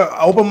just heard an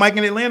open mic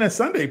in Atlanta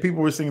Sunday.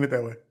 People were singing it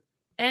that way.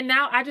 And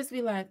now I just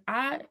be like,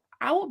 I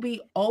I will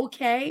be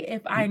okay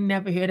if I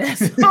never hear that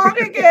song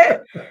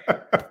again.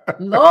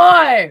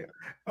 Lord.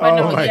 But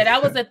no, yeah,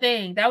 that was a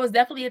thing. That was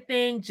definitely a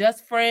thing.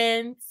 Just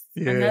Friends.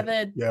 Yeah.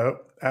 Another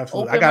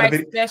Absolutely. open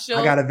mic special.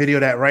 I got a video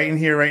of that right in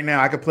here right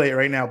now. I could play it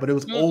right now, but it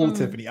was old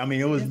Tiffany. I mean,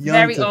 it was young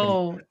very Tiffany.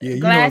 old. Yeah, you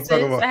glasses.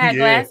 know what I'm talking about. I had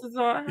glasses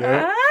on.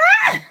 Yeah.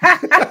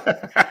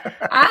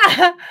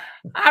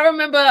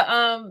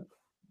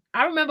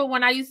 I remember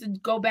when I used to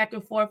go back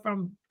and forth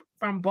from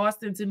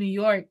Boston to New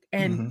York,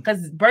 and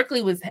because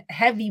Berkeley was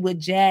heavy with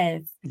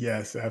jazz.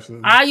 Yes,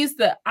 absolutely. I used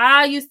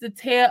to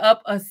tear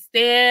up a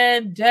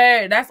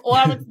standard. That's all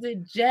I was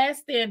doing. Jazz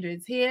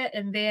standards here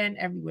and then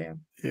everywhere.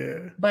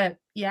 Yeah. But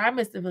yeah, I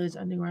miss the Village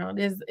Underground.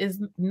 There's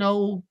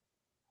no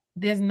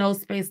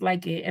space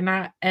like it. And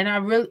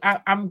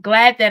I'm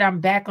glad that I'm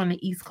back on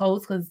the East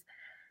Coast, because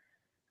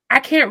I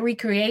can't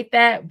recreate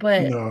that,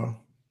 but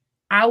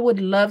I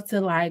would love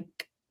to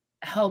like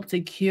help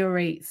to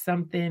curate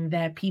something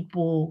that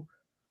people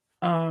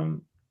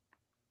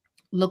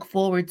look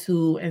forward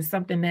to, and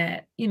something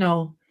that, you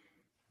know,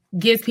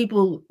 gives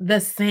people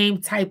the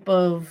same type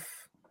of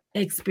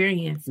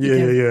experience.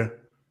 Yeah.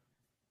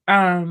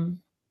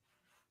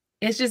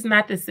 It's just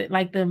not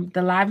the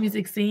live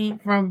music scene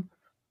from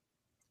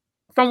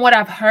what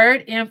I've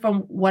heard and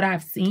from what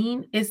I've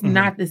seen. It's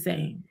not the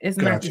same. It's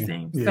not the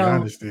same. Yeah, so I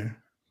understand.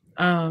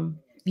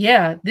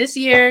 Yeah, this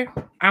year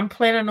I'm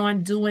planning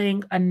on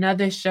doing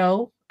another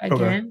show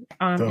again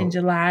in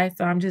July.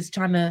 So I'm just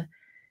trying to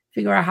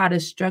figure out how to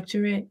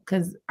structure it,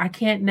 because I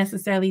can't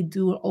necessarily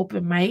do an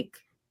open mic,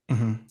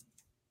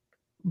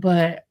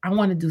 but I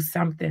want to do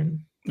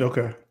something.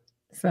 Okay.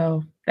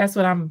 So that's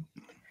what I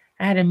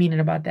had a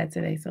meeting about that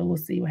today. So we'll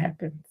see what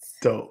happens.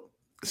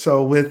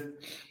 So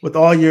with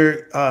all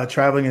your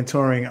traveling and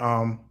touring,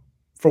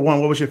 for one,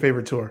 what was your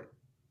favorite tour?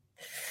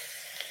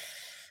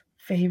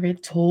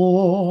 Favorite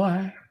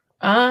tour?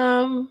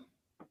 I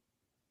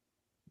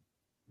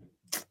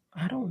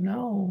don't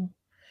know.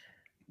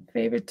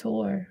 Favorite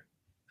tour.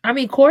 I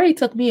mean, Corey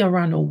took me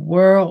around the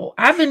world.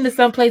 I've been to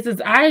some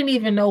places I didn't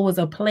even know was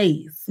a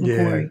place with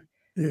Corey.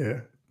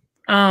 Yeah.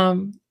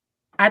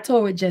 I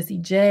toured with Jessie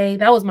J.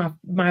 That was my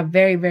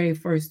very, very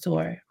first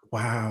tour.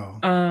 Wow.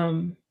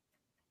 I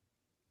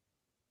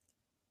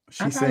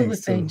probably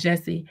would say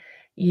Jessie.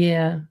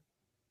 Yeah.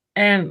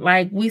 And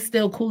like, we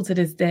still cool to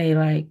this day.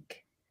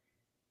 Like,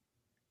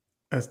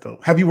 that's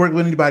dope. Have you worked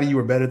with anybody you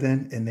were better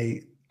than and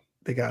they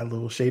got a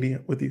little shady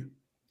with you?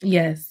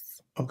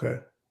 Yes. Okay.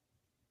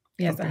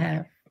 Yes, I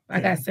have. I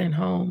got sent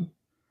home.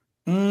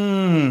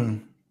 How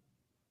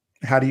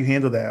do you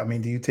handle that? I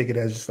mean, do you take it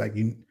as just like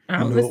you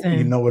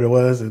know what it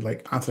was, and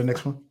like on to the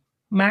next one?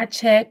 My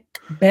check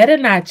better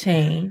not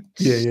change.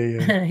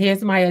 Yeah.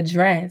 Here's my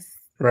address.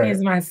 Right.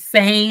 Here's my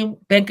same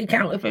bank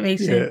account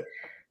information. Yeah.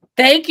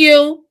 Thank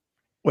you.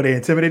 Were they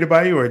intimidated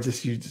by you, or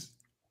just you?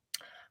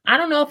 I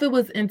don't know if it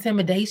was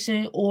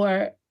intimidation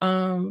or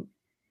I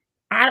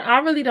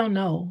really don't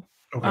know.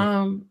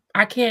 Okay.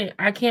 I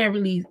can't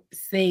really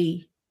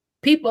say.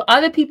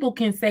 Other people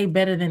can say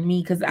better than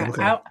me, because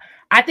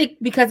I think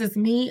because it's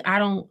me,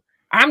 I'm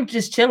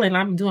just chilling.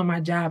 I'm doing my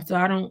job. So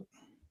I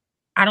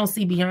don't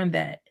see beyond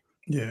that.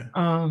 Yeah.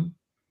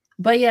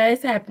 But yeah,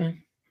 it's happened.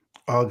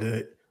 All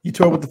good. You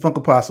toured with the Funk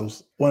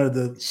Apostles,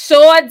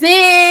 Sure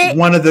did.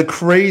 One of the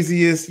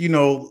craziest,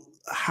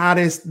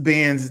 hottest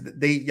bands.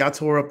 Y'all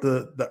tore up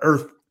the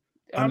earth.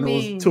 I know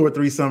it was 2 or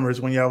 3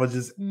 summers when y'all was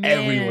just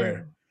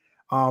everywhere.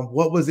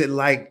 What was it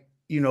like,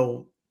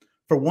 for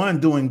one,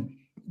 doing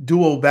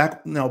duo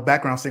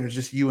background singers,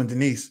 just you and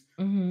Denise?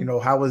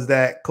 How was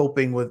that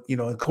coping with,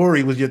 and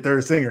Corey was your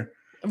third singer,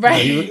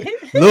 right?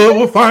 Lord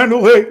will find a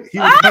way.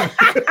 Yeah,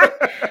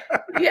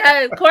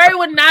 Corey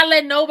would not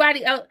let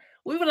nobody else.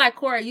 We were like,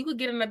 Corey, you could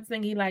get another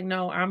singer. He like,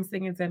 no, I'm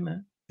singing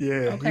tenor.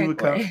 Yeah,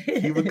 okay,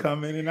 he would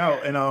come in and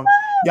out, and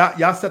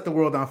y'all set the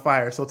world on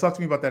fire. So talk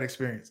to me about that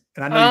experience.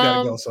 And I know you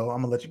gotta go, so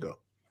I'm gonna let you go.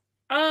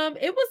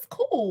 It was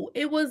cool.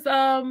 It was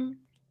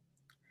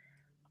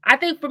I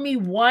think for me,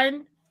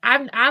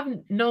 I've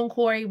known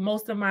Corey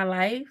most of my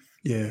life.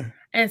 Yeah.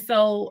 And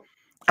so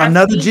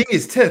another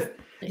genius, Tiff.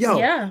 Yo,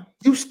 yeah.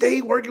 You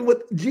stay working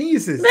with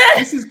geniuses.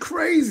 This is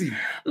crazy.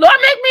 Lord,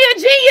 make me a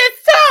genius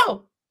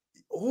too.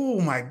 Oh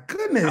my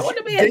goodness. I want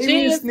to be a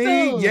genius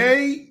Sneed, too.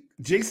 Yay,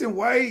 Jason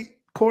White,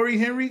 Corey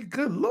Henry.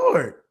 Good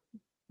Lord.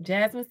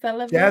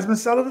 Jazmine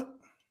Sullivan.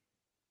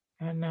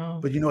 I know.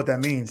 But you know what that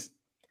means.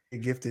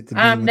 You're gifted to be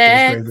I'm with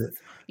next. this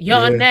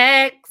You're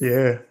next.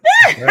 Yeah.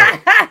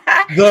 Right.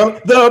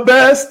 the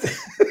best.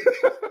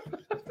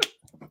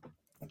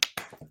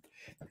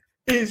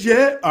 Is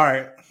yet. All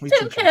right.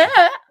 Okay.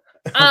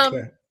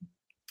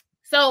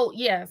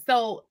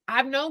 So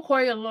I've known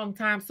Corey a long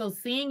time. So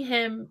seeing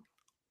him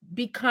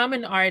become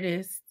an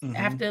artist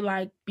after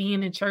like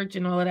being in church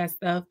and all of that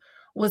stuff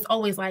was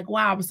always like,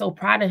 wow, I'm so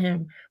proud of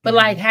him. But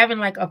like having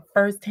like a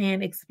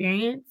firsthand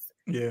experience.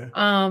 Yeah.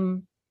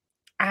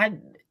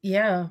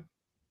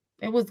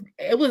 It was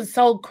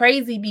so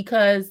crazy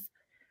because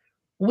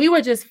we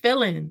were just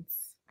fill-ins.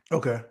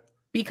 Okay.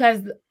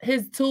 Because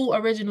his 2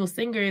 original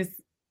singers,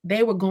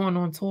 they were going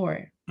on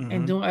tour.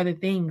 and doing other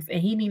things.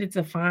 And he needed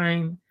to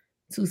find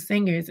 2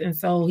 singers. And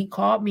so he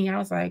called me. I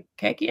was like,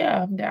 heck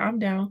yeah, I'm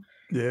down.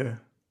 Yeah.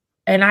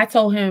 And I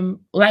told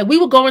him, like, we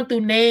were going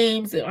through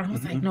names. And I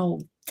was like,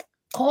 no,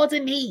 call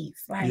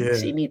Denise. Like,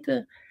 she need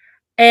to.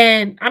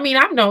 And I mean,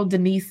 I've known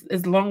Denise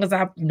as long as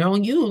I've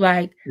known you.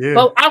 Like,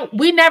 but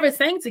we never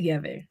sang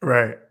together.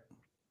 Right.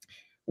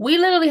 We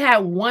literally had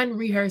 1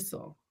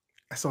 rehearsal.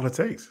 That's all it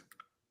takes.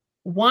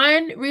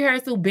 1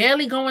 rehearsal,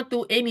 barely going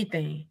through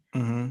anything.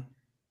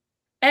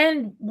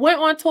 And went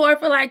on tour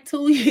for like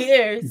 2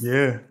 years.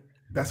 Yeah.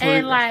 That's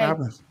what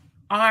happens.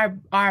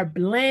 Our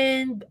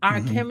blend,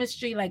 our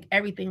chemistry, like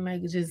everything,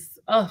 like just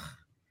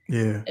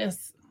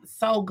it's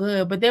so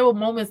good. But there were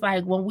moments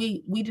like when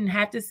we didn't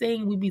have to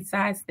sing, we'd be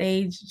side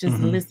stage just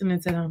listening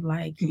to them,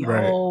 like,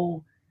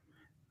 yo.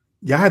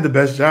 Y'all had the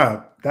best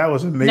job. That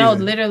was amazing. No,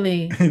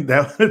 literally.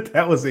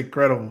 that was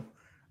incredible.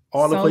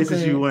 All the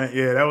places you went.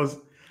 Yeah, that was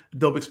a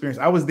dope experience.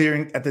 I was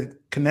there at the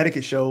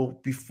Connecticut show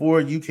before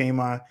you came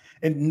on.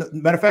 And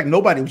matter of fact,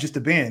 nobody, it was just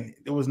a band.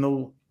 There was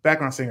no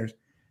background singers.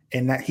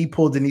 And that he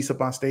pulled Denise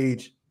up on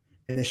stage.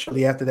 And then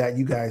shortly after that,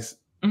 you guys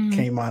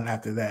came on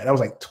after that. That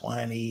was like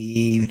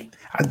 20.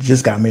 I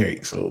just got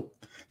married. So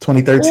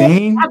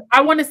 2013.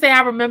 I want to say I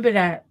remember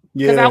that.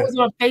 Because I was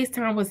on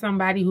FaceTime with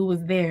somebody who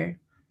was there.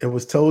 It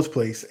was Toad's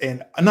place.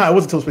 And no, it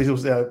wasn't Toad's place. It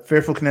was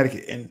Fairfield,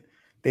 Connecticut. And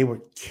they were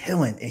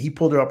killing. And he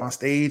pulled her up on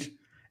stage.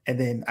 And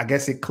then I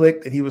guess it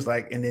clicked. And he was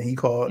like, and then he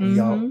called and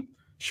y'all.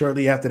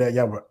 Shortly after that,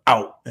 y'all were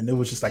out. And it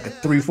was just like a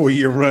 3-4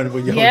 year run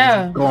where y'all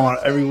just go on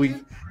every week.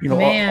 You know,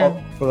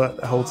 all for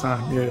the whole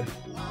time. Yeah.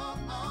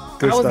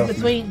 Good stuff,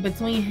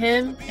 between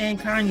him and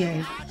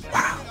Kanye.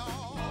 Wow.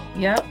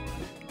 Yep.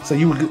 So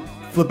you were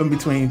flipping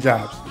between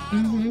jobs.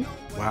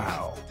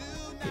 Wow.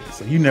 Yeah,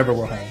 so you never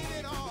were home.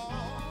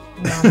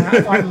 No, my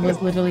apartment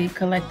was literally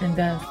collecting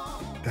dust.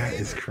 That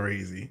is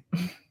crazy.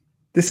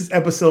 This is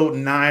episode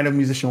 9 of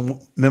Musician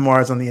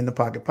Memoirs on the In the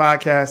Pocket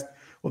podcast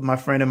with my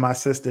friend and my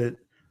sister,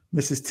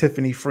 Mrs.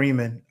 Tiffany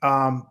Freeman.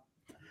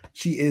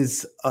 She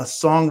is a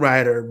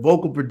songwriter,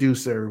 vocal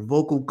producer,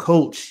 vocal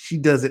coach. She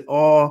does it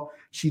all.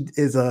 She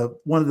is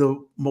one of the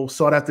most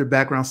sought after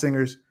background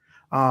singers,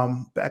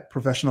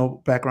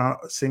 professional background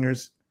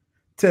singers.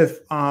 Tiff,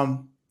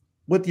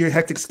 with your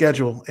hectic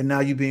schedule and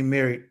now you being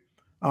married,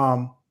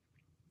 how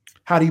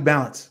do you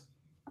balance?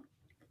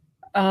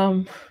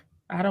 I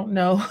don't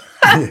know.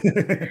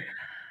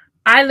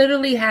 I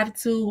literally have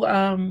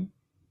to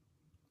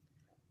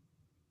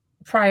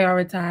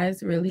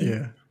prioritize, really.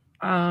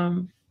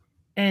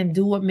 And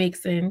do what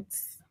makes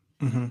sense.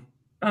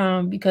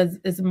 Because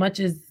as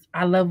much as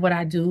I love what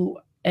I do,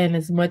 and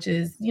as much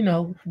as, you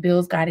know,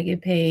 bills got to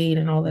get paid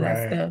and all of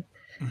that stuff,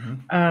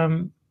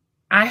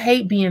 I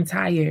hate being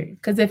tired.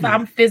 Because if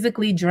I'm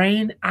physically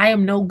drained, I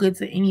am no good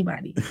to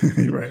anybody.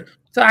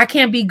 So I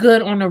can't be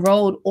good on the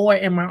road or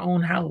in my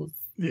own house.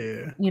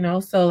 You know,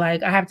 so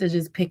like I have to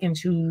just pick and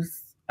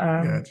choose.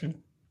 Gotcha.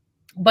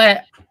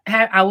 But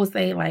I will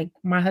say, like,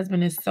 my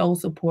husband is so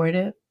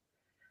supportive,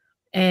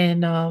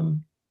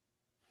 and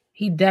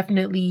he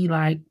definitely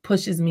like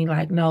pushes me,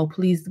 like, no,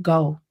 please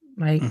go.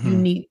 Like, you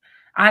need.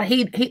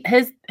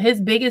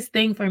 His biggest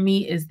thing for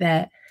me is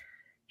that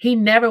he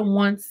never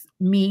wants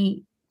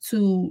me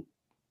to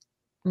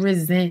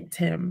resent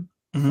him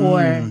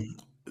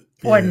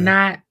for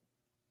not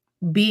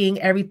being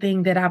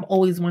everything that I've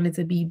always wanted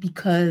to be,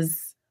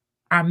 because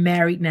I'm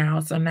married now.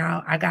 So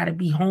now I gotta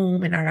be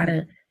home and I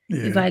gotta.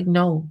 He's like,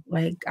 no,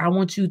 like, I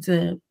want you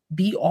to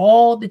be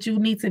all that you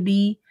need to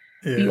be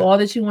all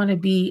that you want to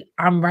be.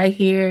 I'm right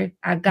here.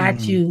 I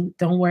got you.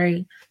 Don't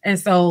worry. And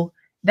so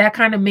that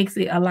kind of makes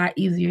it a lot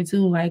easier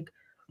too. Like,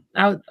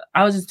 I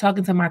was just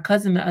talking to my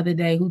cousin the other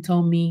day who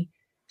told me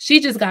she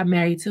just got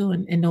married too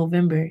in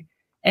November.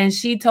 And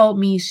she told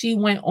me she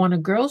went on a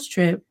girls'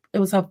 trip. It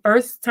was her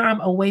first time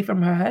away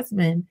from her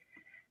husband.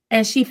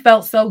 And she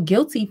felt so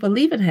guilty for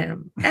leaving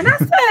him. And I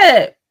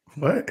said,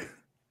 what?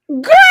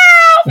 Girl,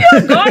 you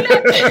don't go on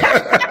that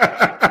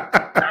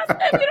I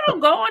said, if you don't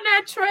go on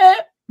that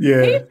trip,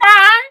 he's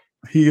fine.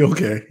 He's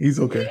okay. He is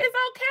okay.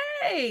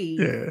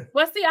 Yeah.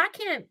 But see, I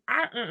can't.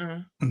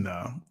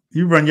 No.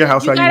 You run your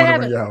house how you want to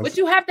run your house. But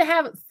you have to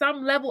have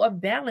some level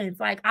of balance.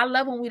 Like, I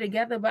love when we're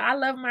together, but I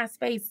love my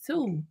space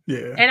too.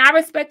 Yeah. And I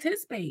respect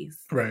his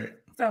space. Right.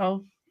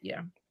 So,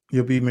 yeah.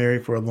 You'll be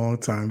married for a long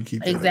time. You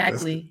keep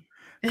exactly.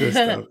 Good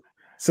stuff.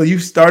 So you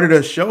started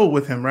a show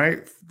with him,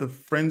 right? The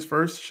Friends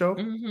First show?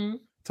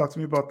 Talk to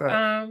me about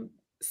that.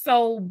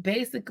 So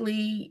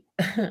basically,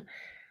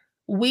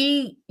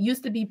 we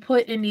used to be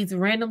put in these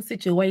random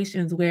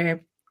situations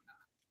where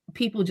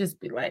people just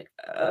be like,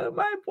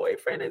 my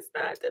boyfriend is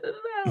not,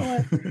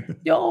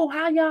 yo,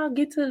 how y'all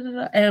get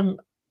to and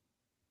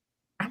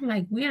I'm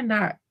like, we are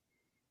not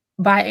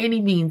by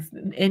any means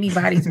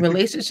anybody's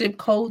relationship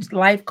coach,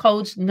 life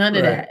coach, none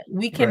of that.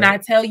 We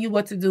cannot tell you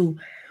what to do.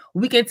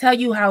 We can tell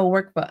you how it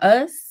worked for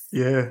us.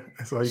 Yeah,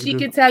 that's all you She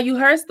can tell you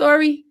her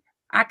story.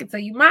 I can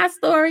tell you my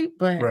story,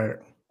 but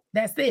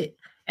that's it.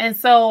 And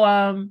so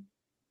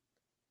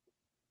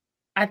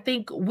I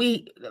think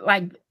we,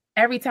 like,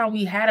 every time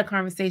we had a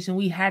conversation,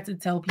 we had to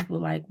tell people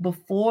like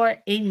before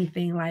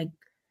anything, like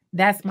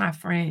that's my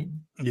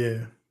friend.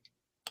 Yeah.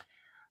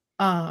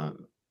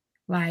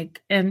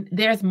 Like, and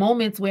there's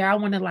moments where I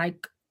want to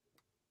like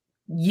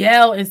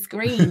yell and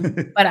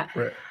scream, but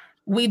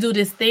we do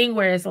this thing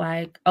where it's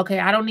like, okay,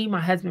 I don't need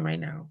my husband right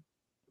now.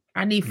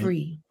 I need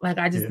free. Like,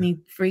 I just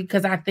need free,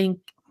 because I think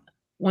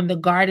when the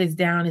guard is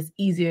down, it's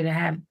easier to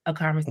have a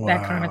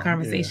that kind of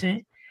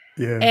conversation.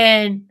 Yeah.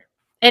 And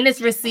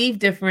it's received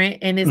different,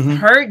 and it's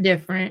heard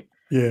different.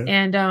 Yeah.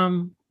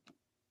 And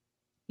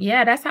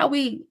yeah, that's how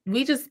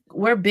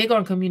we're big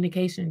on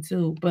communication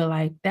too. But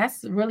like,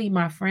 that's really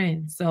my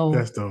friend. So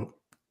that's dope.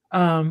 We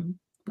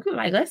could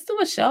like, let's do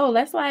a show.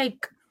 Let's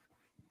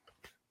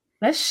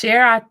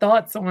share our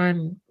thoughts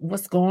on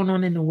what's going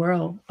on in the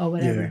world or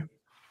whatever.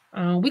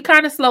 Yeah. We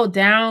kind of slowed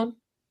down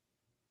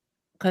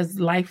because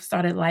life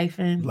started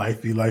lifing.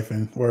 Life be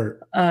lifing.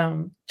 Word.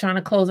 Trying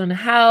to close on the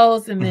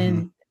house and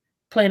then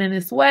planning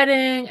this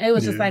wedding. It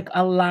was just like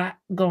a lot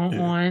going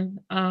on.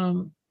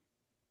 And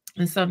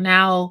so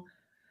now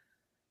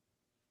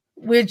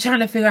we're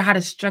trying to figure out how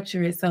to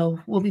structure it. So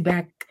we'll be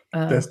back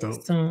that's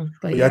dope. soon.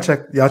 But y'all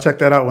check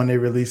that out when they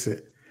release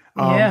it.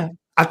 Yeah.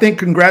 I think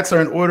congrats are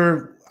in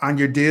order on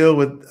your deal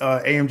with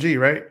AMG,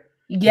 right?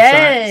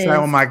 Yes.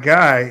 Sign with my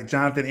guy,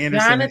 Jonathan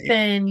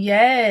Anderson.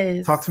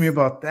 Yes. Talk to me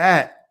about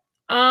that.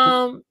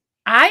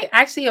 I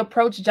actually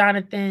approached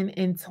Jonathan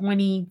in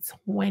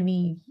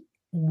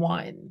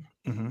 2021.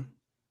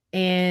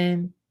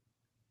 And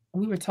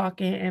we were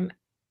talking, and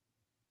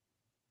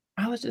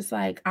I was just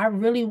like, I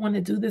really want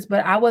to do this,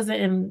 but I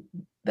wasn't in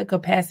the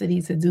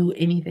capacity to do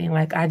anything.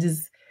 Like,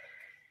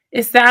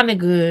 it sounded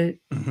good.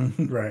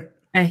 Right.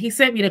 And he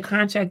sent me the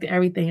contract and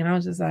everything. And I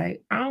was just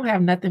like, I don't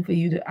have nothing for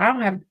you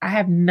I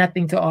have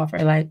nothing to offer.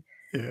 Like,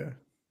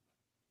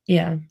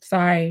 yeah,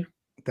 sorry.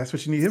 That's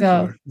what you need him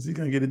for. Is he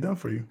going to get it done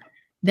for you?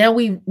 Then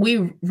we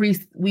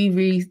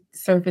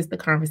resurfaced the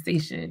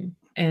conversation,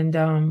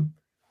 and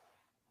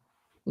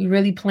we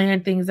really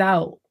planned things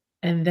out.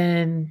 And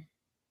then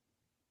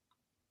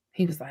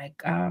he was like,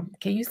 can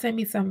you send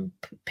me some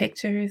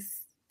pictures?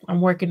 I'm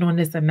working on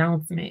this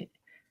announcement.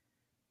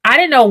 I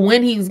didn't know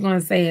when he was going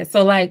to say it.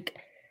 So like,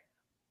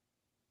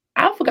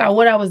 I forgot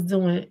what I was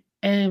doing.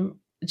 And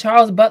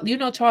Charles Butler, you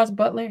know Charles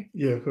Butler?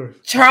 Yeah, of course.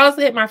 Charles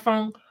hit my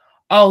phone.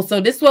 Oh, so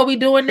this is what we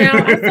doing now?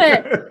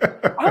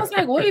 I was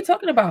like, what are you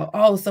talking about?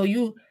 Oh, so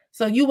you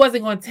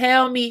wasn't going to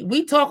tell me.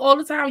 We talk all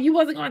the time. You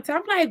wasn't going to tell.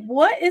 I'm like,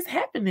 what is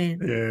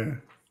happening? Yeah.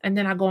 And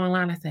then I go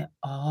online. I said,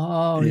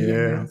 oh,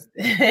 yeah.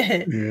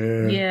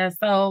 Yeah.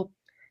 So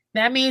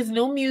that means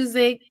new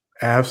music.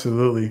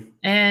 Absolutely.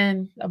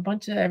 And a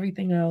bunch of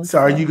everything else. So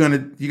are you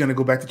gonna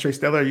go back to Trei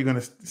Stella, or are you gonna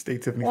stay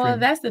Tiffany Freeman? Well,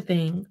 that's the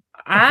thing.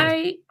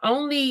 I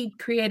only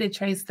created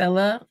Trei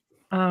Stella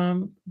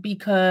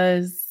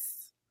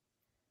because,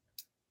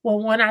 well,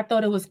 one, I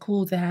thought it was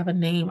cool to have a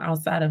name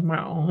outside of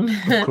my own.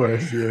 Of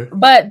course, yeah.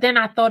 But then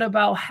I thought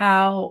about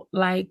how,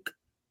 like,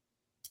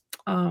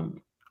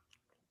 and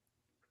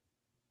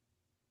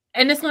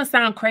it's gonna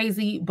sound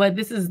crazy, but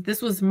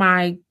this was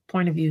my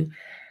point of view.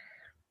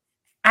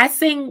 I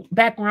sing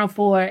background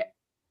for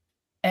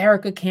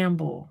Erica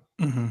Campbell.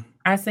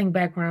 I sing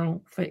background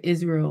for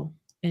Israel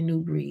and New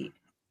Breed,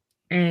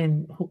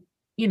 and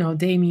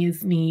Damien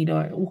Sneed,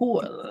 or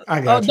who.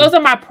 Those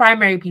are my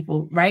primary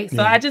people, right?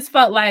 So I just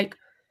felt like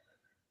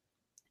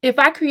if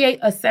I create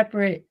a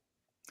separate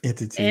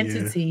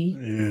entity,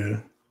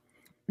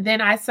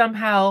 then I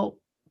somehow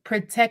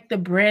protect the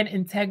brand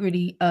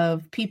integrity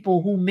of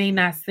people who may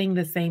not sing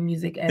the same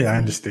music as me. I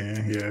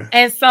understand. Yeah.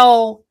 And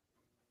so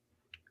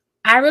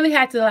I really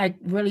had to like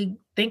really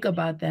think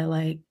about that.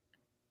 Like,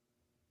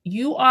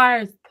 you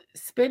are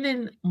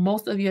spending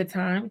most of your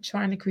time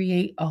trying to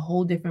create a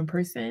whole different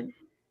person.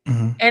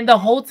 And the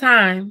whole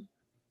time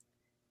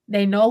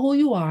they know who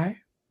you are.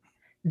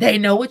 They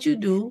know what you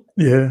do.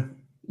 Yeah.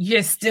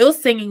 You're still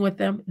singing with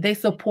them. They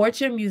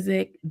support your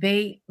music.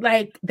 They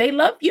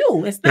love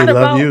you. It's not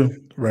about about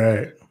you.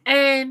 Right.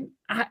 And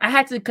I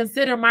had to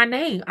consider my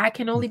name. I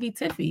can only be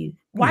Tiffy.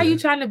 Why are you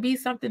trying to be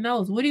something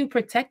else? What are you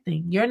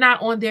protecting? You're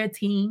not on their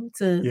team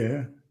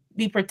to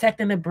be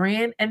protecting the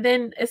brand. And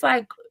then it's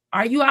like,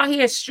 are you out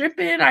here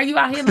stripping? Are you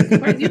out here looking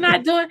crazy? You're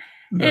not doing.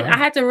 No. And I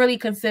had to really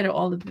consider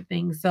all of the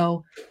things.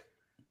 So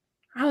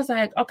I was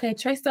like, okay,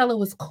 Trei Stella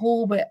was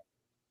cool, but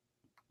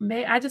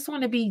I just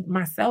want to be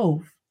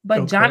myself.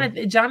 But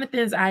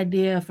Jonathan's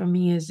idea for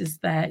me is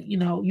just that,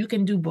 you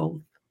can do both.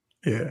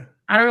 Yeah.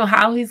 I don't know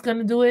how he's going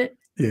to do it.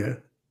 Yeah.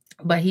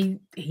 But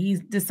he's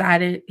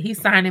decided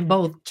he's signing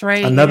both.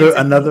 Trei,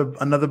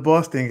 another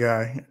Boston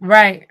guy,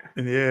 right?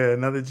 Yeah,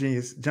 another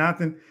genius.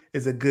 Jonathan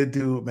is a good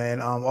dude, man.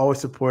 Always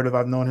supportive.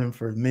 I've known him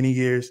for many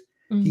years.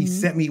 He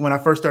sent me, when I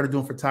first started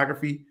doing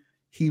photography,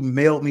 he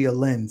mailed me a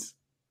lens.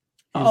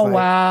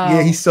 Wow!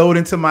 Yeah, he sold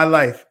into my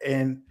life,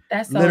 and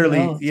that's so literally,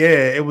 dope.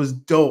 Yeah, it was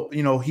dope.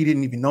 He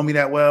didn't even know me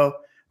that well.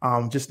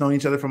 Just knowing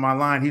each other from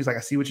online. He was like, "I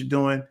see what you're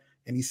doing,"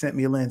 and he sent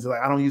me a lens. Like,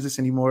 I don't use this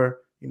anymore.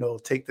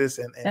 Take this,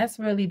 and that's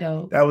really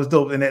dope. That was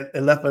dope, and it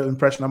left an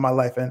impression on my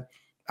life, and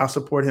I'll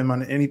support him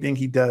on anything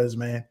he does,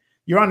 man.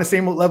 you're on the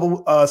same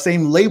level,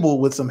 same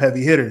label with some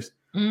heavy hitters.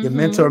 Your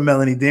mentor,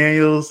 Melanie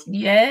Daniels.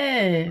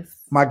 Yes.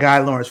 My guy,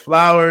 Lawrence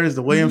Flowers,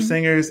 the Williams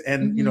Singers,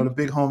 and you know, the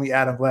big homie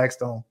Adam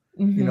Blackstone.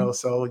 You know,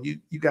 so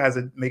you guys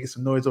are making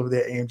some noise over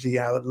there at AMG.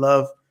 I would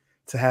love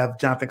to have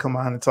Jonathan come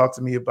on and talk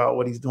to me about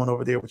what he's doing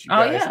over there with you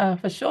guys. Oh yeah,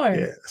 for sure.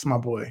 Yeah, that's my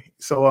boy.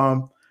 So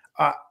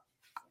I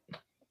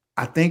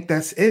think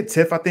that's it,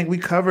 Tiff. I think we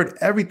covered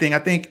everything. I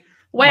think.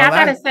 Wait, I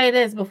gotta say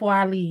this before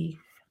I leave.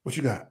 What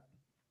you got?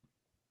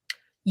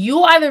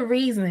 You are the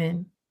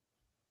reason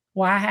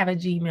why I have a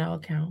Gmail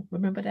account.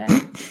 Remember that?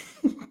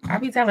 I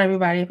be telling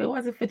everybody, if it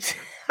wasn't for Chip,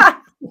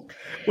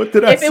 what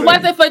did I say? If it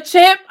wasn't for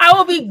Chip, I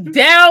would be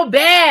down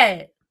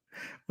bad.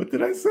 What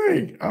did I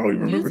say? I don't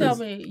even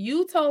remember.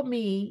 You told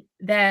me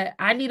that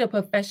I need a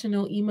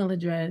professional email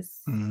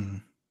address,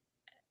 and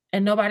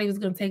nobody was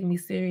gonna take me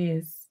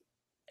serious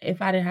if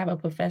I didn't have a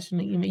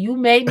professional email. You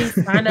made me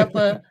sign up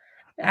for.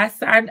 I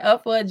signed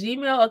up for a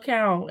Gmail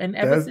account, and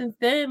ever since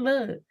then,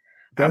 look.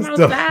 I'm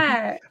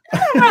outside.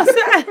 I'm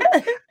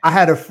outside. I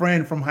had a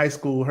friend from high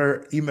school.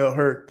 Her email,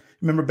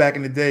 remember back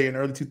in the day in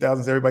early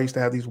 2000s, everybody used to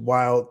have these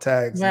wild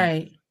tags.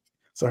 Right.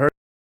 So her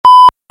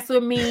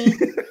with me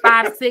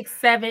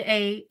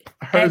 5678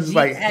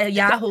 at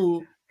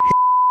Yahoo.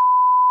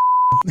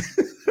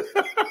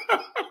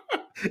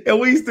 And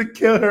we used to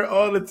kill her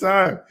all the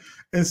time.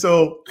 And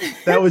so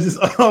that was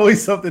just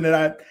always something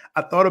that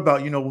I thought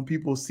about, you know, when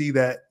people see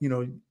that, you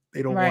know,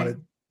 they don't want to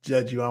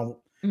judge you on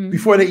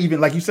before they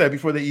even, like you said,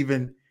 before they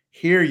even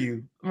hear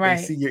you and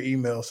see your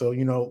email. So,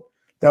 you know,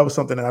 that was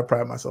something that I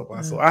pride myself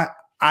on. So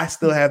I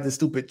still have this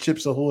stupid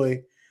Chips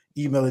Ahoy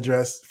email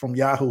address from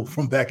Yahoo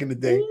from back in the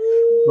day.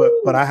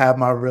 But I have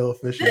my real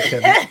official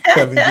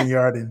Kevin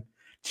Ginyard and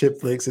Chip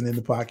Flicks and In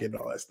the Pocket and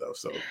all that stuff.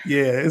 So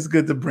yeah, it's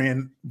good to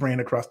brand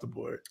across the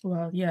board.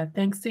 Well, yeah,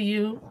 thanks to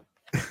you.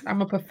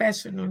 I'm a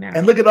professional now.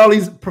 And look at all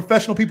these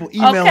professional people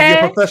emailing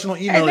your professional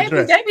email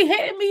address. They be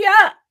hitting me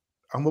up.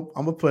 I'm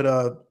gonna put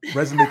a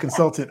resume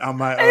consultant on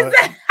my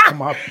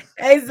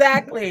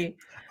exactly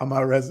on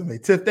my resume.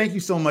 Tiff, thank you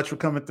so much for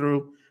coming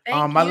through.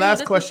 My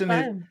last question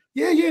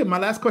is my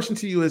last question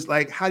to you is,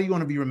 like, how do you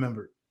want to be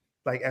remembered?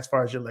 Like, as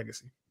far as your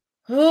legacy?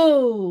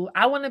 Oh,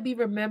 I want to be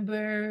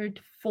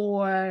remembered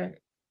for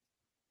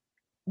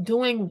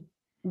doing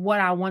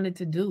what I wanted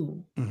to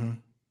do.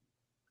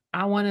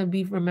 I want to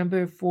be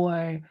remembered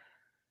for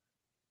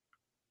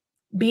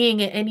being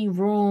in any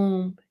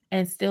room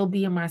and still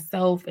being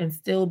myself and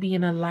still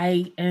being a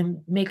light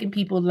and making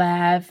people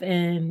laugh.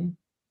 And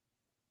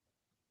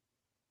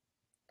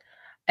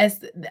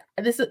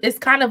it's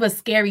kind of a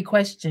scary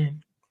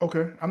question.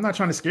 Okay, I'm not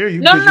trying to scare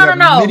you. No.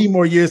 Many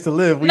more years to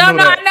live.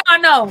 I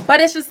know.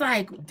 But it's just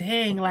like,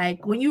 dang,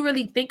 like when you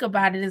really think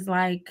about it, it's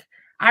like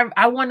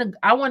I want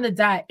to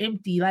die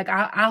empty. Like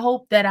I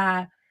hope that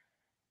I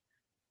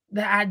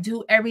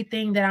do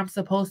everything that I'm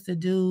supposed to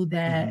do.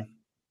 That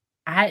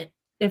I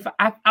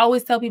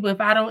always tell people, if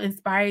I don't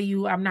inspire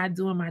you, I'm not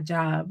doing my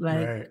job.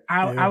 Like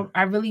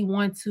I really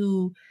want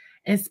to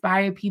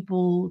inspire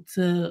people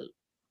to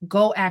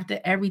go after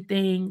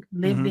everything,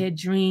 live their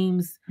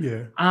dreams,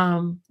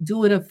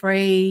 do it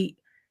afraid,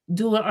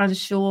 do it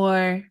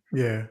unsure,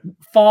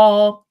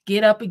 fall,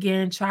 get up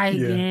again, try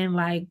again,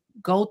 like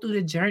go through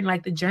the journey.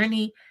 Like the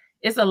journey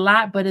is a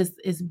lot, but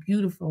it's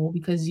beautiful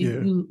because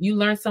you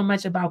learn so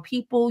much about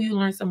people, you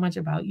learn so much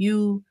about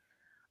you,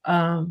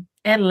 and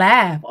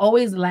laugh,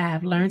 always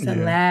laugh, learn to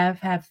laugh,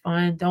 have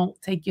fun, don't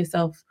take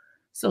yourself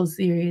so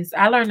serious.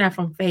 I learned that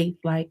from Faith.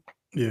 Like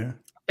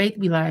Faith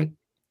be like,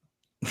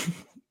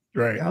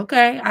 right,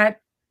 okay,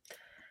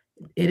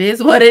 it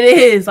is what it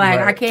is.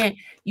 Like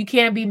you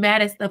can't be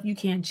mad at stuff you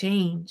can't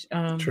change.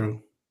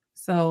 True.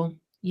 So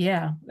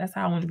yeah, that's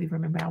how I want to be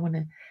remembered. I want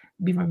to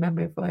be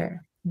remembered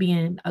for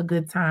being a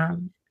good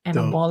time and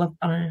a ball of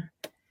fun.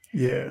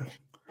 Yeah.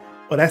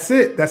 Well, that's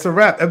it. That's a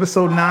wrap.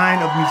 Episode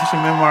 9 of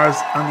Musician Memoirs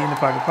on the In the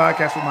Pocket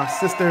podcast with my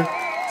sister,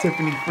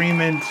 Tiffany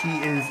Freeman. She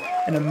is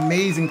an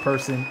amazing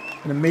person,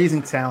 an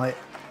amazing talent.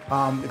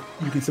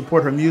 You can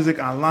support her music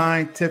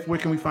online. Tiff, where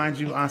can we find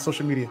you on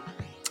social media?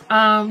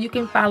 You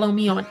can follow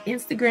me on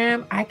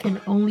Instagram. I can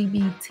only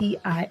be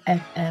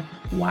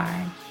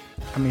TIFFY.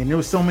 I mean, there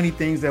was so many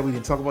things that we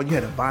didn't talk about. You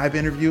had a Vibe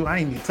interview. I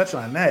didn't even touch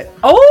on that.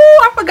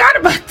 Oh, I forgot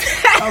about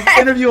that.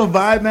 Interview in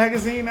Vibe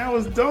magazine. That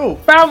was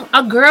dope. From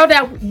a girl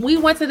that we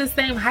went to the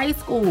same high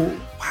school.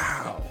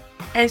 Wow.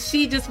 And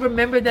she just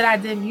remembered that I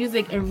did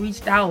music and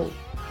reached out.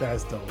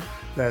 That's dope.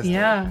 That's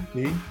dope.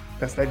 See?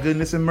 That's that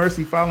goodness and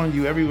mercy following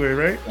you everywhere,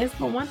 right? It's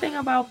the one thing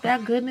about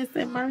that goodness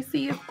and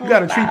mercy. You got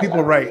to treat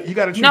people right. You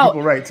got to treat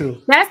people right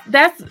too.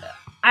 That's.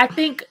 I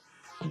think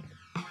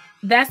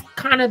that's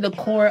kind of the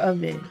core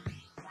of it.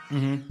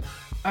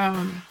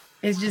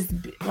 It's just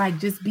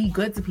be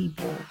good to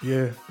people.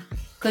 Yeah.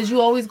 Because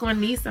you always gonna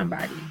need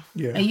somebody.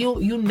 Yeah. And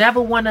you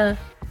never want to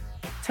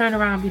turn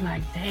around and be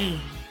like, dang,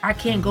 I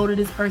can't go to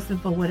this person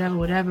for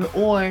whatever,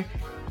 or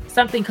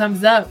something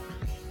comes up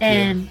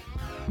and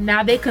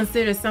now they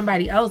consider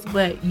somebody else,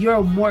 but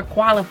you're more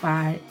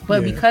qualified.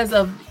 But because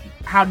of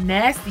how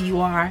nasty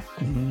you are,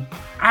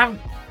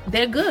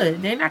 they're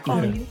good. They're not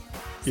calling you.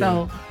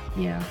 So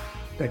Yeah.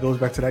 That goes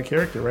back to that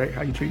character, right?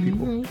 How you treat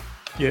people.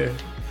 Yeah.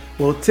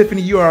 Well,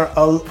 Tiffany, you are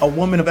a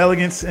woman of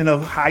elegance and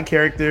of high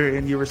character,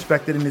 and you're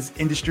respected in this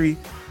industry,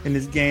 in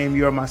this game.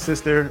 You are my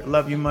sister. I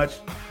love you much.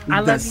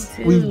 Love you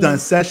too. We've done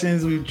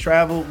sessions. We've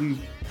traveled. We've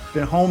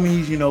been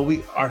homies. You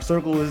know, our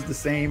circle is the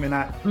same. And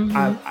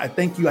I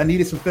thank you. I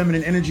needed some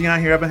feminine energy on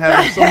here. I've been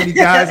having so many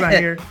guys on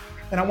here,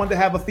 and I wanted to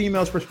have a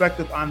female's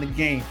perspective on the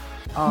game.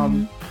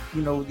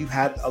 You know, you've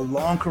had a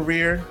long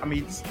career. I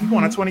mean, you're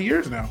going on 20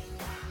 years now.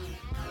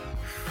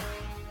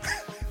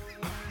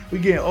 We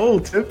getting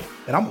old,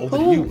 Tiff, and I'm older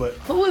than you, but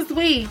who is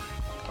we?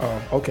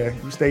 Oh, okay.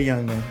 You stay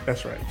young, then.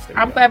 That's right.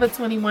 I'm forever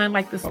 21,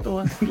 like the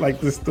store. Like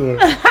the store.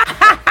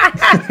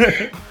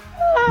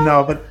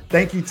 No, but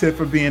thank you, Tiff,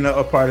 for being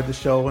a part of the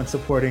show and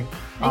supporting.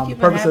 Thank you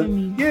for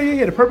having me.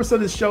 Yeah. The purpose of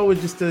this show is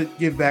just to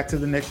give back to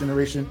the next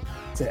generation,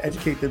 to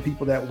educate the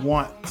people that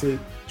want to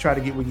try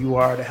to get where you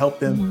are, to help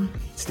them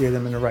steer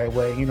them in the right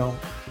way. You know,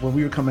 when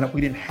we were coming up,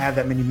 we didn't have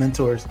that many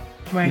mentors.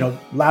 Right. You know,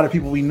 a lot of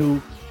people we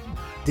knew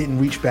didn't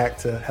reach back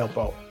to help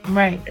out.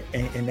 Right.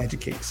 And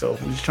educate. So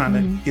we're just trying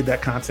to give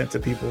that content to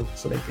people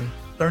so they can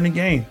learn the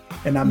game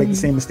and not make the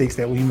same mistakes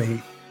that we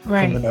made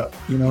coming up.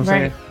 You know what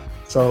I'm saying?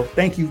 So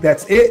thank you.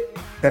 That's it.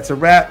 That's a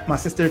wrap. My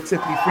sister,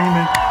 Tiffany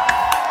Freeman,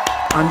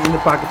 on the In the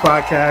Pocket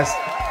podcast.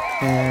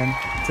 And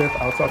Tiff,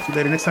 I'll talk to you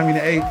later. Next time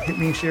you're in the A, hit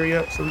me and Sherry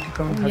up so we can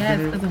come and have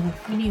dinner.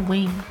 Yes, we need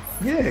wings.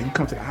 Yeah, you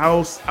come to the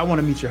house. I want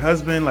to meet your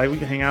husband. Like, we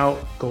can hang out,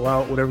 go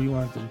out, whatever you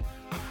want to do.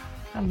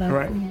 I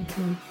love food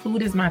too.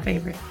 Food is my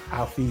favorite.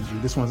 I'll feed you.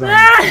 This one's on you.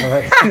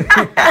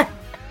 All right.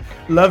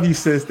 Love you,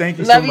 sis. Thank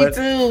you so much. Love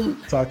you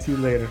too. Talk to you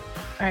later.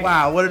 Right.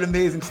 Wow, what an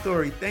amazing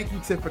story. Thank you,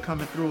 Tiff, for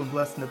coming through and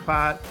blessing the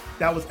pod.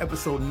 That was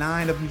episode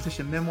 9 of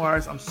Musician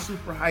Memoirs. I'm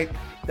super hyped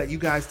that you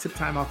guys took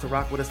time out to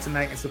rock with us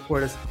tonight and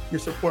support us. Your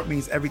support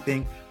means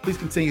everything. Please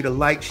continue to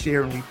like,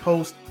 share, and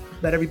repost.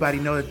 Let everybody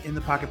know that In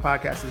the Pocket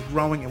podcast is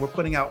growing and we're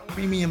putting out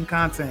premium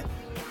content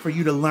for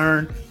you to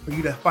learn, for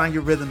you to find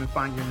your rhythm and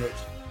find your niche.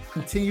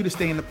 Continue to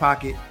stay in the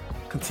pocket,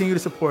 continue to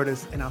support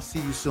us, and I'll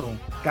see you soon.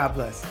 God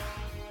bless.